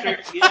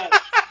 Patrick.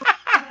 Yes.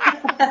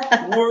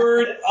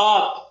 Word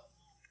up.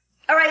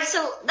 All right,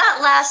 so that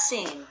last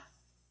scene.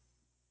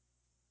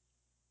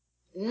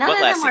 None of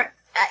them were.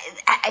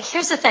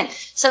 Here's the thing.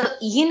 So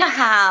you know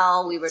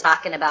how we were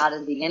talking about at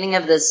the beginning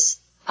of this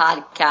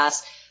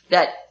podcast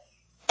that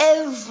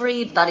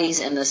everybody's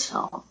in this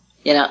film.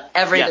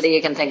 Everybody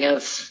you can think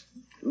of,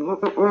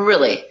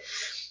 really.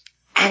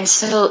 And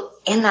so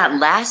in that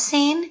last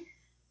scene,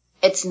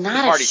 it's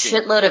not a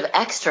shitload of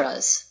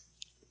extras.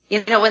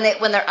 When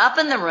they're up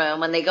in the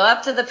room, when they go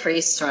up to the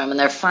priest's room, and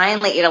they're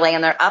finally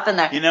and they're up in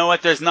there. You know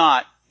what? There's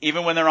not.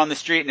 Even when they're on the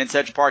street and in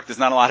Central Park, there's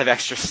not a lot of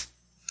extras.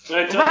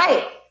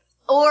 Right.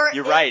 Or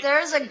You're if right.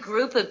 there's a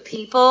group of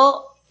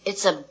people,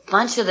 it's a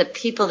bunch of the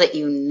people that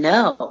you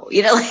know.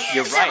 You're right.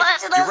 You're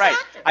right.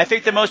 I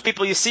think that most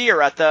people you see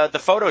are at the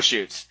photo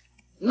shoots.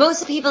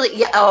 Most people,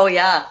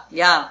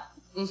 yeah.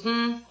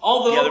 Mm-hmm.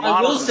 Although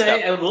I will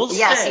say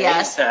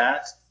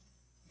that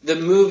the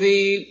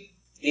movie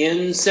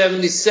in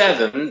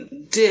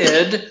 '77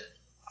 did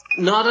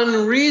not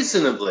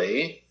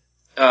unreasonably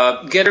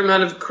get a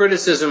amount of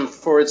criticism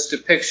for its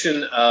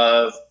depiction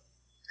of.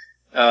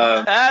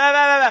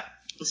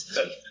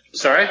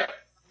 Sorry?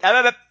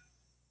 We're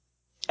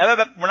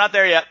not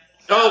there yet.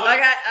 Oh,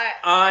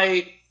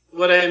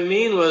 what I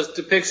mean was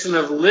depiction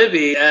of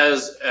Libby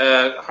as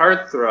a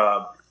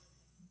heartthrob.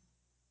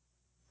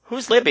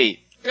 Who's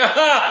Libby? You know what?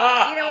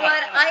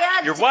 I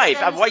had your wife.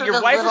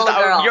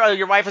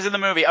 Your wife is in the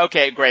movie.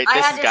 Okay, great.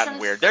 This has gotten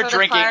weird. They're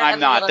drinking. I'm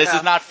not. This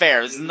is not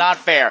fair. This is not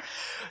fair.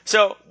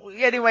 So,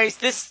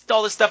 anyways,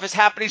 all this stuff is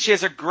happening. She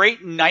has a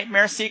great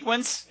nightmare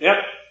sequence. Yep.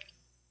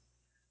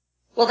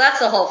 Well, that's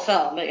the whole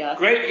film, but yeah.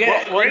 Great,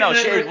 yeah. Well, no,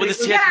 she has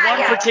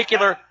one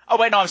particular. Oh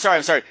wait, no, I'm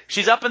sorry.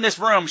 She's up in this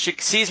room. She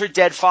sees her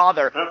dead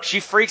father. Yep.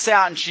 She freaks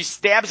out and she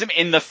stabs him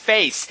in the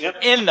face. Yep.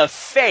 In the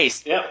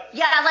face. Yep.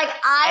 Yeah, like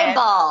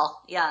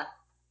eyeball. Yeah.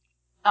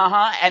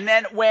 And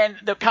then when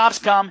the cops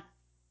come,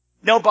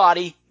 no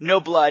body, no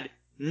blood,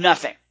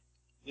 nothing.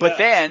 Yeah. But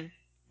then,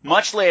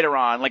 much later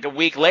on, like a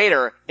week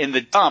later, in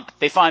the dump,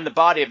 they find the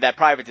body of that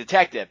private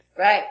detective.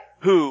 Right.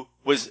 Who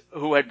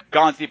had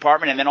gone to the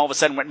apartment and then all of a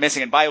sudden went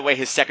missing. And by the way,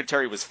 his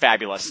secretary was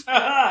fabulous.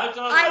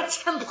 I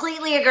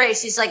completely agree.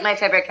 She's like my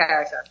favorite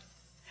character.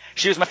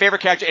 She was my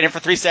favorite character in it for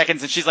 3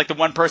 seconds, and she's like the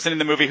one person in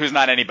the movie who's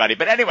not anybody.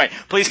 But anyway,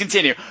 please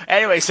continue.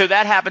 Anyway, so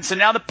that happened. So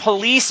now the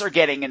police are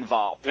getting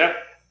involved. Yep.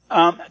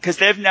 Because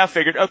they've now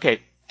figured,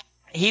 okay,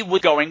 he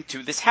was going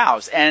to this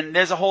house. And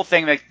there's a whole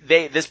thing that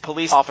this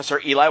police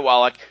officer, Eli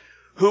Wallach,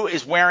 who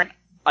is wearing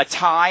a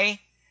tie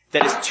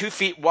that is 2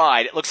 feet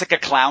wide. It looks like a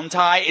clown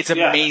tie. It's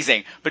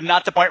amazing, but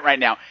not the point right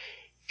now.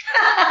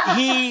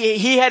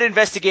 He had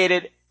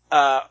investigated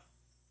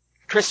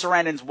Chris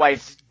Sarandon's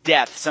wife's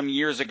death some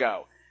years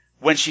ago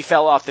when she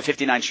fell off the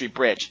 59th Street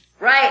Bridge.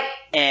 Right.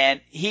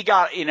 And he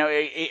got,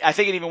 I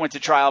think it even went to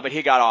trial, but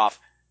he got off.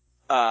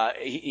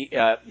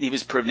 He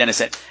was proved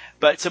innocent.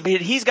 But so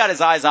he's got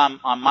his eyes on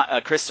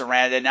Chris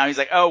Sarandon. Now he's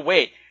like, oh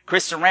wait,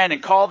 Chris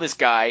Sarandon called this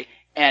guy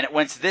and it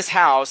went to this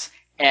house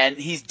and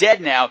he's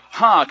dead now.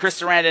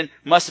 Chris Sarandon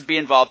must be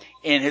involved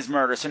in his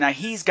murder. So now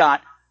he's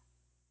got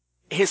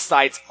his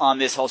sights on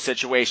this whole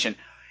situation.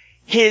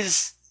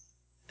 His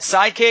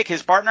sidekick,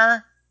 his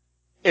partner,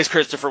 is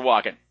Christopher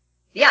Walken.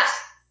 Yes.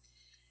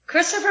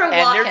 Christopher Walken.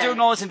 And they're doing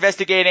all this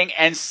investigating,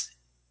 and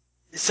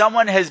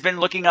someone has been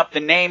looking up the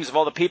names of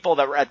all the people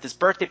that were at this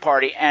birthday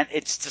party, and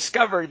it's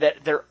discovered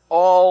that they're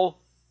all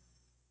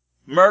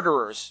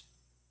murderers,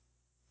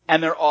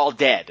 and they're all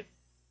dead.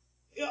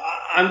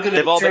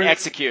 They've all been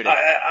executed.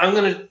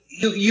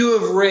 You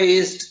have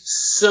raised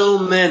so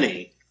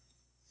many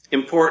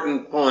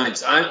important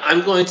points.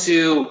 I'm going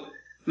to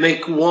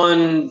make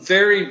one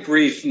very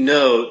brief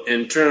note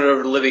and turn it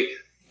over to Libby.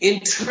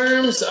 In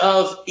terms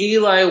of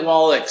Eli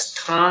Wallach's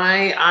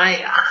tie,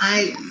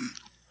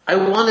 I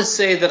want to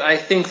say that I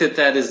think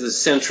that is the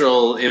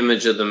central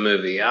image of the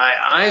movie.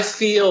 I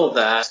feel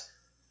that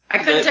I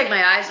couldn't take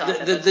my eyes off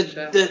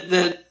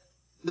it.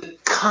 The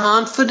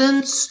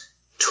confidence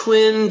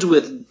twinned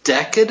with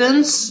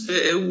decadence,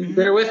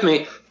 bear with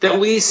me, that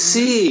we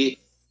see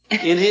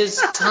in his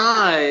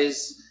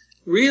ties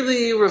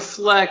really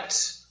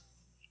reflect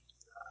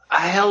a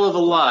hell of a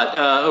lot.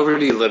 Over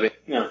to you, Libby.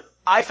 Yeah.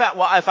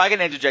 If I can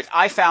interject,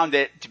 I found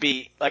it to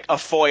be like a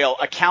foil,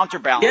 a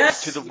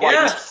counterbalance to the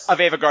whiteness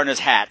of Ava Gardner's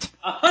hat.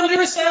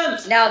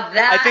 100%. Now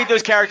that I think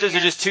those characters are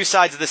just two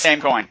sides of the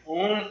same coin.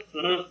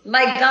 Mm-hmm.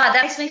 My God,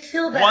 that makes me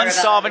feel better. One's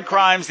solving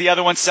crimes, the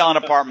other one's selling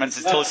apartments.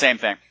 It's still the same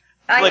thing.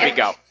 Libby,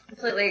 go.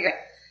 Completely agree.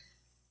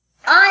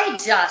 I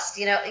just,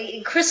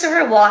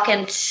 Christopher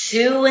Walken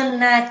chewing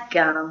that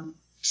gum,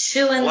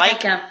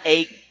 like that gum.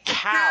 A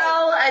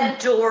cow. How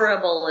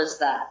adorable is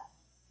that?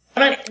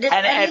 Does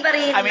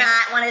anybody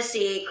not want to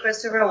see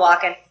Christopher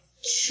Walken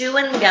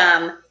chewing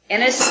gum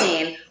in a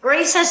scene where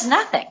he says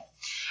nothing?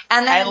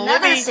 And then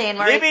another scene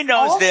where Libby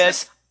knows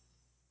this.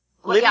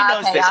 Libby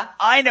knows this. Yeah.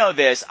 I know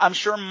this. I'm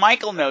sure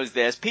Michael knows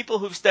this. People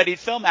who've studied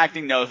film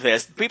acting know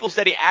this. People who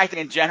study acting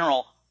in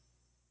general.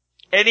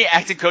 Any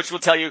acting coach will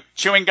tell you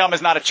chewing gum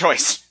is not a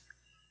choice.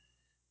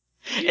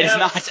 It is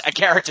not a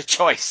character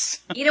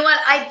choice. You know what?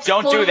 I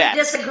don't totally do that.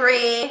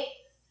 disagree.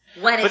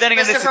 But then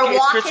again, it's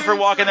Christopher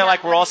Walken. They're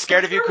like, we're all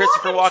scared of you,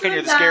 Christopher Walken.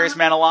 You're the scariest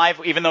man alive.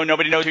 Even though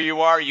nobody knows who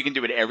you are, you can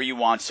do whatever you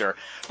want, sir.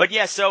 But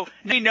yeah, so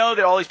we know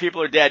that all these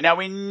people are dead. Now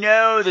we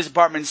know this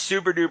apartment's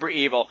super duper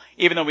evil,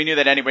 even though we knew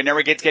that anyway.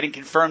 Never gets getting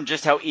confirmed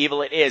just how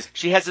evil it is.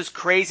 She has this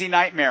crazy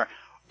nightmare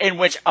in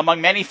which,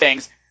 among many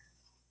things,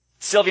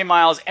 Sylvia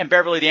Miles and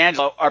Beverly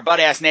D'Angelo are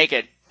butt-ass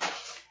naked.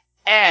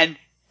 And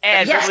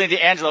Beverly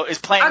D'Angelo is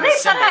playing Are with they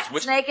cymbals.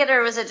 butt-ass naked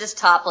or was it just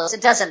topless?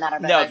 It doesn't matter.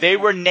 No, they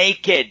were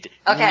naked.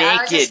 Okay, naked.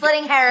 I was just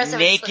splitting hairs.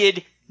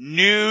 Naked,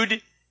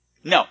 nude.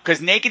 No,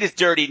 because naked is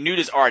dirty, nude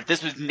is art.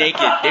 This was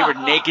naked. They were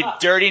naked,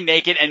 dirty,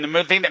 naked, and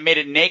the thing that made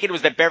it naked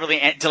was that Beverly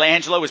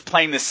D'Angelo was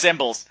playing the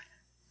cymbals.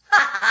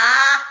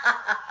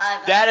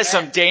 That is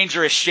some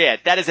dangerous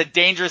shit. That is a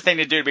dangerous thing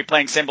to do, to be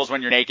playing cymbals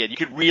when you're naked. You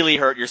could really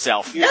hurt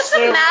yourself. That's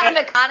some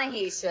Matthew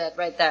McConaughey shit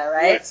right there,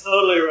 right? That's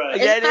totally right.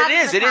 Yeah,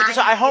 it is.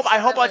 I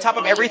hope on top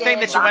of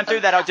everything that you went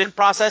through, that audition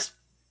process,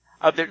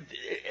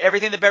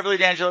 everything that Beverly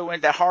D'Angelo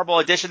went, that horrible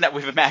audition that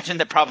we've imagined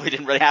that probably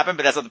didn't really happen,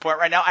 but that's not the point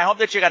right now. I hope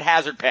that you got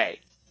hazard pay.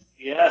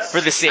 Yes. For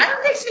the scene. I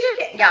don't think she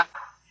did. Yeah.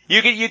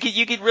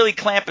 You could really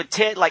clamp a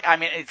tit. Like, I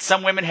mean,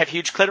 some women have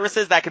huge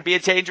clitorises. That could be a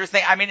dangerous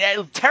thing. I mean,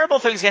 terrible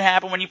things can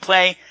happen when you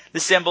play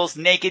the cymbals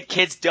naked.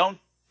 Kids, don't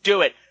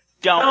do it.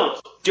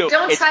 Don't do it.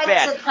 Don't it's try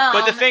bad. to sit home.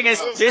 But the thing is,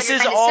 this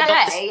is all.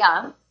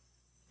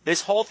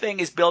 This whole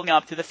thing is building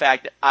up to the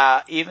fact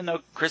that even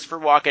though Christopher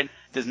Walken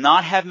does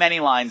not have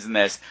many lines in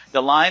this,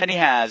 the line that he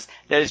has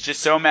that is just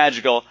so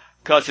magical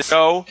because it's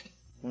so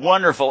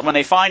wonderful. When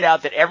they find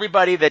out that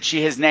everybody that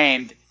she has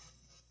named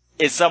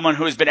is someone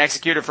who has been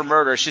executed for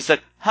murder, she said,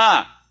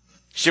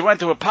 she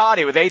went to a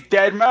party with 8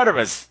 dead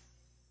murderers.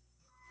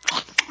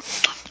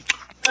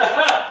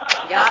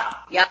 Yeah.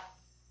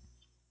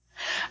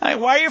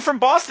 Why are you from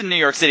Boston, New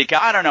York City?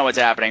 I don't know what's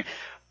happening.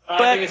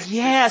 But,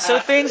 yeah, so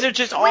things are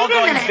just all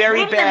going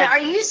very bad. Are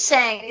you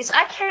saying,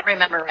 I can't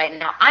remember right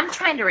now. I'm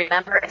trying to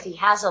remember if he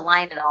has a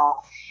line at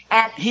all.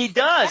 And he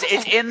does.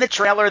 It's in the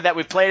trailer that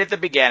we played at the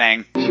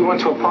beginning. She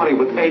went to a party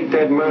with 8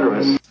 dead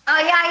murderers. Oh,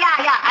 yeah.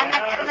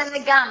 And then the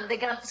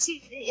gum.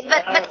 See,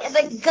 but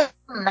the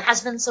gum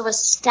has been so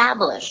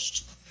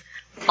established.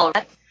 You're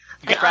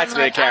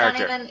practically a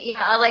character. I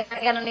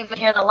don't even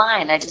hear the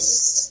line. I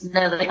just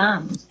know the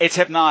gum. It's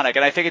hypnotic,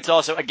 and I think it's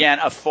also, again,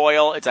 a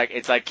foil.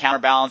 It's like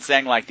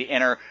counterbalancing, like the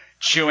inner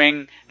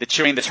the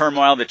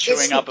turmoil, the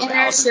chewing up of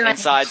Allison's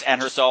insides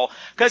and her soul.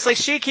 Because like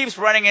she keeps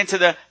running into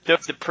the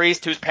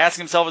priest who's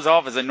passing himself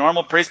off as a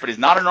normal priest, but he's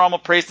not a normal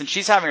priest, and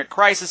she's having a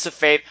crisis of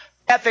faith.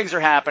 Bad things are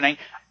happening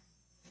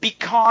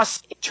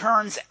because it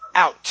turns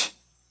out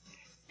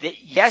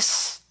that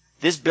yes,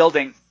 this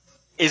building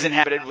is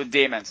inhabited with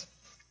demons.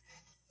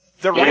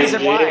 The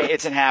reason why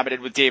it's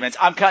inhabited with demons,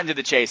 I'm cutting to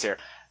the chase here.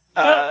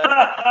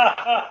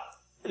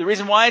 The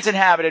reason why it's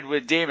inhabited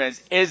with demons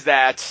is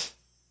that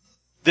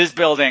this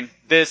building,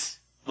 this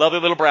lovely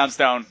little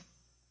brownstone,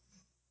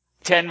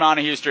 10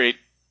 Montague Street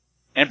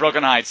in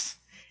Brooklyn Heights,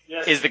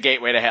 is the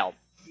gateway to hell.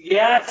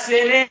 Yes,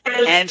 it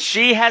is. And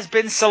she has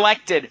been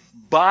selected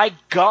by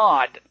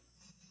God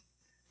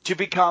to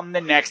become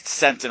the next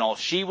Sentinel.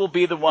 She will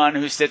be the one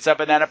who sits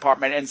up in that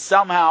apartment and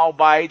somehow,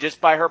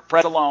 just by her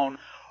presence alone,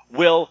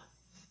 will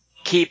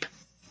keep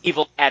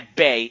evil at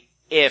bay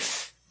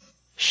if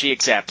she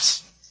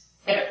accepts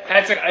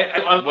Patrick,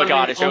 what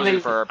God has chosen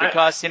for her.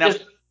 Because,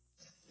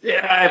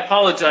 I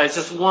apologize.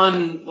 Just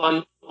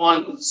one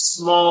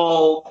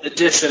small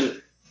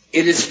addition.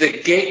 It is the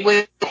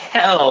gateway to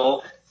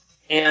hell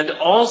and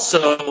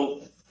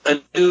also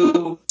a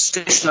new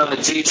station on the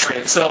G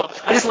train. So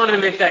I just wanted to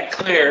make that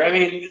clear. I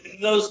mean,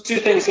 those two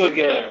things go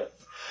together.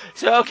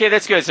 So, okay,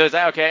 that's good. So,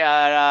 okay,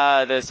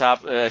 the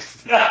stop,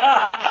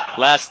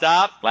 last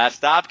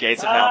stop,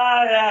 gates of hell.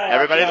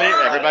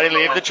 Everybody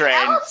leave the train.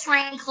 Hell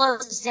train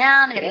closes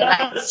down in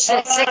like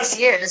 6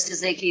 years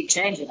because they keep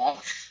changing it.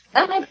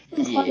 That might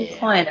be one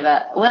point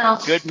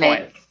about, good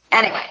point. Maybe.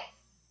 Anyway.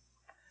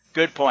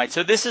 Good point.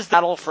 So this is the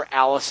battle for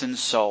Allison's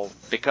soul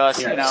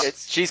because,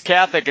 she's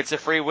Catholic. It's a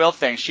free will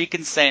thing. She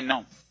can say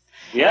no.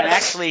 Yes. And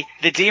actually,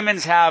 the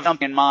demons have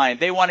something in mind.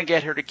 They want to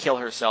get her to kill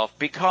herself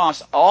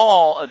because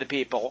all of the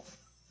people,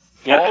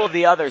 all of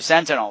the other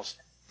Sentinels,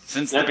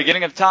 since the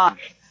beginning of time,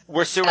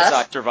 were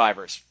suicide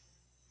survivors.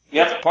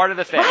 Yep. Part of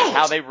the thing,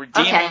 how they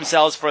redeem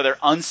themselves for their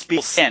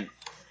unspeakable sin,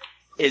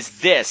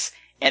 is this.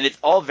 And it's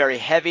all very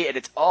heavy, and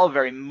it's all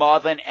very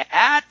maudlin. And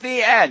at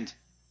the end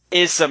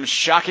is some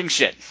shocking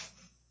shit.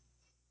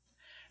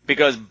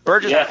 Because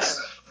Burgess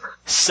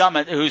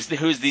Summit, who's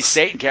the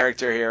Satan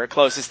character here,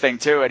 closest thing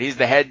to it, he's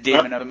the head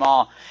demon of them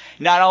all.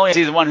 Not only is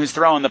he the one who's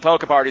throwing the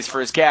polka parties for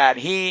his cat,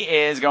 he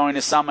is going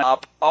to summon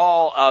up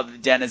all of the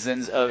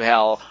denizens of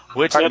hell,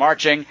 which are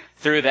marching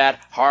through that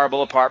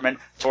horrible apartment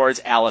towards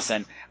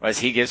Allison. As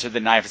he gives her the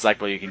knife, it's like,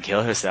 well, you can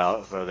kill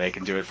yourself, or they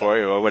can do it for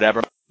you, or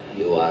whatever.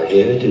 You are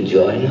here to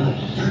join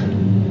us.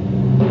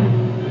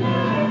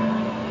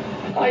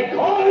 I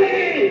call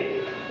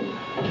thee,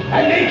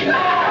 and they can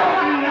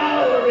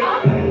now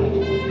repent.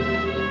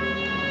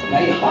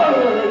 May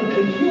horror and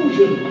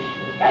confusion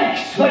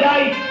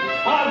expedite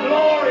our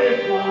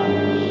glorious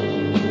lives.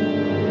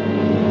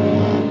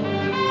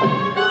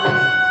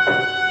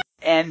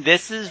 And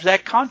this is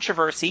that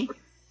controversy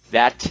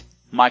that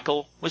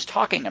Michael was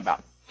talking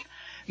about.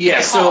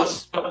 Yeah, so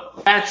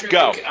Patrick,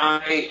 go.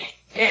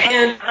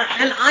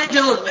 I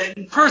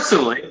don't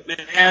personally,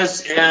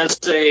 as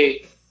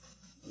a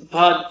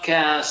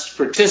podcast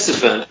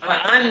participant,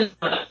 I'm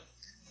not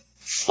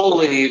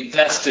fully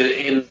vested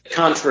in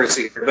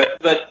controversy here,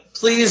 but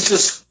please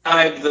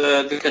describe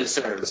the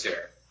concerns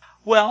here.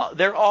 Well,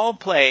 they're all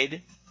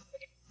played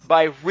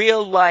by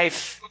real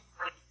life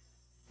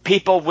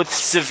people with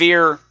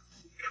severe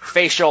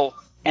facial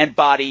and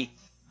body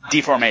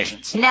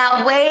deformations.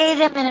 Now,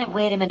 wait a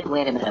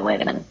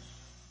minute.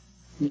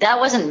 That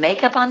wasn't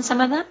makeup on some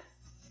of them?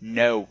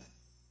 No.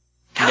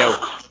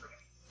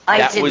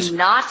 I did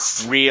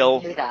not real,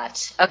 do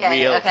that.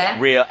 Okay.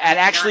 Real. And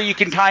actually you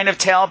can kind of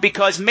tell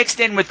because mixed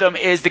in with them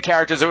is the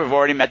characters that we've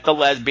already met, the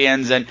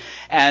lesbians and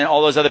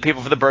all those other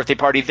people for the birthday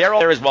party. They're all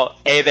there as well.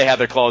 They have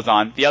their clothes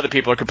on. The other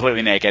people are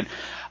completely naked.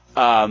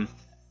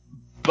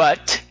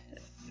 But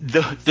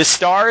the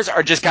stars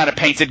are just kind of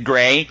painted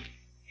gray.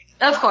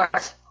 Of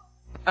course.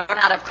 Or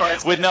not of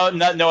course. With no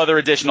other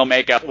additional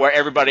makeup, where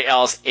everybody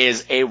else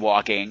is a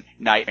walking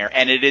nightmare.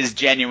 And it is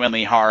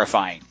genuinely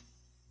horrifying.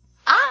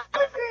 I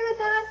agree with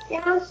that.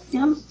 Yes.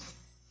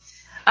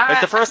 Like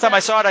the first time I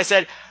saw it, I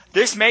said,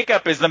 this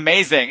makeup is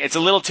amazing. It's a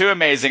little too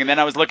amazing. And then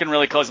I was looking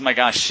really close. I'm like,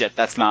 oh, shit,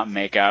 that's not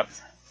makeup.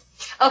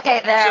 Okay,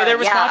 So there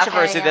was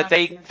controversy that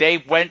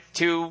they went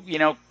to,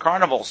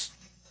 carnivals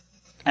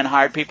and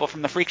hired people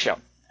from the freak show.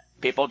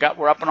 People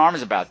were up in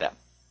arms about that.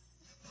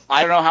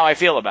 I don't know how I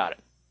feel about it,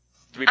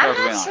 to be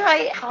perfectly honest. I'm not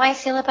sure how I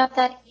feel about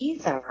that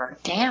either.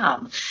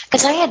 Damn.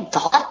 Because I had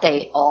thought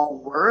they all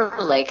were,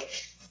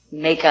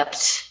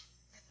 make-upped.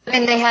 I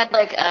mean, they had,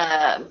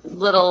 a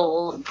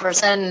little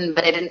person,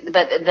 but they didn't,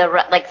 but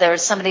there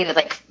was somebody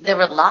that, there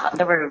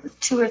were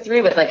 2 or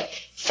 3 with,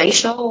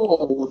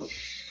 facial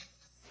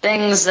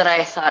things that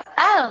I thought,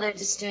 they're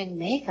just doing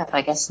makeup.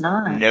 I guess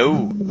not.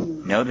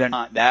 No, they're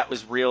not. That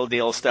was real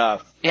deal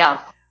stuff.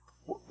 Yeah.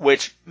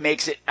 Which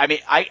makes it,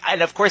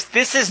 and of course,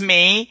 this is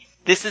me.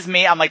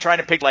 I'm trying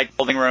to pick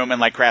building room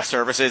and craft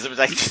services. It was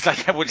I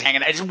was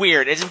hanging. It's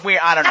weird.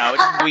 I don't know.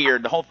 It's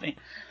weird. The whole thing.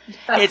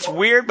 It's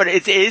weird, but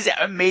it is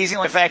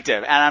amazingly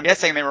effective. And I'm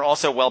guessing they were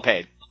also well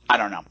paid. I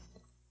don't know.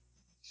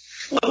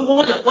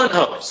 One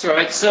hopes,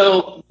 right?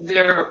 So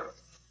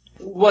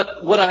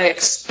what I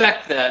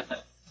expect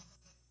that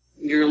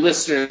your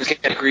listeners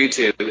can agree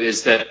to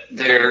is that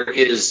there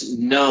is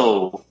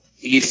no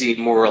easy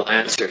moral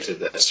answer to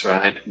this,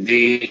 right?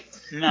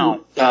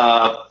 No.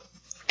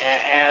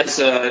 As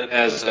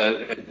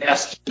a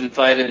guest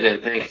invited,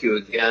 and thank you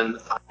again,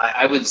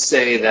 I would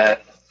say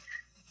that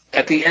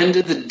at the end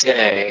of the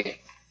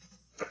day,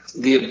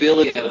 the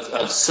ability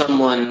of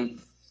someone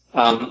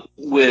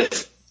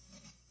with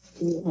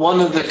one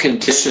of the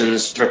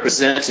conditions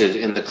represented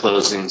in the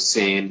closing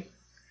scene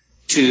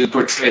to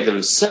portray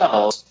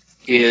themselves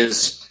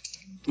is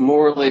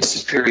morally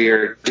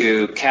superior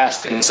to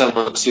casting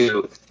someone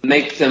to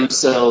make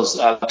themselves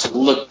to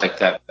look like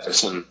that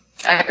person.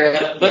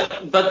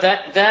 But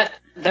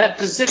that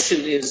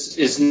position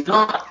is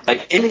not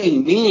by any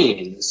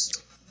means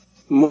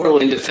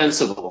morally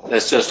indefensible.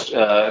 That's just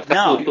a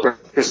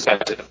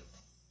perspective.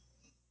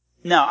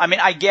 No, I mean,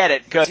 I get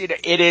it, because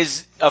it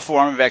is a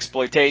form of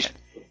exploitation.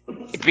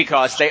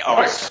 Because they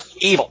are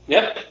evil.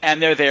 Yep.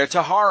 And they're there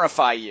to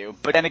horrify you.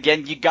 But then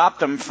again, you got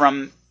them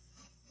from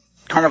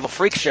carnival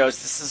freak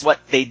shows. This is what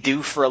they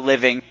do for a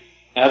living.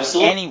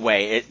 Absolutely.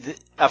 Anyway,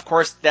 of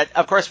course,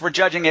 we're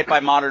judging it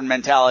by modern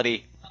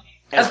mentality.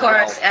 Of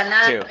course, and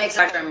that makes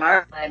it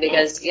remarkable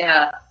because,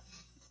 I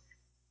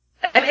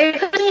mean, it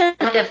could be a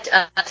kind of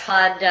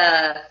Todd,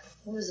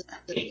 what was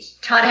it?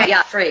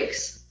 Todd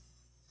Freaks.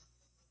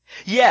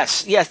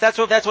 Yes, that's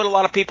what a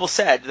lot of people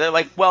said. They're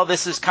like, well,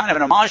 this is kind of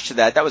an homage to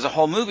that. That was a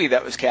whole movie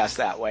that was cast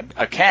that way.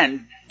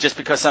 Again, just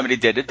because somebody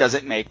did it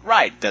doesn't make it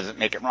right, doesn't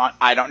make it wrong.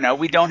 I don't know.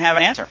 We don't have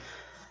an answer.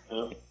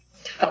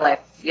 Totally,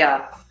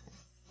 yeah.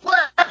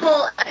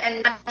 Well,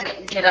 and I'm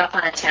going to get off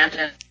on a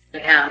tangent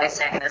now by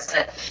saying this,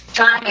 but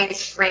Todd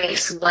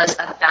Freaks was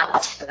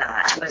about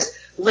that. It was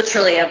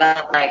literally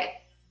about,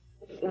 like,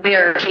 we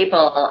are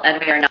people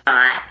and we are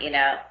not,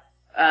 Yeah.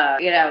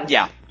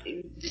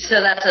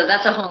 So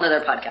that's a whole other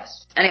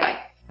podcast. Anyway.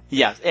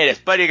 Yeah, it is.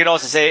 But you could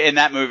also say in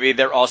that movie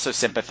they're also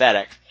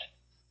sympathetic.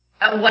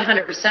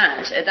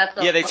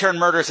 100%. They turn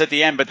murderous at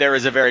the end, but there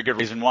is a very good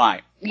reason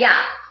why.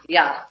 Yeah.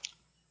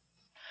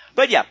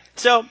 But yeah,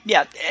 so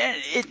yeah,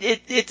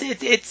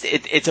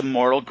 it's a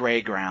moral gray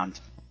ground.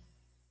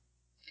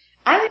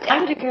 I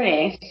would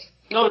agree.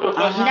 No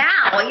question.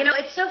 Now,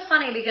 it's so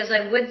funny because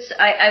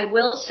I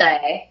will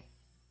say.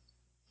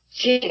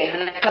 Gee,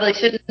 and I probably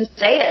shouldn't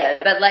say it,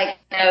 but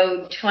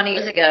 20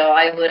 years ago,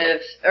 I would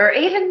have, or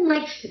even I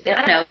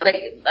would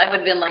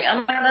have been like, oh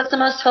my God, that's the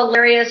most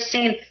hilarious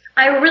scene.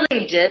 I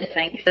really did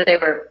think that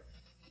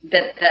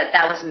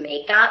that was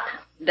makeup.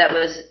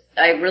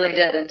 I really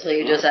did until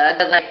you just said,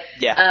 it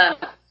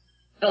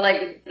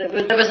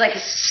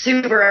was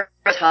super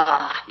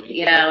top,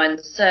 and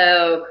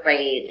so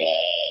crazy,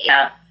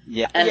 and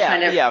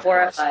kind of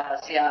horrified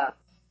us,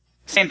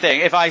 Same thing.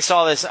 If I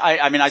saw this,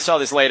 I saw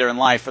this later in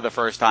life for the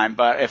first time,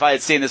 but if I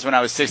had seen this when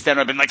I was 16, I'd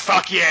have been like,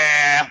 fuck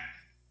yeah!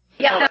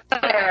 Yeah,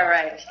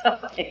 right.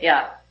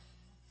 Yeah.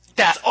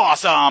 That's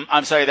awesome!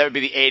 I'm sorry, that would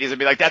be the 80s. I'd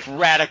be like, that's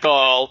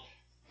radical!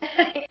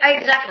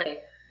 Exactly.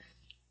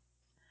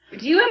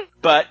 Do you have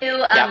so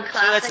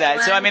that's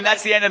that. So,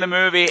 that's the end of the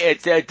movie.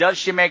 Does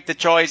she make the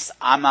choice?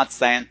 I'm not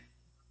saying.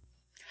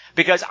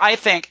 Because I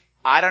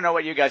don't know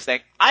what you guys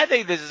think, I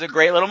think this is a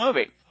great little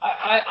movie.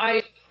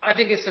 I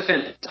think it's a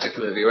fantastic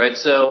movie, right?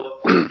 So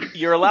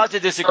you're allowed to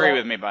disagree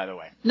with me, by the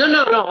way. No.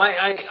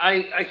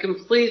 I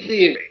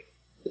completely agree.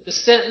 The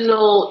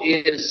Sentinel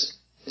is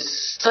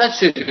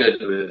such a good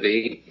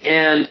movie,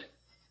 and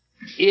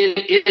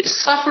it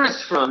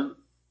suffers from,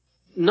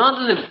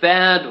 not in a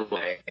bad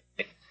way,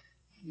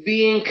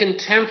 being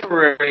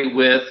contemporary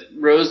with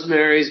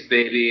Rosemary's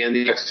Baby and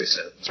The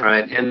Exorcist,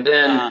 right? And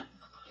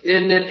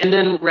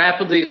then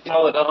rapidly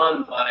followed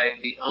on by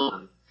The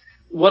Omen.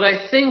 What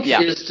I think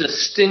is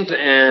distinct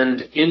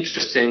and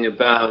interesting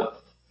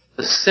about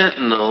The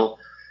Sentinel,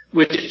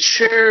 which it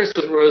shares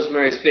with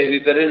Rosemary's Baby,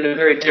 but in a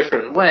very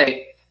different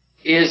way,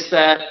 is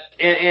that,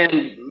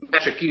 and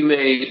Patrick, you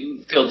may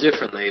feel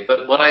differently,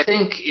 but what I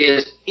think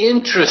is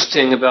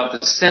interesting about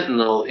The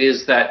Sentinel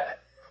is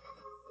that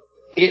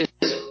it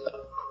is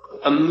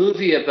a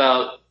movie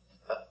about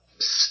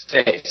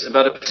space,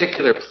 about a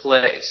particular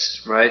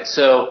place, right?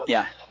 So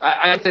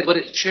I think what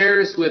it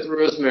shares with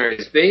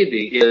Rosemary's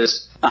Baby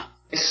is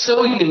it's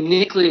so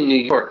uniquely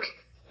New York.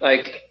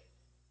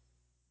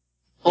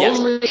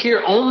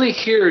 Only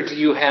here do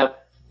you have,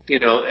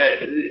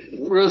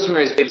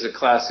 Rosemary's Baby is a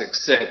classic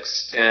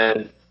 6,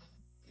 and,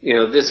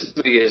 this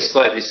movie is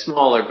slightly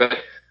smaller, but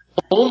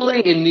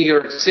only in New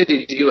York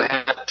City do you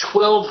have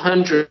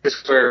 1,200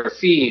 square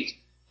feet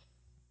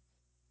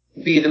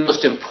be the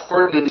most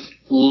important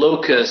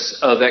locus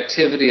of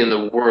activity in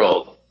the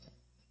world.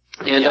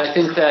 And I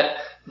think that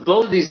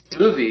both of these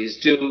movies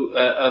do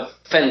a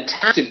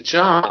fantastic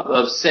job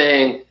of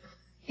saying,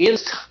 in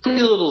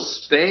tiny little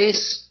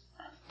space,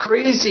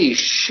 crazy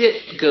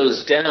shit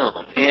goes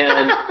down.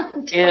 And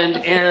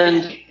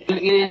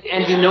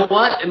you know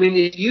what?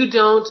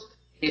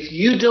 If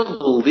you don't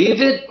believe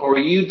it or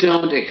you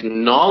don't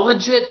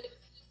acknowledge it,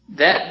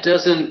 that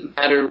doesn't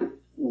matter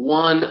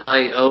one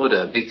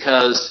iota,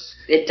 because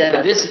it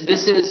does.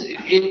 This is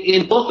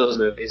in both those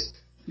movies.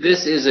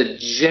 This is a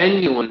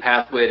genuine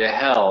pathway to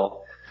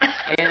hell,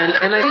 and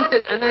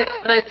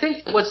I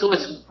think what's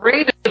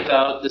great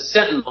about the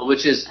Sentinel,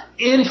 which is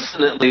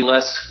infinitely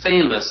less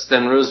famous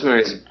than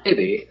Rosemary's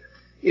Baby,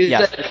 is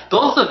that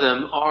both of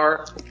them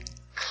are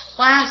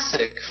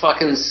classic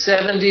fucking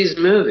 70s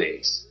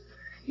movies.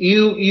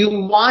 You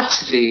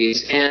watch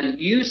these and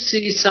you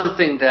see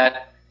something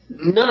that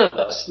none of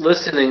us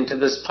listening to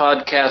this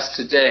podcast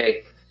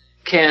today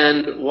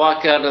can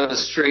walk out on the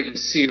street and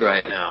see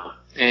right now.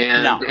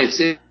 And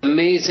it's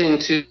amazing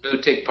to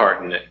take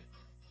part in it.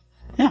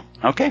 Yeah,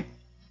 okay.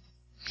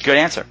 Good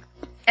answer.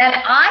 And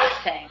I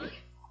think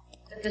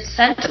that the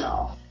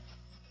Sentinel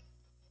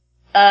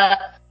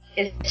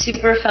is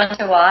super fun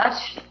to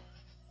watch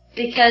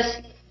because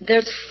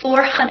there's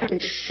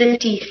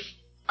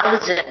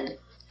 450,000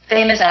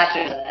 famous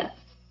actors in it.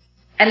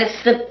 And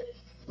it's the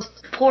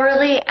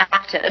poorly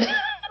acted.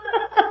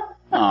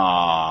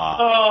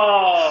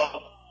 Aww.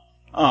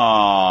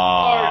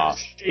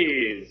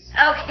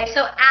 Okay,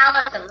 so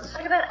Allison. Let's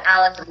talk about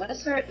Allison. What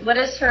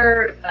is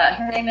her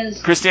name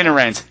is... Christina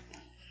Rains.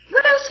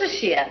 What else was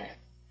she in?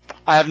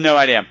 I have no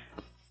idea.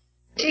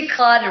 She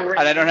Claude Rains.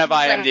 And I don't have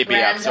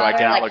IMDb up, so I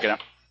cannot look it up.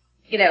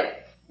 You know,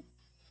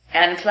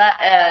 and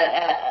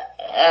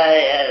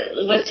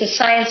what's a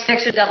science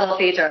fiction double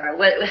feature?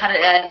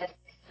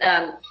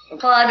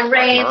 Claude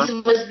Rains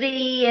was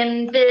the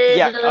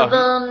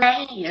invisible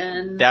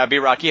man. That would be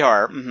Rocky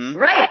Horror. Mm-hmm.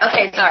 Right.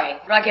 Okay. Sorry,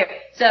 Rocky Horror.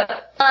 So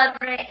Claude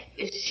Rains,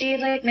 is she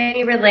like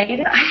maybe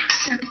related?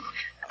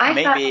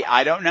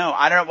 I don't know.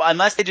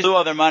 Unless they just blew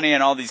all their money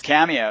on all these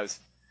cameos.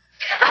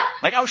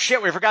 Like, oh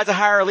shit, we forgot to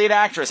hire a lead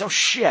actress. Oh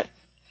shit.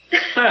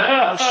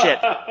 Oh shit.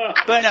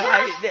 But no,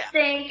 I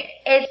think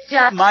it's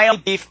just my own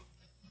beef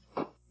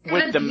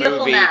with the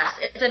movie. Mess.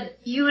 It's a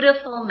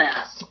beautiful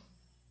mess.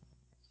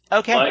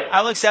 Okay,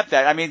 I'll accept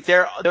that. I mean,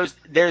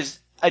 there's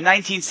a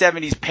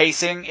 1970s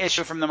pacing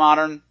issue from the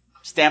modern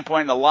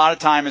standpoint, and a lot of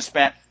time is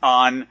spent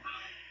on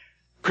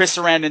Chris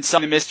Sarandon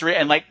solving the mystery,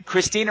 and like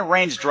Christina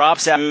Rains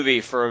drops that movie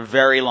for a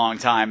very long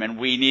time, and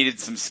we needed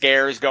some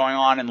scares going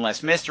on and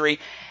less mystery.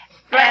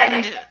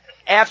 And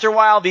after a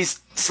while, these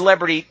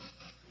celebrity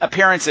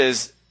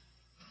appearances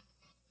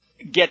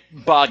get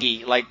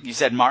boggy, like you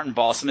said, Martin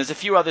Balsam. There's a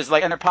few others,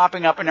 and they're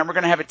popping up, and then we're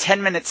going to have a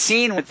 10-minute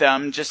scene with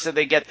them just so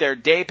they get their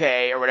day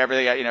pay or whatever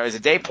they got, as a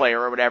day player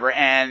or whatever,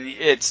 and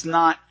it's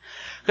not,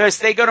 because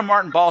they go to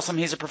Martin Balsam,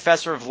 he's a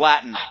professor of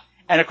Latin,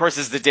 and of course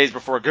this is the days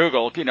before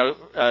Google,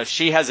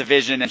 she has a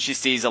vision and she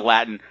sees a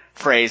Latin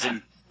phrase,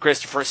 and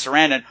Christopher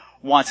Sarandon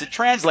wants it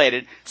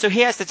translated, so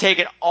he has to take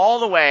it all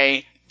the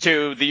way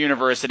to the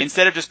university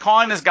instead of just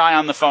calling this guy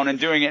on the phone and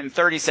doing it in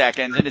 30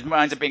 seconds, and it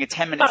winds up being a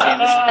 10-minute scene.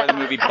 This is where the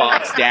movie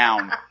bogs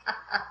down.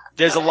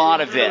 There's a lot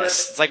of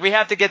this. It's like we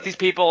have to get these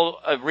people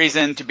a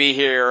reason to be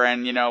here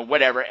and,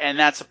 whatever, and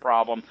that's a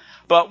problem.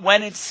 But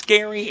when it's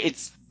scary,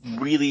 it's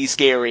really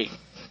scary.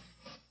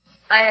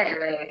 I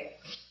agree.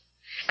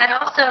 And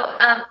also,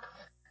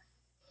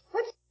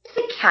 what's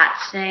the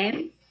cat's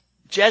name?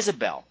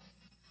 Jezebel.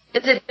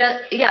 Is it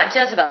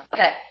Jezebel.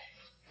 Okay.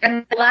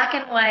 And black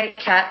and white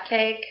cat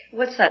cake.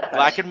 What's that?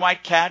 Black and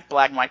white cat,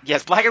 black and white.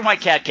 Yes, black and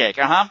white cat cake.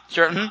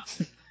 Sure.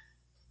 Mm-hmm.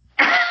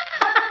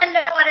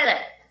 No, what is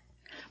it?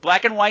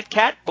 Black and white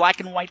cat,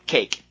 black and white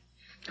cake.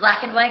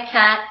 Black and white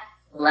cat,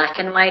 black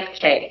and white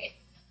cake.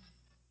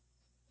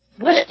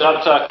 What?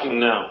 Stop talking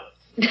now.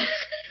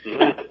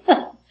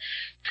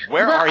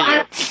 Where are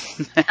you?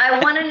 I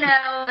want to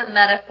know the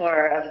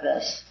metaphor of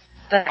this.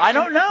 But I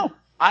don't know.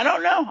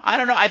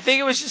 I think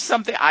it was just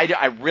something.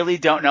 I really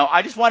don't know.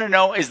 I just want to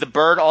know, is the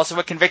bird also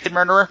a convicted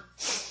murderer?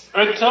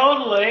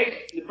 Totally.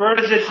 The bird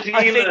is a demon.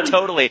 I think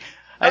totally.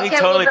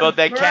 Both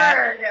that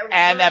cat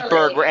and that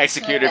bird were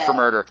executed for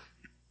murder.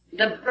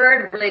 The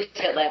bird really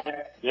took it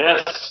later.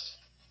 Yes.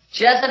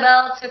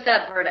 Jezebel took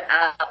that bird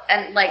out,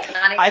 and not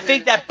even. I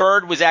think that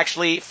bird was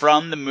actually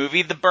from the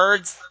movie The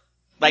Birds.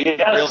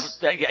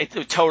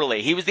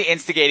 Totally. He was the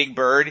instigating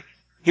bird.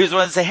 He was the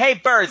one to say, "Hey,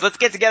 birds, let's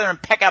get together and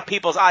peck out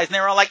people's eyes." And they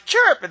were all like,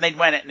 "Chirp!" And they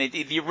went it. And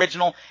the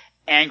original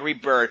angry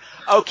bird.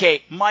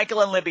 Okay,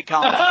 Michael and Libby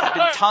Collins. It's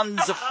been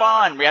tons of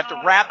fun. We have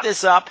to wrap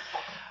this up.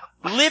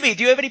 Libby,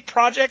 do you have any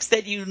projects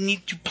that you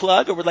need to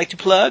plug or would like to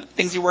plug?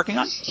 Things you're working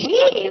on?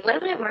 Gee, what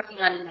am I working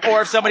on now?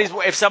 Or if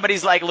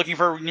somebody's like looking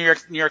for a New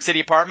York City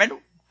apartment,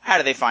 how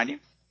do they find you?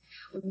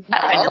 And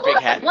your big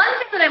hat. One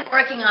thing that I'm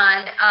working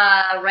on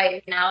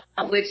right now,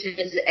 which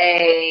is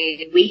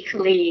a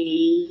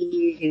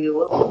weekly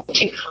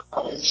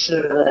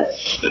webisode,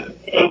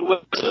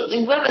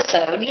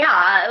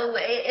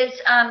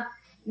 it's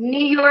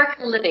New York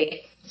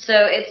Libby.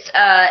 So it's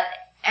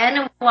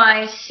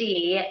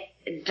NYL.NYC.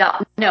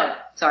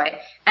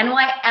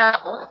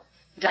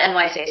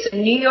 So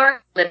New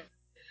York Libby,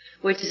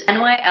 which is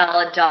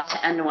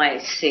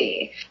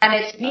NYL.NYC. And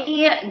it's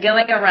me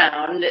going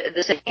around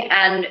the city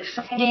and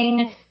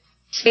finding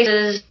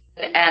spaces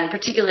and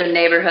particular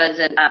neighborhoods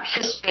and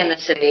history in the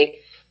city.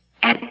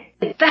 And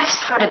the best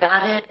part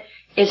about it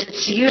is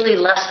it's usually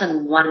less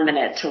than 1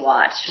 minute to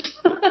watch.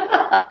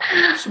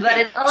 But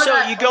it's all So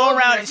about you go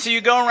around. So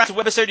you go around. So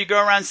episode, you go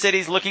around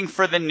cities looking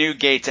for the new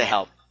gate to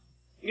help.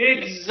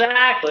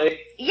 Exactly.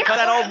 Yeah,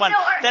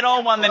 That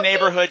old one, the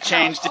neighborhood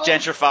changed to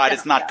gentrified.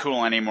 It's not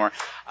cool anymore.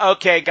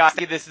 Okay, guys,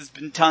 this has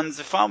been tons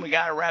of fun. We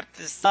gotta wrap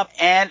this up,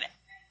 and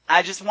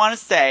I just want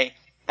to say,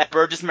 as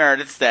Burgess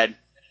Meredith said,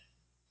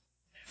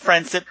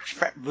 friendship.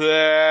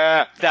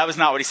 That was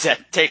not what he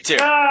said. Take two.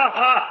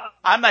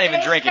 I'm not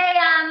even drinking.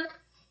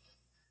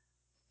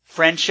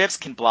 Friendships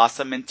can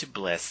blossom into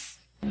bliss.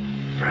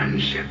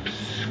 Friendships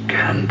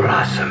can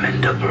blossom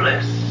into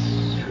bliss.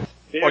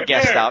 Or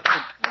guest out.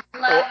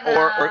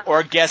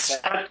 Or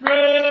guest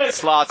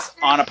slots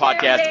on a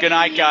podcast. Good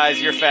night, guys.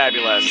 You're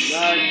fabulous.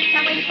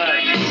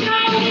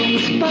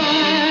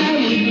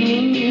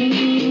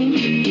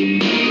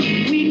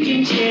 We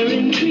can share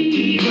and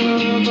treat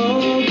of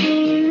all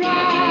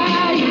variety.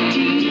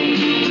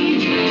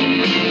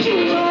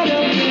 What a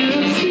pair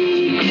of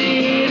secret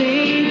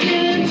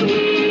agents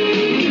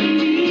we can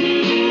be.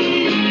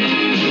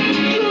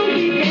 You'll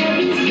be there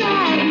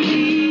beside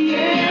me,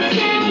 yes,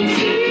 and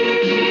see.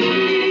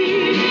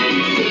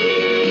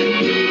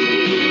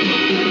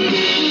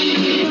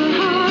 The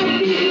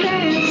heartbeat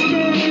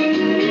faster.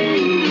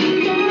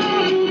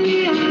 That'll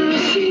be our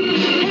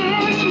secret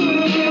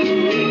password.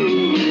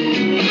 We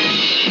can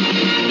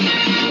work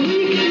out a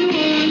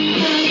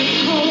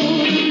code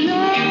of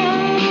love.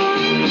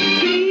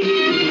 Please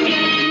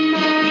accept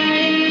my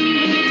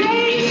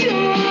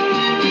invitation.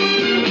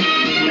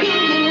 Come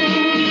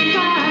on,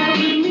 fly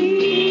with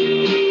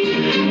me.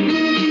 We'll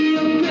be a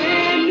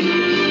brand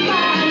new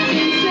spy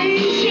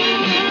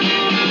sensation.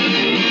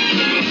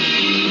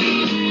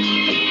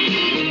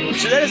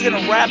 So that is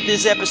going to wrap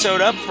this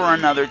episode up for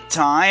another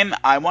time.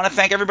 I want to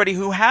thank everybody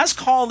who has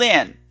called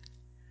in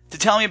to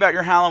tell me about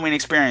your Halloween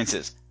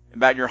experiences,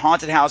 about your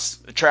haunted house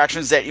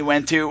attractions that you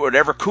went to,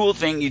 whatever cool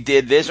thing you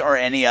did this or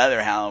any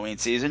other Halloween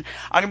season.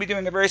 I'm going to be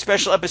doing a very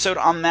special episode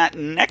on that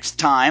next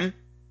time,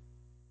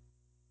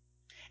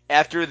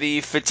 after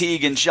the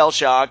fatigue and shell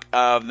shock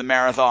of the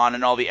marathon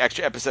and all the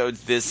extra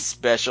episodes this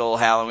special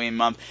Halloween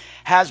month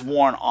has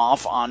worn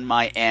off on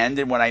my end.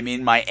 And when I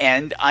mean my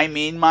end, I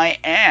mean my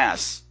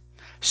ass.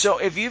 So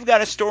if you've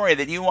got a story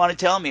that you want to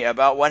tell me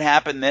about what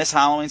happened this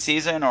Halloween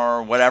season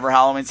or whatever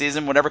Halloween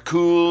season, whatever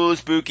cool,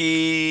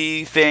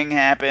 spooky thing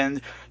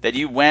happened that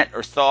you went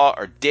or saw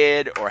or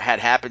did or had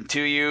happen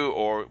to you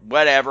or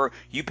whatever,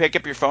 you pick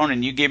up your phone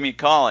and you give me a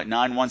call at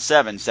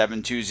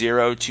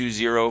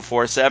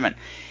 917-720-2047.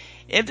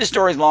 If the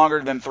story's longer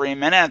than 3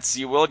 minutes,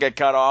 you will get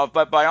cut off,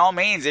 but by all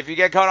means, if you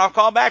get cut off,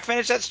 call back,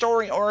 finish that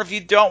story, or if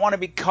you don't want to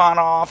be cut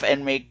off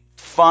and made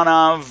fun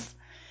of,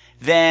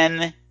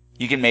 then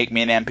you can make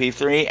me an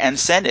MP3 and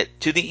send it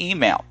to the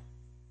email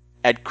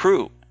at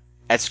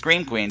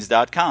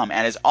crew@screamqueens.com.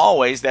 And as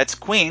always, that's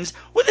Queens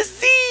with a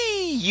Z.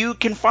 You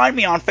can find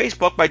me on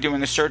Facebook by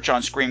doing a search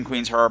on Scream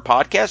Queens Horror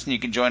Podcast, and you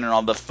can join in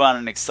all the fun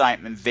and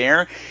excitement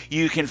there.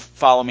 You can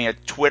follow me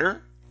at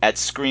Twitter at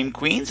Scream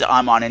Queens.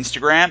 I'm on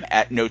Instagram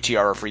at No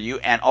Tiara For You,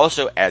 and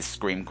also as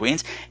Scream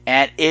Queens.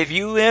 And if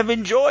you have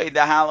enjoyed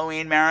the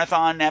Halloween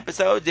Marathon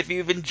episodes, if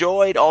you've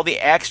enjoyed all the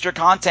extra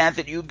content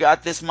that you've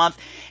got this month,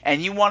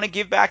 and you want to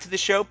give back to the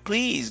show,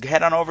 please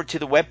head on over to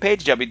the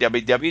webpage,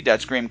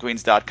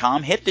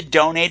 www.screamqueens.com, hit the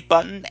donate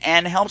button,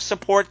 and help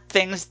support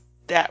things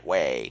that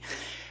way,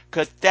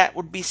 because that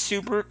would be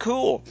super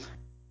cool.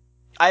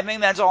 I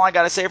think that's all I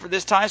got to say for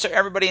this time, so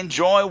everybody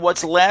enjoy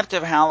what's left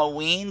of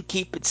Halloween.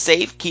 Keep it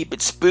safe, keep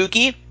it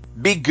spooky.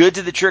 Be good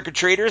to the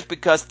trick-or-treaters,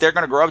 because they're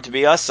going to grow up to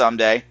be us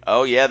someday.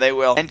 Oh, yeah, they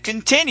will. And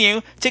continue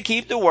to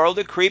keep the world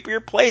a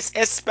creepier place,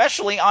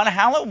 especially on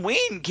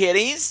Halloween,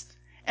 kiddies.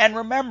 And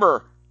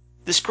remember,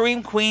 the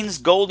Scream Queen's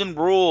golden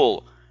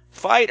rule: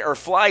 fight or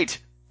flight,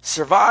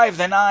 survive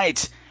the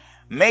night,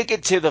 make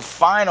it to the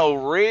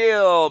final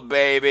reel,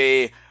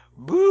 baby.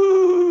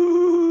 Boo!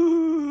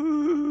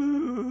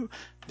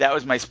 That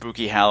was my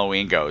spooky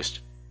Halloween ghost.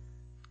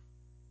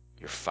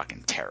 You're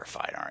fucking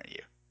terrified, aren't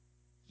you?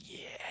 Yeah.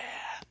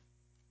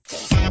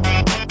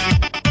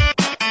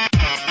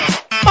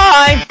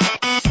 Bye!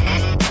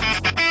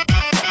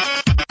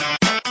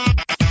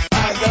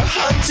 I go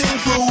hunting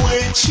for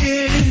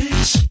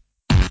witches.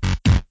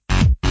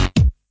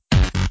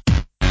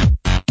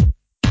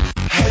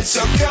 Heads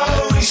are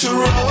going to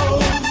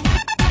roll.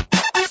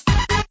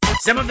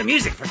 Some of the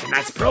music for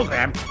tonight's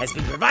program has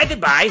been provided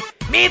by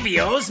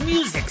Mavio's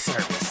Music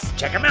Service.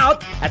 Check them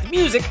out at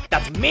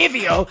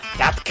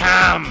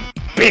music.mavio.com,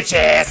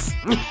 bitches!